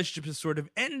 their relationship is sort of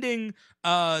ending.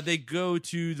 They go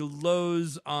to the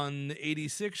Lowe's on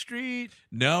 86th Street.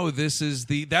 No,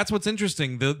 that's what's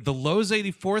interesting. The Lowe's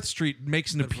 84th Street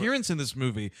makes an appearance in this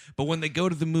movie, but when they go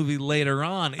to the movie later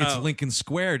on, it's Oh. Lincoln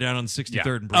Square down on 63rd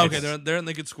Yeah. and Bryce. Okay, they're in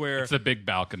Lincoln Square. It's a big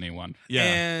balcony one. Yeah.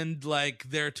 And like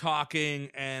they're talking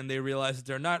and they realize that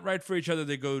they're not right for each other.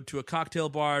 They go to a cocktail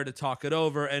bar to talk it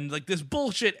over. And like this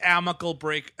bullshit amicable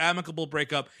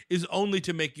breakup is only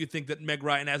to make you think that Meg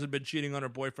Ryan hasn't been cheating on her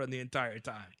boyfriend the entire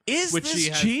time. Is Which this she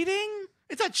has- cheating?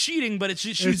 It's not cheating, but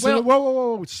she's It's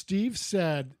whoa. Steve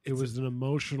said it was an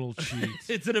emotional cheat.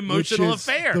 it's an emotional which is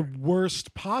affair. The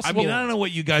worst I possible. mean, I don't know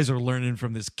what you guys are learning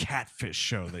from this catfish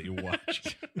show that you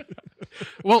watch.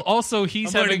 Well, also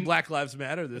he's I'm learning having Black Lives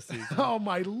Matter this season. Oh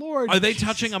my lord! Are they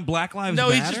touching on Black Lives No,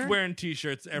 Matter? he's just wearing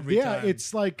T-shirts every Yeah, time.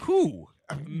 it's like Who?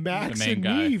 Max The main and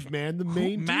guy. Neve, man. The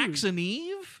main Max dude. and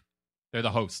Eve? they're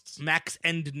the hosts. Max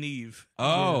and Neve.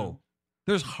 Oh.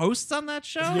 There's hosts on that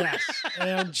show? Yes,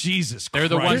 and Jesus They're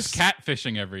Christ. the ones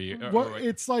catfishing every year. well,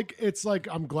 it's like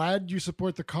I'm glad you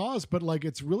support the cause, but like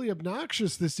it's really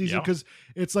obnoxious this season Yeah. because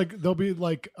it's like they'll be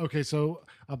like, okay, so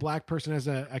a black person has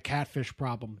a catfish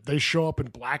problem. They show up in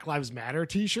Black Lives Matter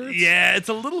T-shirts. Yeah, it's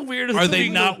a little weird. Are they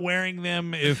not wearing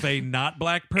them if a not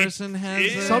black person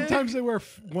has them? Sometimes they wear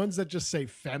ones that just say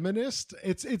feminist.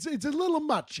 It's a little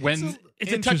much. When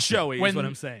It's a touch showy, is what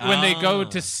I'm saying. When they go Ah.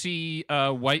 to see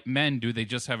white men do do they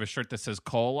just have a shirt that says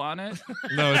Cole on it?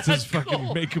 No, it says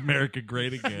fucking "Make America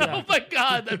Great Again." Oh my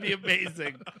God, that'd be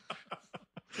amazing.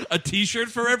 A T-shirt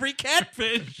for every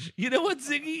catfish. You know what?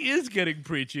 Ziggy is getting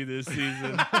preachy this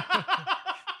season.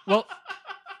 Well,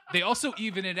 they also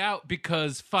even it out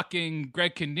because fucking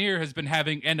Greg Kinnear has been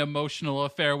having an emotional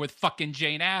affair with fucking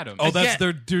Jane Addams. Oh, that's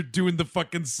they're doing the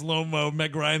fucking slow mo.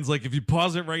 Meg Ryan's like, if you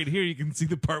pause it right here, you can see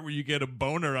the part where you get a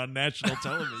boner on national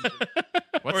television,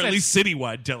 What's or at that? least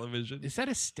citywide television. Is that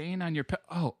a stain on your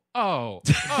oh.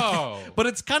 But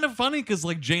it's kind of funny because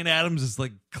like Jane Addams is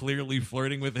like clearly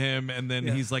flirting with him, and then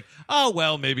he's like, oh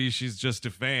well, maybe she's just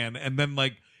a fan, and then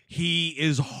like he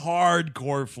is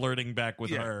hardcore flirting back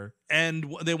with her.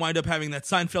 And they wind up having that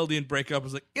Seinfeldian breakup.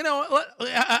 It's like, you know,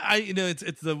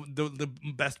 it's the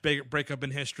best breakup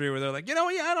in history where they're like, I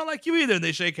don't like you either. And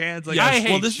they shake hands like, I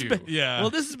hate this you. Has been, Yeah. well,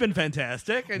 this has been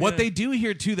fantastic. And, What they do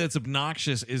here too that's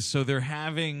obnoxious is so they're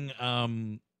having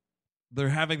the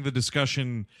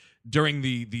discussion during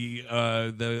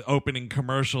the opening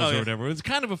commercials or whatever. It's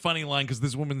kind of a funny line because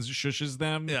this woman shushes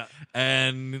them,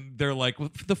 and they're like,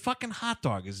 well, "The fucking hot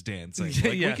dog is dancing. Like,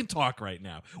 we can talk right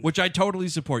now," which I totally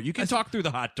support. You can talk through the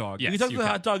hot dog. Yes, you talk you to the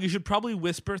can. hot dog, you should probably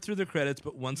whisper through the credits,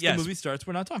 but once the movie starts,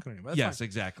 we're not talking anymore. That's Yes, fine.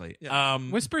 exactly.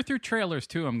 Whisper through trailers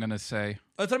too, I'm gonna say.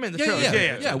 That's what I mean. The Yeah,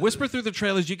 trailers. yeah. Whisper through the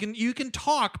trailers. You can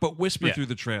talk, but whisper through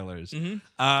the trailers.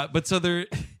 But so they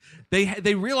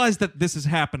realize that this is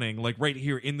happening, like right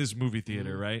here in this movie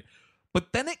theater, right?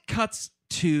 But then it cuts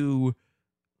to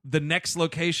the next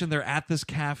location. They're at this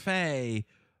cafe.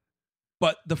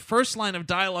 But the first line of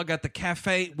dialogue at the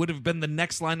cafe would have been the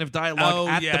next line of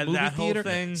dialogue at the movie that theater.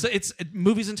 whole thing. So it's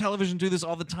movies and television do this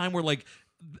all the time where like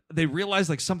they realize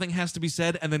like something has to be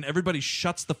said and then everybody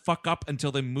shuts the fuck up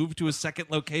until they move to a second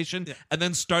location and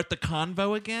then start the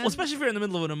convo again. Well, especially if you're in the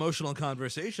middle of an emotional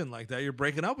conversation like that, you're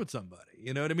breaking up with somebody.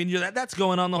 You know what I mean? That's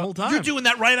going on the whole time. You're doing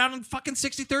that right out on fucking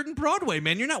 63rd and Broadway,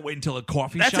 man. You're not waiting till a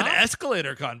coffee That's shop. an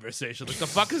escalator conversation. Like, the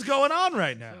fuck is going on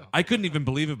right now? I couldn't even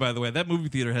believe it, by the way. That movie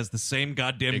theater has the same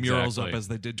goddamn murals up Exactly. as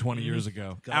they did 20 years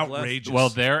ago. God bless. Outrageous. Well,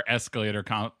 their escalator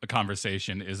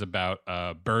conversation is about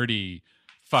Birdie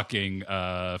fucking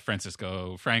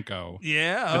Francisco Franco.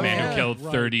 Yeah. The man who yeah. killed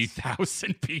Right.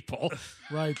 30,000 people.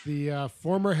 Right, the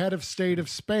former head of state of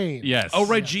Spain. Yes. Oh,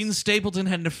 right. Gene Stapleton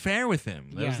had an affair with him.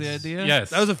 That was the Yes. idea? Yes.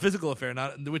 That was a physical affair,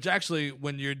 which actually,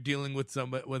 when you're dealing with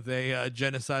with a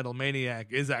genocidal maniac,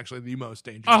 is actually the most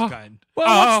dangerous kind.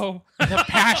 Oh, the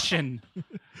passion.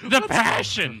 The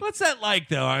passion. What's that like,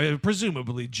 though?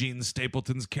 Presumably, Gene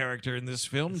Stapleton's character in this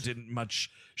film didn't much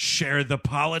share the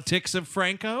politics of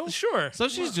Franco. Sure. So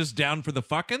she's just down for the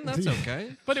fucking? That's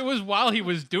okay. But it was while he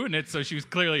was doing it, so she was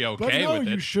clearly But okay no, with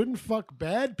you it. shouldn't fuck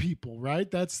bad people, right?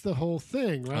 That's the whole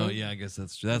thing, right? Oh, yeah, I guess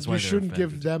that's true. That's why You they're shouldn't give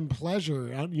offended. them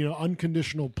pleasure,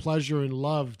 unconditional pleasure and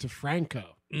love to Franco.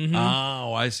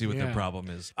 Oh, I see what Yeah. the problem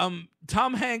is.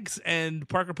 Tom Hanks and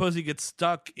Parker Posey get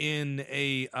stuck in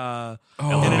an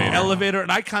Elevator. elevator,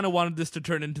 and I kind of wanted this to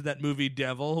turn into that movie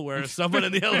Devil, where someone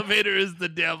in the elevator is the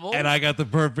devil. And I got the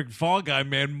perfect fall guy,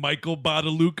 man. Michael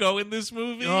Badalucco in this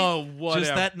movie. Oh, whatever.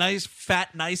 Just that nice,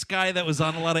 fat, nice guy that was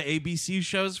on a lot of ABC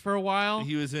shows for a while.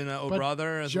 He was in Oh But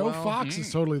Brother as Joe well. Fox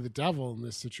is totally the devil in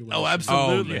this situation. Oh,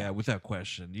 absolutely. Oh, yeah, without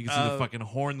question. You can see the fucking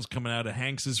horns coming out of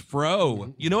Hanks's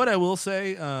fro. You know what I will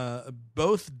say?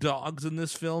 Both dogs in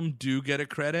this film do get a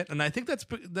credit, and I think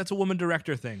that's a woman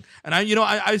director thing. And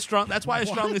that's why I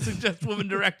strongly suggest women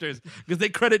directors, because they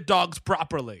credit dogs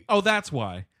properly. Oh, that's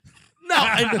why. No,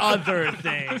 and other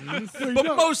things. But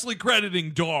mostly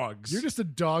crediting dogs. You're just a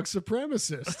dog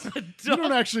supremacist. You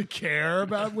don't actually care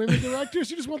about women directors.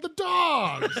 You just want the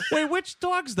dogs. Wait, which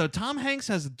dogs, though? Tom Hanks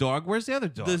has a dog. Where's the other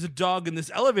dog? There's a dog in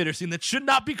this elevator scene that should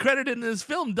not be credited in this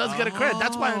film. Does get a credit.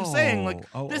 That's why I'm saying, like,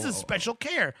 this is special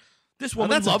care. This Oh,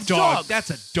 woman that's loves a dog. dogs. That's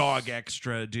a dog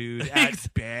extra, dude.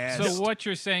 At best. So what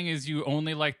you're saying is you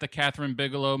only like the Catherine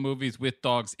Bigelow movies with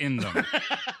dogs in them.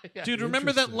 Dude,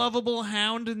 remember that lovable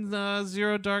hound in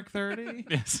Zero Dark 30?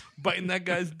 Yes. biting that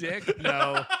guy's dick.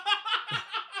 No,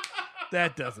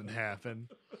 that doesn't happen.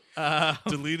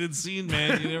 Deleted scene,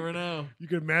 man. You never know. You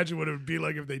can imagine what it would be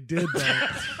like if they did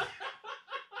that.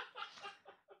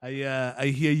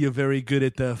 I hear you're very good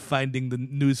at finding the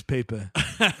newspaper.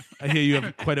 I hear you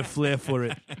have quite a flair for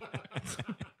it.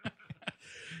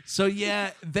 So,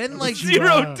 yeah, then, like...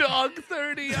 Zero Dog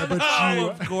 30. I bet Oh, you,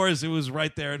 of course. It was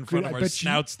right there in front Dude, of I our bet you-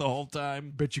 snouts the whole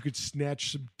time. bet you could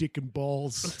snatch some dick and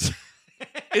balls.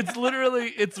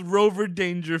 It's Rover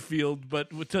Dangerfield, but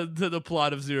to the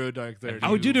plot of Zero Dark 30.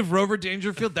 Oh, dude, if Rover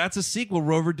Dangerfield, that's a sequel.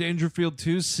 Rover Dangerfield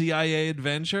 2, CIA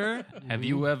Adventure. Have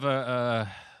you ever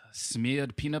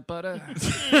smeared peanut butter.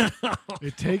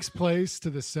 It takes place to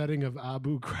the setting of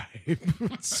Abu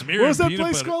Ghraib. Smeared What was that peanut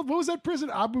place butter. called? What was that prison?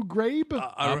 Abu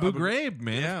Ghraib? Abu Ghraib,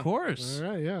 man, Yeah. of course. All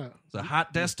right, yeah. It's a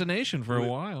hot destination for a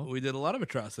while. We did a lot of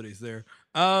atrocities there.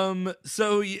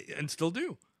 So and still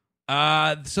do.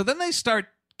 So then they start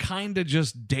kind of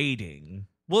just dating.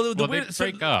 Well, Well, they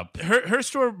break up. Her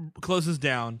store closes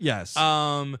down. Yes.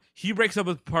 He breaks up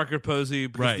with Parker Posey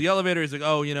because Right. the elevator is like,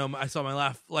 oh, I saw my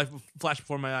life flash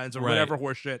before my eyes, or Right. whatever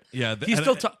horseshit. Yeah, he's and-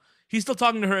 still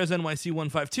talking to her as NYC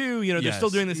 152. They're Yes. still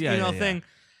doing this Yeah, email yeah, thing,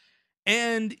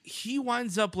 and he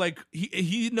winds up like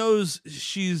he knows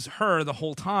she's her the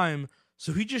whole time,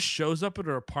 so he just shows up at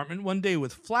her apartment one day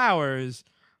with flowers,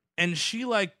 and she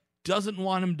like doesn't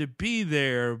want him to be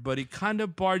there, but he kind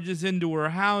of barges into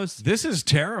her house. This is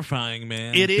terrifying,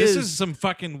 man. It This is. is some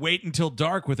fucking wait until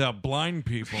dark without blind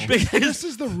people. This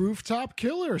is the rooftop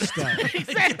killer stuff.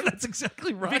 Exactly. That's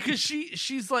exactly right. Because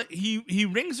she's like he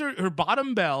rings her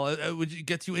bottom bell, which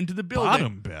gets you into the building.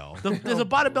 Bottom bell. There's a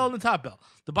bottom bell and a top bell.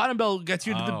 The bottom bell gets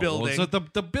you into the building. So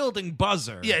the building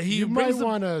buzzer. Yeah, he You might rings the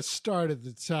want to start at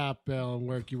the top bell and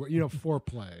work your way.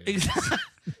 Foreplay.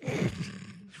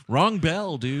 Wrong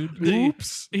bell, dude.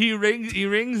 Oops. He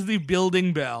rings the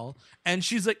building bell, and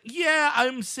she's like, "Yeah,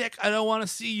 I'm sick. I don't want to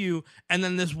see you." And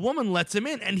then this woman lets him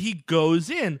in, and he goes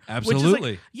in. Which is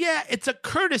Absolutely. like, yeah, it's a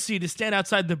courtesy to stand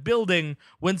outside the building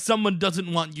when someone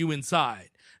doesn't want you inside.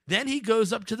 Then he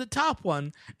goes up to the top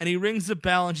one, and he rings the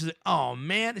bell, and she's like, "Oh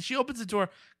man!" And she opens the door,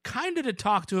 kind of to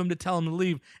talk to him to tell him to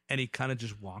leave, and he kind of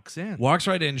just walks in. Walks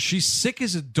right in. She's sick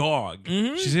as a dog.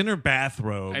 Mm-hmm. She's in her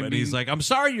bathrobe. and he's mean- like, I'm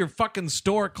sorry your fucking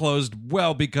store closed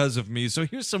well because of me. So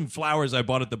here's some flowers I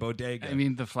bought at the bodega. I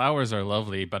mean, the flowers are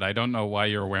lovely, but I don't know why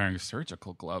you're wearing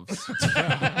surgical gloves.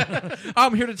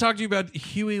 I'm here to talk to you about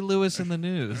Huey Lewis in the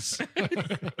news.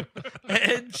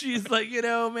 And she's like,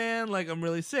 man, like, I'm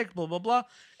really sick, blah, blah, blah.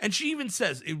 And she even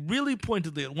says it really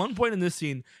pointedly at one point in this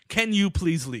scene, can you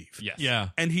please leave? Yes. Yeah.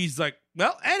 And he's like,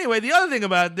 well, anyway, the other thing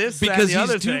about this, that, and Because the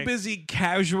other he's too thing. busy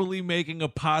casually making a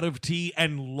pot of tea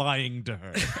and lying to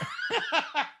her.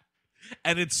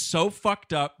 And it's so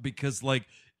fucked up because, like,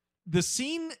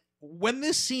 when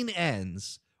this scene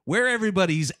ends, where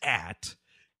everybody's at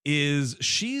is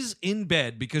she's in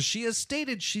bed because she has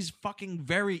stated she's fucking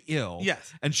very ill.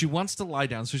 Yes. And she wants to lie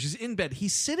down. So she's in bed.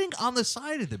 He's sitting on the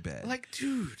side of the bed. Like,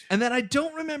 dude. And then I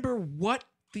don't remember what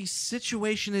the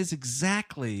situation is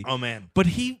exactly. Oh, man. But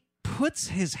he puts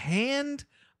his hand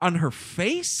on her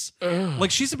face. Like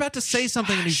she's about to say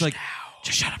something and he's like,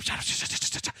 just shut up,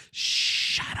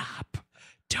 shut up.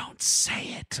 Don't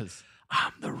say it.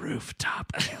 I'm the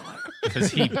rooftop killer.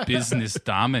 Because he business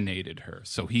dominated her.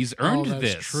 So he's earned that's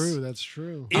this. true. That's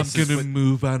true. I'm gonna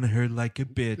move on her like a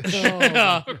bitch.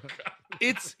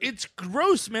 It's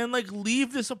gross, man. Like,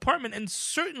 leave this apartment and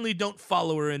certainly don't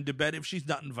follow her into bed if she's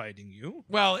not inviting you.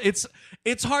 Well,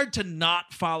 it's hard to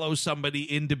not follow somebody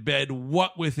into bed,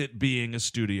 what with it being a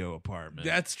studio apartment.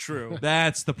 That's true.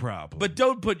 That's the problem. But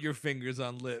don't put your fingers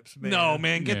on lips, man. no,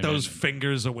 man, get No, those no, no.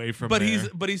 fingers away from But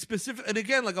there. he's specific, and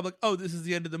again, like, I'm like, oh, this is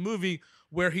the end of the movie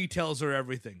where he tells her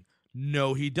everything.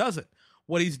 No, he doesn't.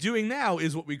 What he's doing now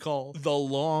is what we call the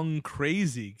long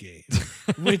crazy game,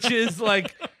 which is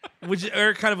like, which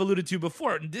Eric kind of alluded to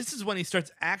before. And this is when he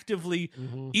starts actively,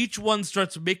 each one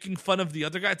starts making fun of the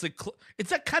other guy. It's like, it's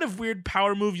that kind of weird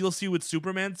power move you'll see with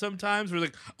Superman sometimes, where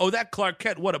like, oh, that Clark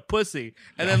Kent, what a pussy,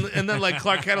 and then like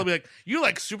Clark Kent will be like, you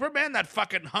like Superman, that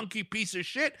fucking hunky piece of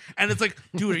shit, and it's like,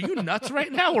 dude, are you nuts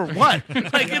right now or what?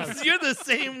 Like, you're the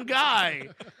same guy.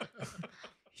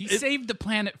 He saved the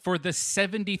planet for the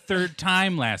 73rd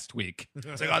time last week.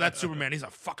 It's like, oh, that's Superman. He's a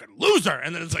fucking loser.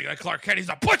 And then it's like, Clark Kent, he's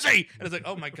a pussy. And it's like,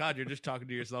 oh my God, you're just talking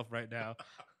to yourself right now.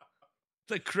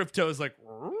 It's like Crypto is like,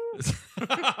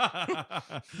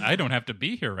 I don't have to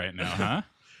be here right now,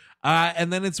 huh?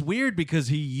 And then it's weird because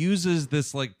he uses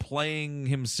this like playing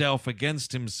himself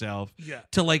against himself Yeah.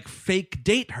 to like fake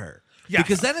date her. Yes.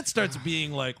 Because then it starts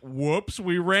being like, whoops,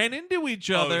 we ran into each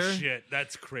other. oh shit,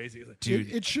 that's crazy. It's like,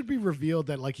 Dude. It should be revealed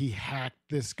that like he hacked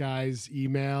this guy's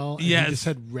email. And Yes. He just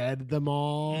had read them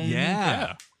all.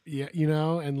 Yeah. Yeah.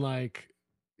 And like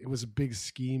it was a big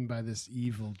scheme by this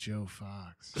evil Joe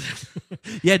Fox.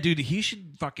 Yeah, dude, he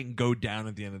should fucking go down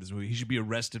at the end of this movie. He should be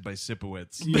arrested by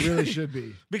Sipowicz. You really should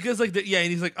be. because like, and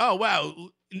he's like, oh wow,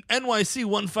 NYC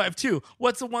 152.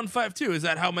 What's a 152? Is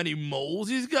that how many moles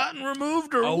he's gotten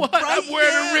removed or Oh, what? right, I'm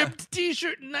wearing yeah. a ripped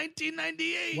T-shirt in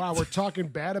 1998. Wow, we're talking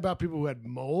bad about people who had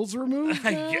moles removed.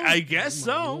 I now? gu- I guess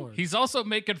Oh, my so. Lord. He's also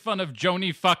making fun of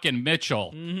Joni fucking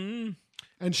Mitchell. Mm-hmm.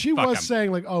 And she Fuck was him.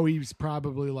 saying like, "Oh, he's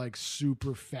probably like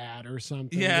super fat or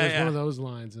something." Yeah, There's yeah. one of those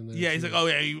lines in there. Yeah, he's too. like, oh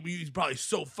yeah, he's probably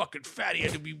so fucking fat he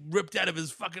had to be ripped out of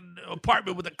his fucking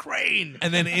apartment with a crane.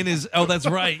 And then in his that's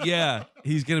right, yeah,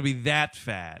 he's gonna be that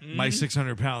fat. My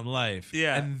 600-pound life.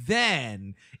 Yeah. And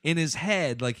then in his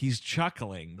head, like he's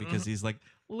chuckling because he's like,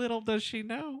 little does she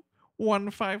know,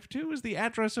 152 is the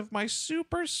address of my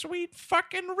super sweet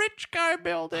fucking rich guy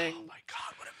building. Oh my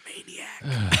god, what a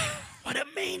maniac! What a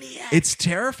maniac! It's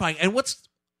terrifying. And what's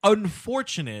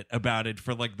unfortunate about it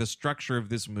for like the structure of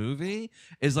this movie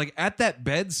is like at that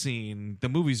bed scene, the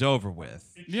movie's over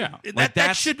with. Yeah. that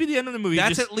that's- should be the end of the movie.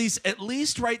 That's Just- at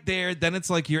least right there. Then it's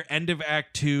like your end of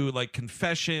act 2, like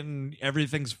confession,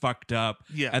 everything's fucked up.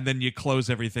 Yeah. And then you close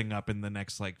everything up in the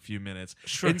next like few minutes.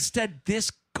 Sure. Instead,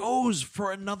 this goes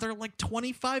for another like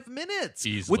 25 minutes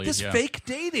Easily, with this yeah. fake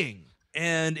dating.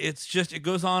 and it's just it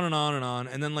goes on and on and on,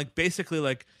 and then like basically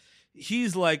like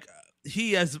he's like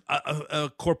he as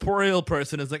a corporeal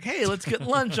person is like, hey, let's get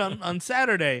lunch on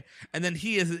Saturday, and then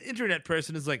he as an internet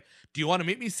person is like, do you want to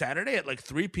meet me Saturday at like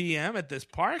 3 p.m. at this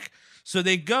park? So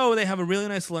they go, they have a really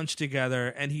nice lunch together,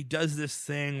 and he does this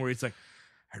thing where he's like,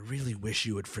 I really wish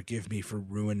you would forgive me for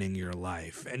ruining your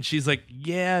life. And she's like,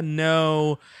 yeah,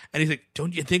 no. And he's like,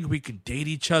 don't you think we could date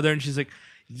each other? And she's like,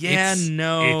 yeah,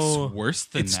 no. It's worse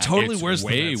than It's that. totally It's worse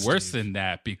than way that, worse Steve. than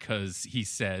that, because he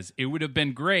says it would have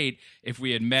been great if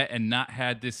we had met and not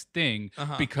had this thing,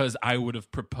 because I would have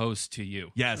proposed to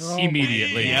you. Yes. Oh,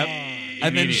 Immediately. Yep.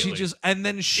 And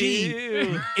then she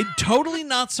Ew. it totally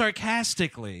not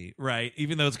sarcastically, right?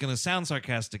 Even though it's going to sound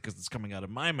sarcastic because it's coming out of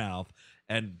my mouth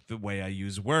and the way I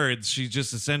use words, she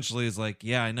just essentially is like,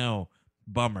 yeah, I know,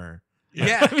 bummer.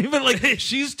 Yeah. I mean, but like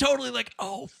she's totally like,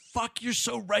 oh fuck, you're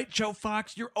so right, Joe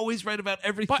Fox. You're always right about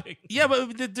everything. Yeah,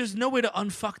 but there's no way to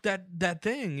unfuck that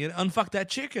thing. You know, unfuck that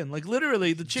chicken. Like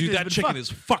literally, the chicken. Dude, has that been chicken fucked. is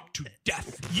fucked to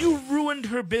death. You ruined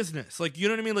her business. Like, you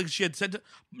know what I mean? Like, she had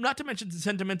not to mention the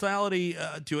sentimentality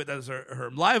to it. That's her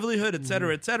livelihood, et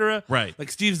cetera, et cetera. Right. Like,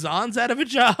 Steve Zahn's out of a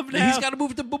job now. He's got to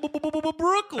move to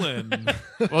Brooklyn.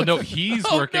 Well, no, he's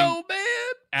Oh, working no, man.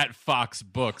 at Fox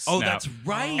Books. Oh, now. that's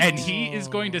right. And he is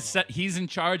going to set. He's in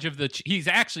charge of the. He's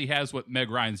actually has what Meg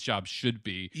Ryan's job should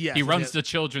be. Yes, he runs yes. the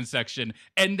children's section,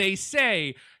 and they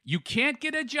say you can't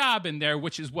get a job in there,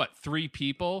 which is what 3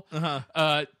 people,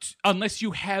 unless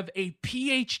you have a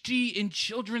PhD in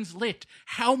children's lit.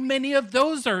 How many of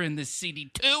those are in this city?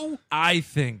 2? I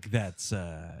think that's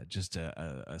just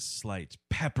a slight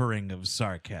peppering of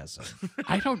sarcasm.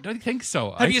 I don't think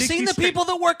so. Have you seen the people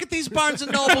that work at these Barnes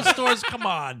and Noble stores? Come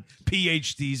on,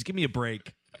 PhDs, give me a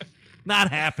break.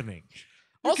 Not happening.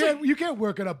 You can't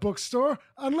work at a bookstore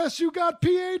unless you got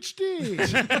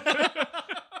PhDs.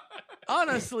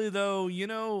 Honestly, though, you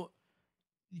know,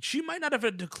 she might not have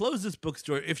had to close this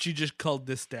bookstore if she just culled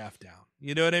this staff down.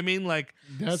 You know what I mean? Like,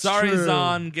 That's sorry, true.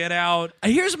 Zahn, get out.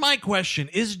 Here's my question: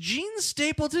 is Gene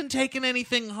Stapleton taking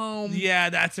anything home?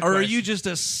 Yeah, that's a Or are question. you just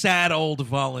a sad old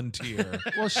volunteer?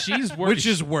 Well, she's working. Which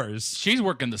is worse? She's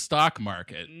working the stock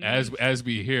market, as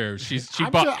we hear. She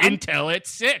I'm bought ju- I'm- Intel at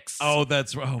 6. Oh,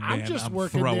 that's man. I'm just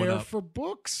working throwing there up. for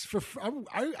books.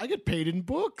 I get paid in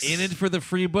books. In it for the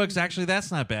free books. Actually,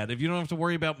 that's not bad. If you don't have to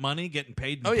worry about money getting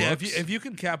paid in Oh, yeah, books. if you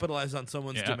can capitalize on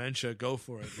someone's Yeah. dementia, go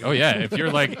for it. Oh yeah, if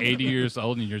you're like 80 years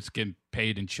old and you're just getting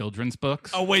paid in children's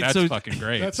books, Oh, wait, that's so- fucking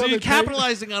great. That's So how you're they pay-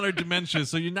 capitalizing on her dementia.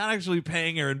 So you're not actually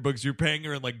paying her in books. You're paying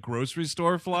her in like grocery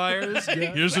store flyers.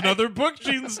 Here's another book,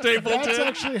 Gene Stapleton. That's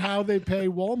actually how they pay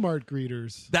Walmart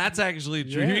greeters. That's actually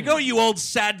true. Yeah. Here you go, you old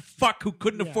sad fuck who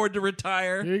couldn't afford to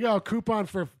retire. Here you go, coupon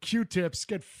for Q-tips.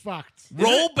 Get fucked.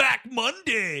 Roll back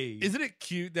Monday. Isn't it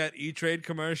cute, that E-Trade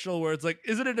commercial where it's like,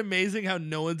 isn't it amazing how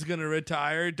no one's going to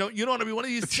retire? You don't want to be one of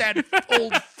these sad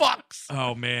old fucks.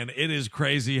 Oh man, it is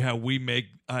crazy how we make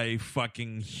a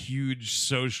fucking huge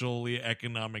socially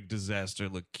economic disaster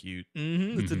look cute.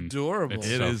 It's adorable. It's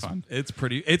It so is. fun. It's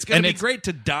pretty. It's gonna And be it's- great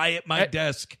to die at my I-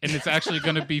 desk. And it's actually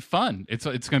going to be fun. It's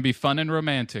going to be fun and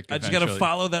romantic. I just gotta eventually.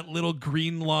 follow that little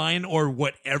green line or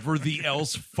whatever the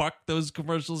else fuck those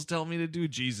commercials tell me to do.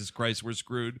 Jesus Christ, we're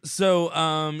screwed. So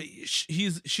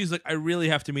she's like, I really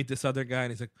have to meet this other guy,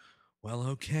 and he's like, well,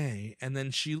 okay. And then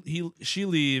she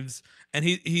leaves, and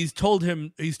he's told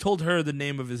her the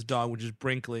name of his dog, which is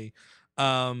Brinkley.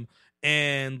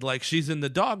 And like she's in the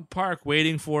dog park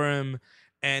waiting for him,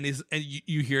 and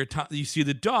you hear you see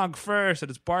the dog first, and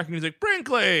it's barking. He's like,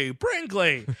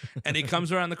 Brinkley, and he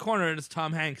comes around the corner, and it's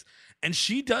Tom Hanks. And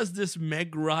she does this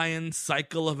Meg Ryan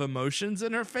cycle of emotions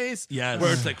in her face. Yes.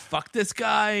 Where it's like, fuck this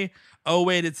guy. Oh,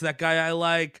 wait, it's that guy I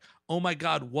like. oh my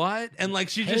God, what? And like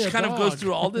she Hey, just a kind of goes dog.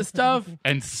 through all this stuff.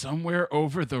 And Somewhere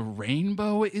Over the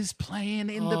Rainbow is playing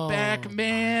in the back,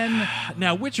 man.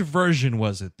 Now, which version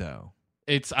was it though?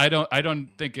 I don't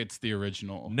think it's the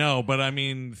original. No, but I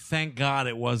mean, thank God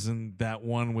it wasn't that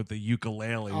one with the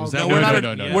ukulele. Was Oh, that no, we're one?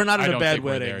 not, no, we're not I at a don't bad think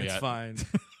we're wedding. there It's yet. fine.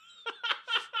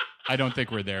 I don't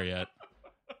think we're there yet.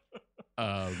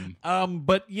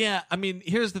 But yeah, I mean,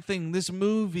 here's the thing: this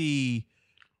movie,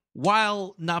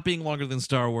 while not being longer than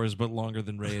Star Wars, but longer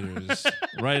than Raiders,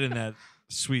 right in that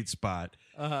sweet spot.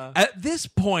 Uh-huh. At this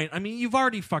point, I mean, you've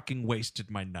already fucking wasted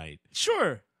my night.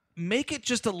 Sure. Make it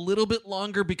just a little bit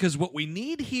longer because what we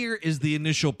need here is the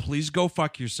initial "please go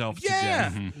fuck yourself" to Yeah.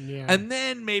 death. Yeah. And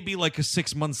then maybe like a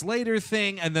 6 months later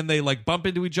thing, and then they like bump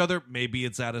into each other. Maybe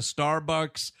it's at a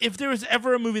Starbucks. If there was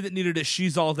ever a movie that needed a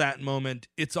 "she's all that" moment,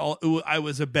 it's all "ooh, I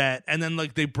was a bet," and then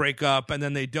like they break up, and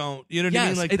then they don't. You know what I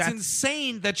mean? Like it's that's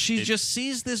insane that she just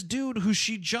sees this dude who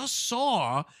she just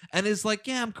saw and is like,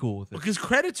 yeah, I'm cool with it. because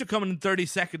credits are coming in 30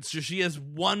 seconds, so she has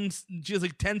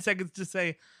like 10 seconds to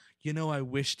say, you know, I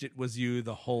wished it was you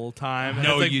the whole time. And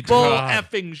No, it's like, you bull don't.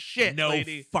 effing shit, No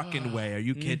lady. fucking way. Are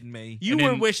you kidding me? You And were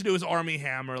then- wishing it was Army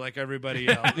Hammer like everybody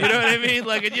else. You know what I mean?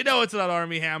 Like, and you know it's not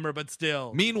Army Hammer, but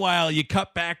still. Meanwhile, you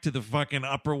cut back to the fucking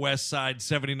Upper West Side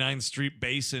 79th Street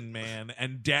Basin, man,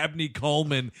 and Dabney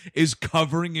Coleman is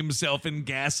covering himself in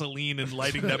gasoline and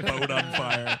lighting that boat on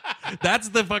fire. That's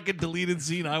the fucking deleted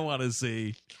scene I want to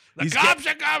see. The He's cops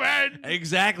are coming!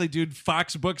 Exactly, dude.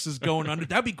 Fox Books is going under.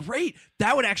 That'd be great.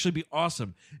 That would actually be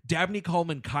awesome. Dabney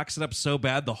Coleman cocks it up so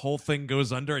bad the whole thing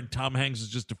goes under, and Tom Hanks is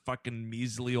just a fucking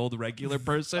measly old regular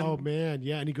person. Oh man,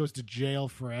 yeah, and he goes to jail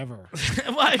forever.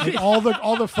 Well, I mean, all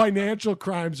the financial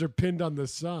crimes are pinned on the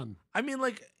son.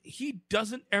 like, he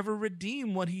doesn't ever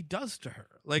redeem what he does to her.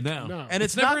 Like, No. No. and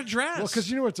It's it's never not addressed. Well,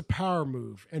 because you know it's a power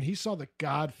move, and he saw The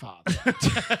Godfather.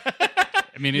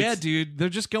 I mean, yeah, it's, dude. They're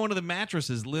just going to the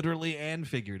mattresses, literally and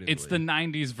figuratively. it's the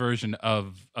 90s version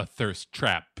of a thirst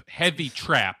trap. Heavy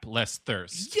trap, less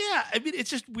thirst. Yeah, I mean, it's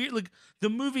just weird. Like, the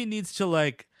movie needs to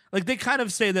like they kind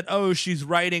of say that, oh, she's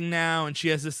writing now, and she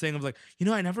has this thing of like, you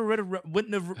know, I never would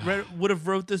have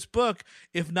wrote this book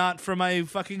if not for my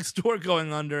fucking store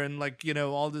going under and like, you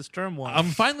know, all this turmoil.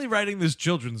 I'm finally writing this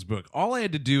children's book. All I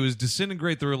had to do is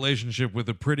disintegrate the relationship with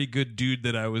a pretty good dude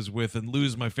that I was with and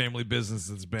lose my family business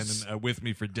that's been with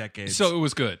me for decades. So it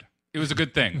was good. It was a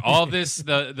good thing. All this,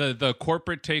 the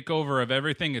corporate takeover of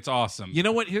everything, it's awesome. you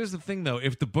know what? Here's the thing, though.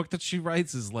 If the book that she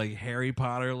writes is like Harry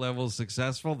Potter level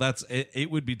successful, that's it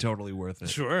would be totally worth it.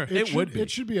 sure. It would be. It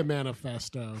should be a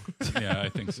manifesto. Yeah, I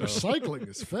think so. Recycling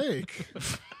is fake.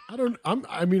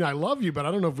 I mean, I love you, but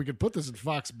I don't know if we could put this in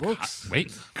Fox Books. Wait,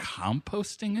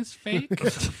 composting is fake?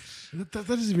 That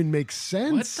doesn't even make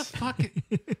sense. What the fuck?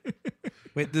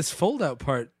 Wait, this fold out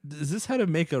part, is this how to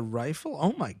make a rifle?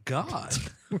 Oh my God.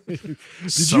 Did you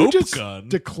Soap just gun.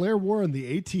 declare war on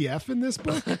the ATF in this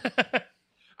book?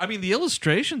 I mean, the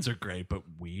illustrations are great, but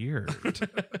weird.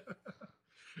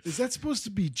 Is that supposed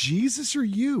to be Jesus or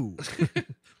you?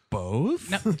 Both?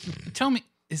 Now, tell me,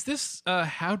 is this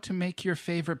how to make your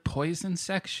favorite poison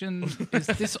section? Is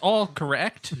this all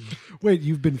correct? Wait,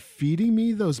 you've been feeding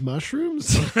me those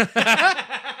mushrooms?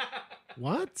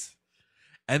 What?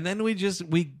 And then we just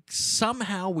go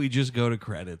to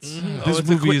credits. Oh,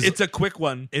 it's a quick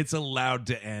one. It's allowed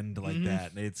to end like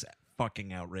that. It's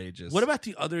fucking outrageous. What about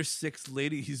the other 6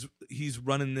 ladies he's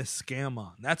running this scam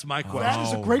on? That's my question. That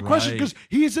is a Oh, great question right. because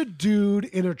he's a dude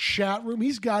in a chat room.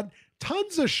 He's got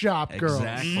tons of shop girls.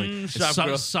 Exactly. Shop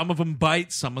girl. Some of them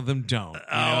bite, some of them don't.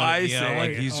 I see.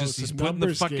 Like he's Oh, just it's he's a putting the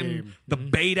numbers fucking game. the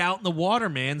bait out in the water,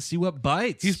 man. See what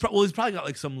bites. He's probably got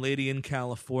like some lady in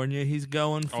California he's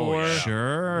going for. yeah.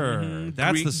 sure.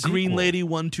 That's Green, the sequel. Green Lady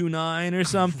 129 or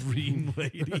something. Green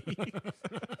Lady.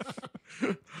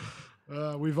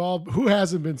 Who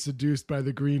hasn't been seduced by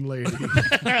the Green Lady?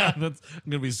 I'm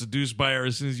gonna be seduced by her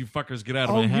as soon as you fuckers get out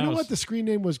of Oh, my house. you know what? The screen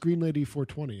name was Green Lady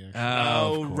 420. Actually.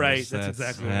 Oh, of course. right. That's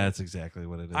exactly what it That's exactly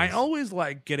what it is. I always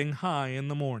like getting high in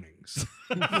the mornings.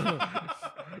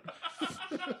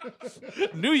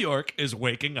 New York is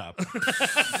waking up.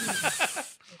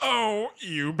 Oh,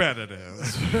 you bet it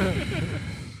is.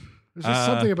 There's just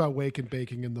something about wake and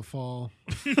baking in the fall.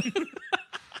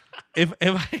 If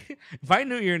I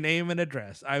knew your name and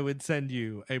address, I would send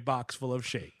you a box full of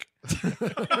shake.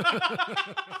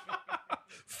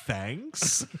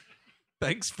 Thanks.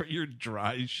 Thanks for your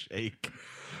dry shake.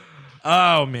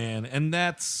 Oh man, and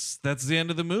that's the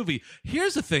end of the movie.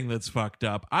 Here's the thing that's fucked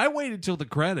up. I waited till the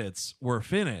credits were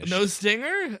finished. No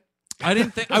stinger? I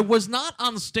didn't think I was not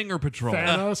on Stinger Patrol.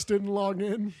 Thanos didn't log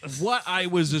in. What I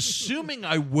was assuming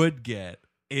I would get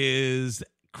is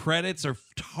credits are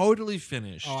totally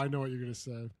finished. Oh, I know what you're going to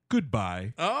say.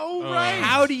 Goodbye. Oh, right.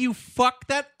 How do you fuck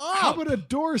that up? How about a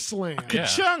door slam? Yeah.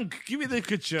 Ka-chunk. Give me the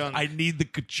ka-chunk. I need the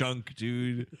ka-chunk,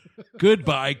 dude.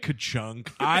 Goodbye,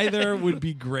 ka-chunk. Either would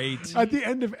be great. At the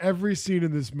end of every scene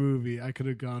in this movie, I could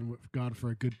have gone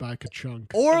for a goodbye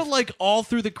ka-chunk. Or like all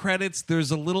through the credits,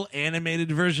 there's a little animated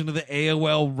version of the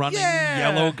AOL running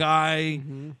yellow guy,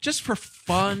 just for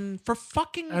fun, for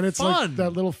fucking And it's fun. like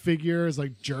that little figure is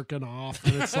like jerking off,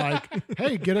 and it's like,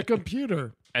 hey, get a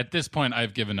computer. At this point,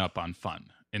 I've given up on fun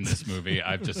in this movie.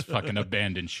 I've just fucking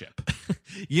abandoned ship.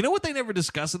 You know what they never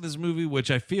discuss in this movie,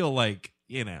 which I feel like,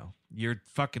 you're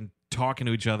fucking talking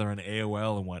to each other on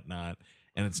AOL and whatnot,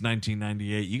 and it's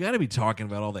 1998. You got to be talking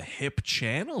about all the hip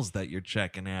channels that you're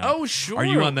checking out. Oh, sure. Are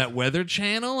you on that weather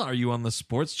channel? Are you on the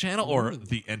sports channel or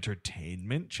the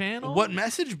entertainment channel? What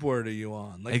message board are you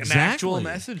on? Like an Exactly. actual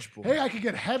message board. Hey, I could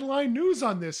get headline news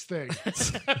on this thing.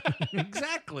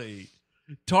 Exactly.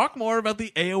 Talk more about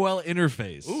the AOL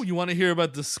interface. Ooh, you want to hear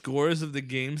about the scores of the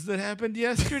games that happened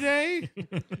yesterday?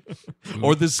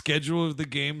 Or the schedule of the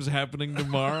games happening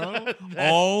tomorrow.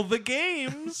 All the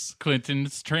games.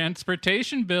 Clinton's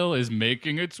transportation bill is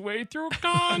making its way through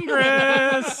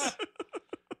Congress.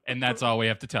 And that's all we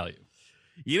have to tell you.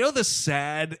 You know the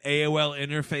sad AOL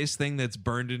interface thing that's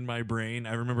burned in my brain?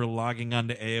 I remember logging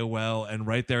onto AOL, and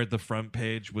right there at the front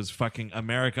page was fucking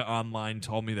America Online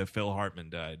told me that Phil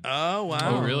Hartman died. Oh, wow.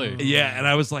 Oh, really? Yeah, and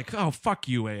I was like, oh, fuck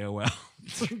you, AOL.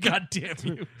 God damn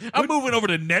you. I'm moving over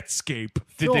to Netscape.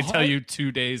 Did they tell you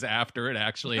 2 days after it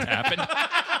actually happened?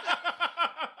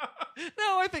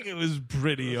 No, I think it was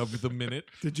pretty of the minute.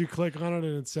 Did you click on it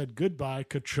and it said goodbye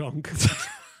ka-chunk?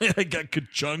 I got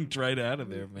ka-chunked right out of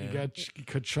there, You man. got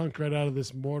ka-chunk right out of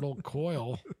this mortal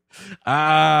coil.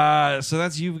 So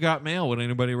that's You've Got Mail. Would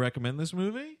anybody recommend this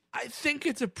movie? I think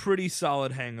it's a pretty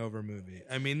solid hangover movie.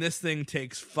 I mean, this thing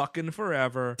takes fucking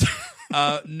forever.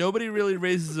 Nobody really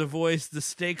raises a voice. The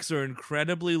stakes are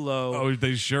incredibly low. Oh,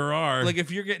 they sure are. Like if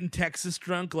you're getting Texas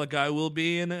drunk, like I will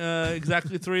be in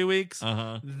exactly 3 weeks,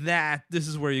 this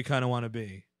is where you kind of want to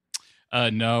be.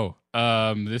 No.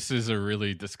 This is a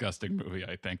really disgusting movie,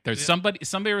 I think. There's somebody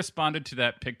responded to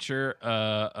that picture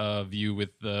of you with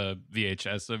the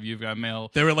VHS of You've Got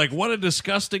Mail. They were like, what a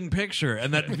disgusting picture.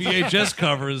 And that VHS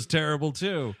cover is terrible,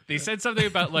 too. They said something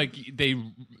about like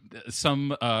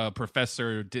some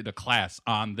professor did a class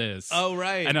on this. Oh,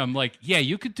 right. And I'm like, yeah,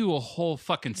 you could do a whole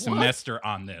fucking semester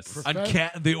on this. On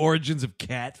the origins of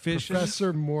catfish.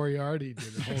 Professor Moriarty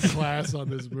did a whole class on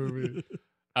this movie.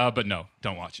 But no,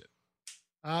 don't watch it.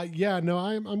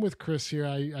 I'm with Chris here.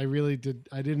 I really did.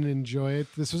 I didn't enjoy it.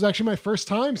 This was actually my first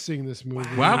time seeing this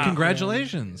movie. Wow,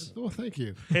 congratulations. Well, thank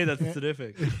you. Hey, that's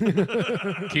terrific.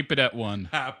 Keep it at 1.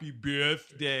 Happy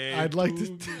birthday. I'd like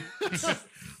to.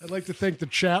 I'd like to thank the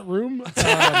chat room.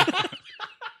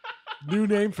 New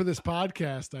name for this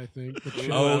podcast, I think. The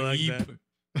chat, I like Eep. that.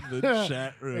 The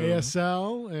chat room.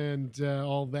 ASL and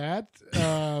all that.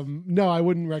 No, I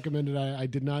wouldn't recommend it. I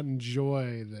did not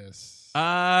enjoy this.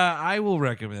 I will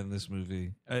recommend this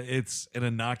movie. It's an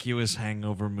innocuous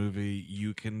hangover movie.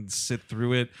 You can sit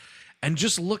through it and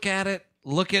just look at it.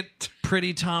 Look at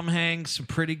pretty Tom Hanks,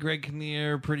 pretty Greg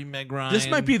Kinnear, pretty Meg Ryan. This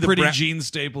might be the pretty Gene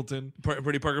Stapleton.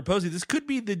 Pretty Parker Posey. This could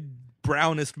be the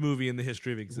brownest movie in the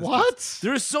history of existence. What?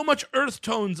 There is so much earth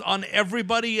tones on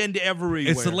everybody and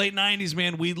everywhere. It's the late 90s,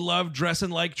 man. We love dressing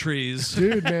like trees.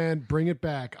 Dude, man, bring it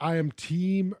back. I am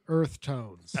team Earth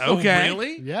Tones. Okay. Oh,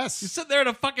 really? Yes. You sit there in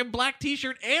a fucking black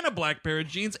t-shirt and a black pair of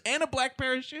jeans and a black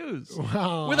pair of shoes.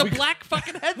 Wow. With a black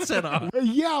fucking headset on.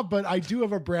 Yeah, but I do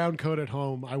have a brown coat at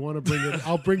home. I want to bring it.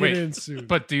 I'll bring Wait, it in soon.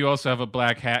 But do you also have a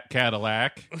black hat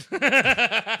Cadillac?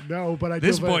 no, but I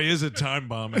This do have boy is a time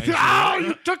bomb, actually. Oh,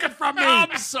 you took it from me.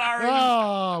 I'm sorry.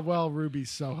 Oh, well, Ruby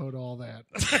Soho'd all that.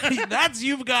 That's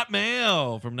You've Got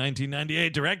Mail from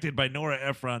 1998, directed by Nora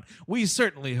Ephron. We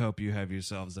certainly hope you have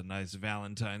yourselves a nice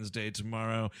Valentine's Day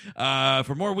tomorrow.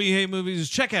 For more We Hate Movies,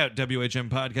 check out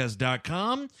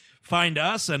WHMPodcast.com. Find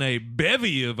us and a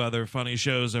bevy of other funny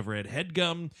shows over at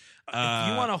HeadGum. If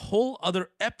you want a whole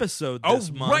other episode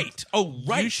this month,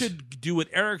 right. you should do what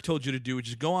Eric told you to do, which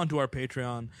is go onto our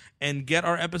Patreon and get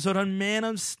our episode on Man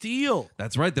of Steel.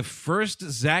 That's right, the first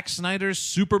Zack Snyder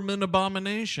Superman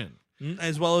abomination.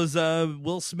 As well as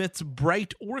Will Smith's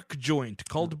Bright Orc joint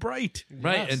called Bright.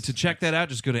 Right, and to check that out,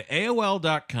 just go to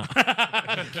AOL.com.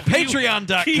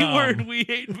 Patreon.com. Keyword We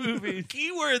Hate Movies.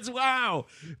 Keywords, wow.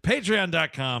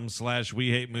 Patreon.com/We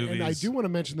Hate Movies. And I do want to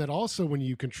mention that also when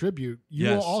you contribute, you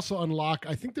will also unlock,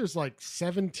 I think there's like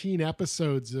 17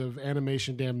 episodes of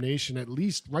Animation Damnation, at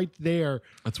least right there.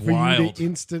 That's for wild. you to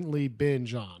instantly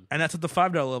binge on. And that's at the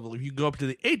 $5 level. If you go up to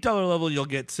the $8 level, you'll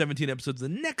get 17 episodes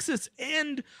of Nexus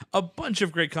and a bunch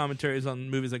of great commentaries on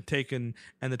movies like Taken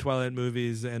and the Twilight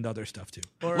movies and other stuff too.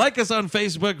 Like us on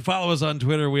Facebook, follow us on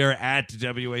Twitter. We are at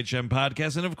WHM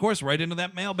Podcast. And of course, right into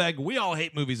that mailbag,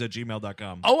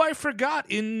 weallhatemovies@gmail.com. Oh, I forgot.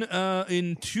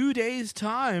 In 2 days'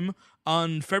 time,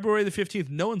 on February the 15th,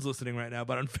 no one's listening right now,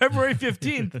 but on February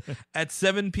 15th at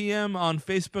 7 p.m. on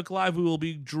Facebook Live, we will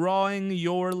be drawing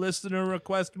your listener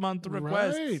request month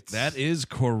request. Right. That is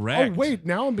correct. Oh, wait.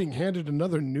 Now I'm being handed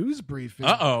another news briefing.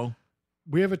 Uh-oh.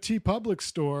 We have a TeePublic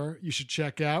store you should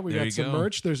check out. We There you got some go.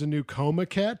 merch. There's a new Coma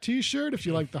Cat t-shirt. If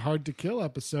you like the Hard to Kill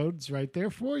episodes, right there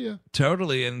for you.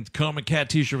 Totally. And Coma Cat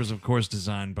t-shirt was, of course,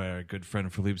 designed by our good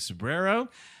friend Felipe Sobrero.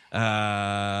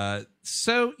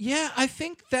 So yeah, I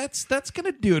think that's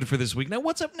gonna do it for this week. Now,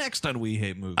 what's up next on We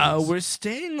Hate Movies? We're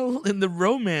staying in the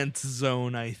romance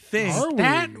zone, I think. Are we?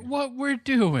 That what we're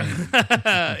doing.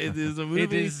 It is a movie.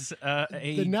 It is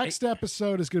The next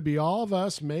episode is going to be all of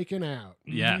us making out.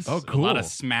 yes. Oh, A lot cool. of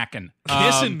smacking.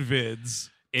 Kissing vids.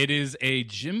 It is a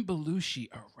Jim Belushi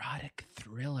erotic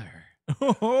thriller.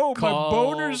 Oh, my Called-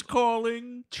 boner's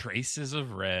calling. Traces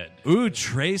of Red. Ooh,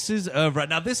 Traces of Red.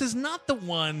 Now, this is not the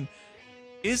one.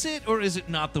 Is it or is it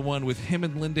not the one with him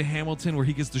and Linda Hamilton where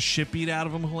he gets the shit beat out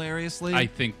of him hilariously? I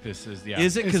think this is Is it?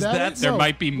 Is Because that that's it? There No,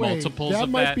 might be wait, multiples that of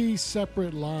might that. be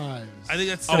Separate Lives. I think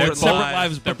that's Oh, Separate it's Separate Lives.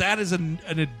 Lives, but that is an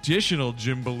additional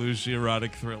Jim Belushi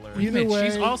erotic thriller. Either Man, way,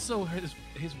 she's also his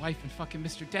wife in fucking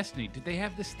Mr. Destiny. Did they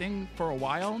have this thing for a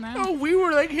while now? Oh, we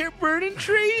were like Hepburn and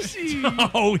Tracy.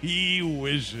 Oh, he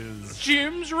wishes.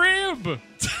 Jim's rib.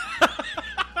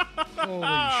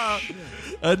 holy shit.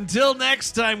 Until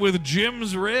next time with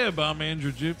Jim's Rib, I'm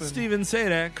Andrew Jupin. Steven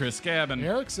Sadak. Chris Cabin.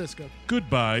 Eric Siska.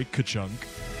 Goodbye, Ka-chunk.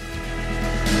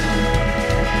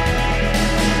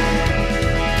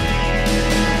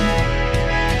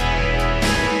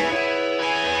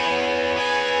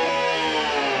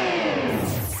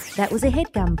 That was a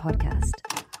HeadGum podcast.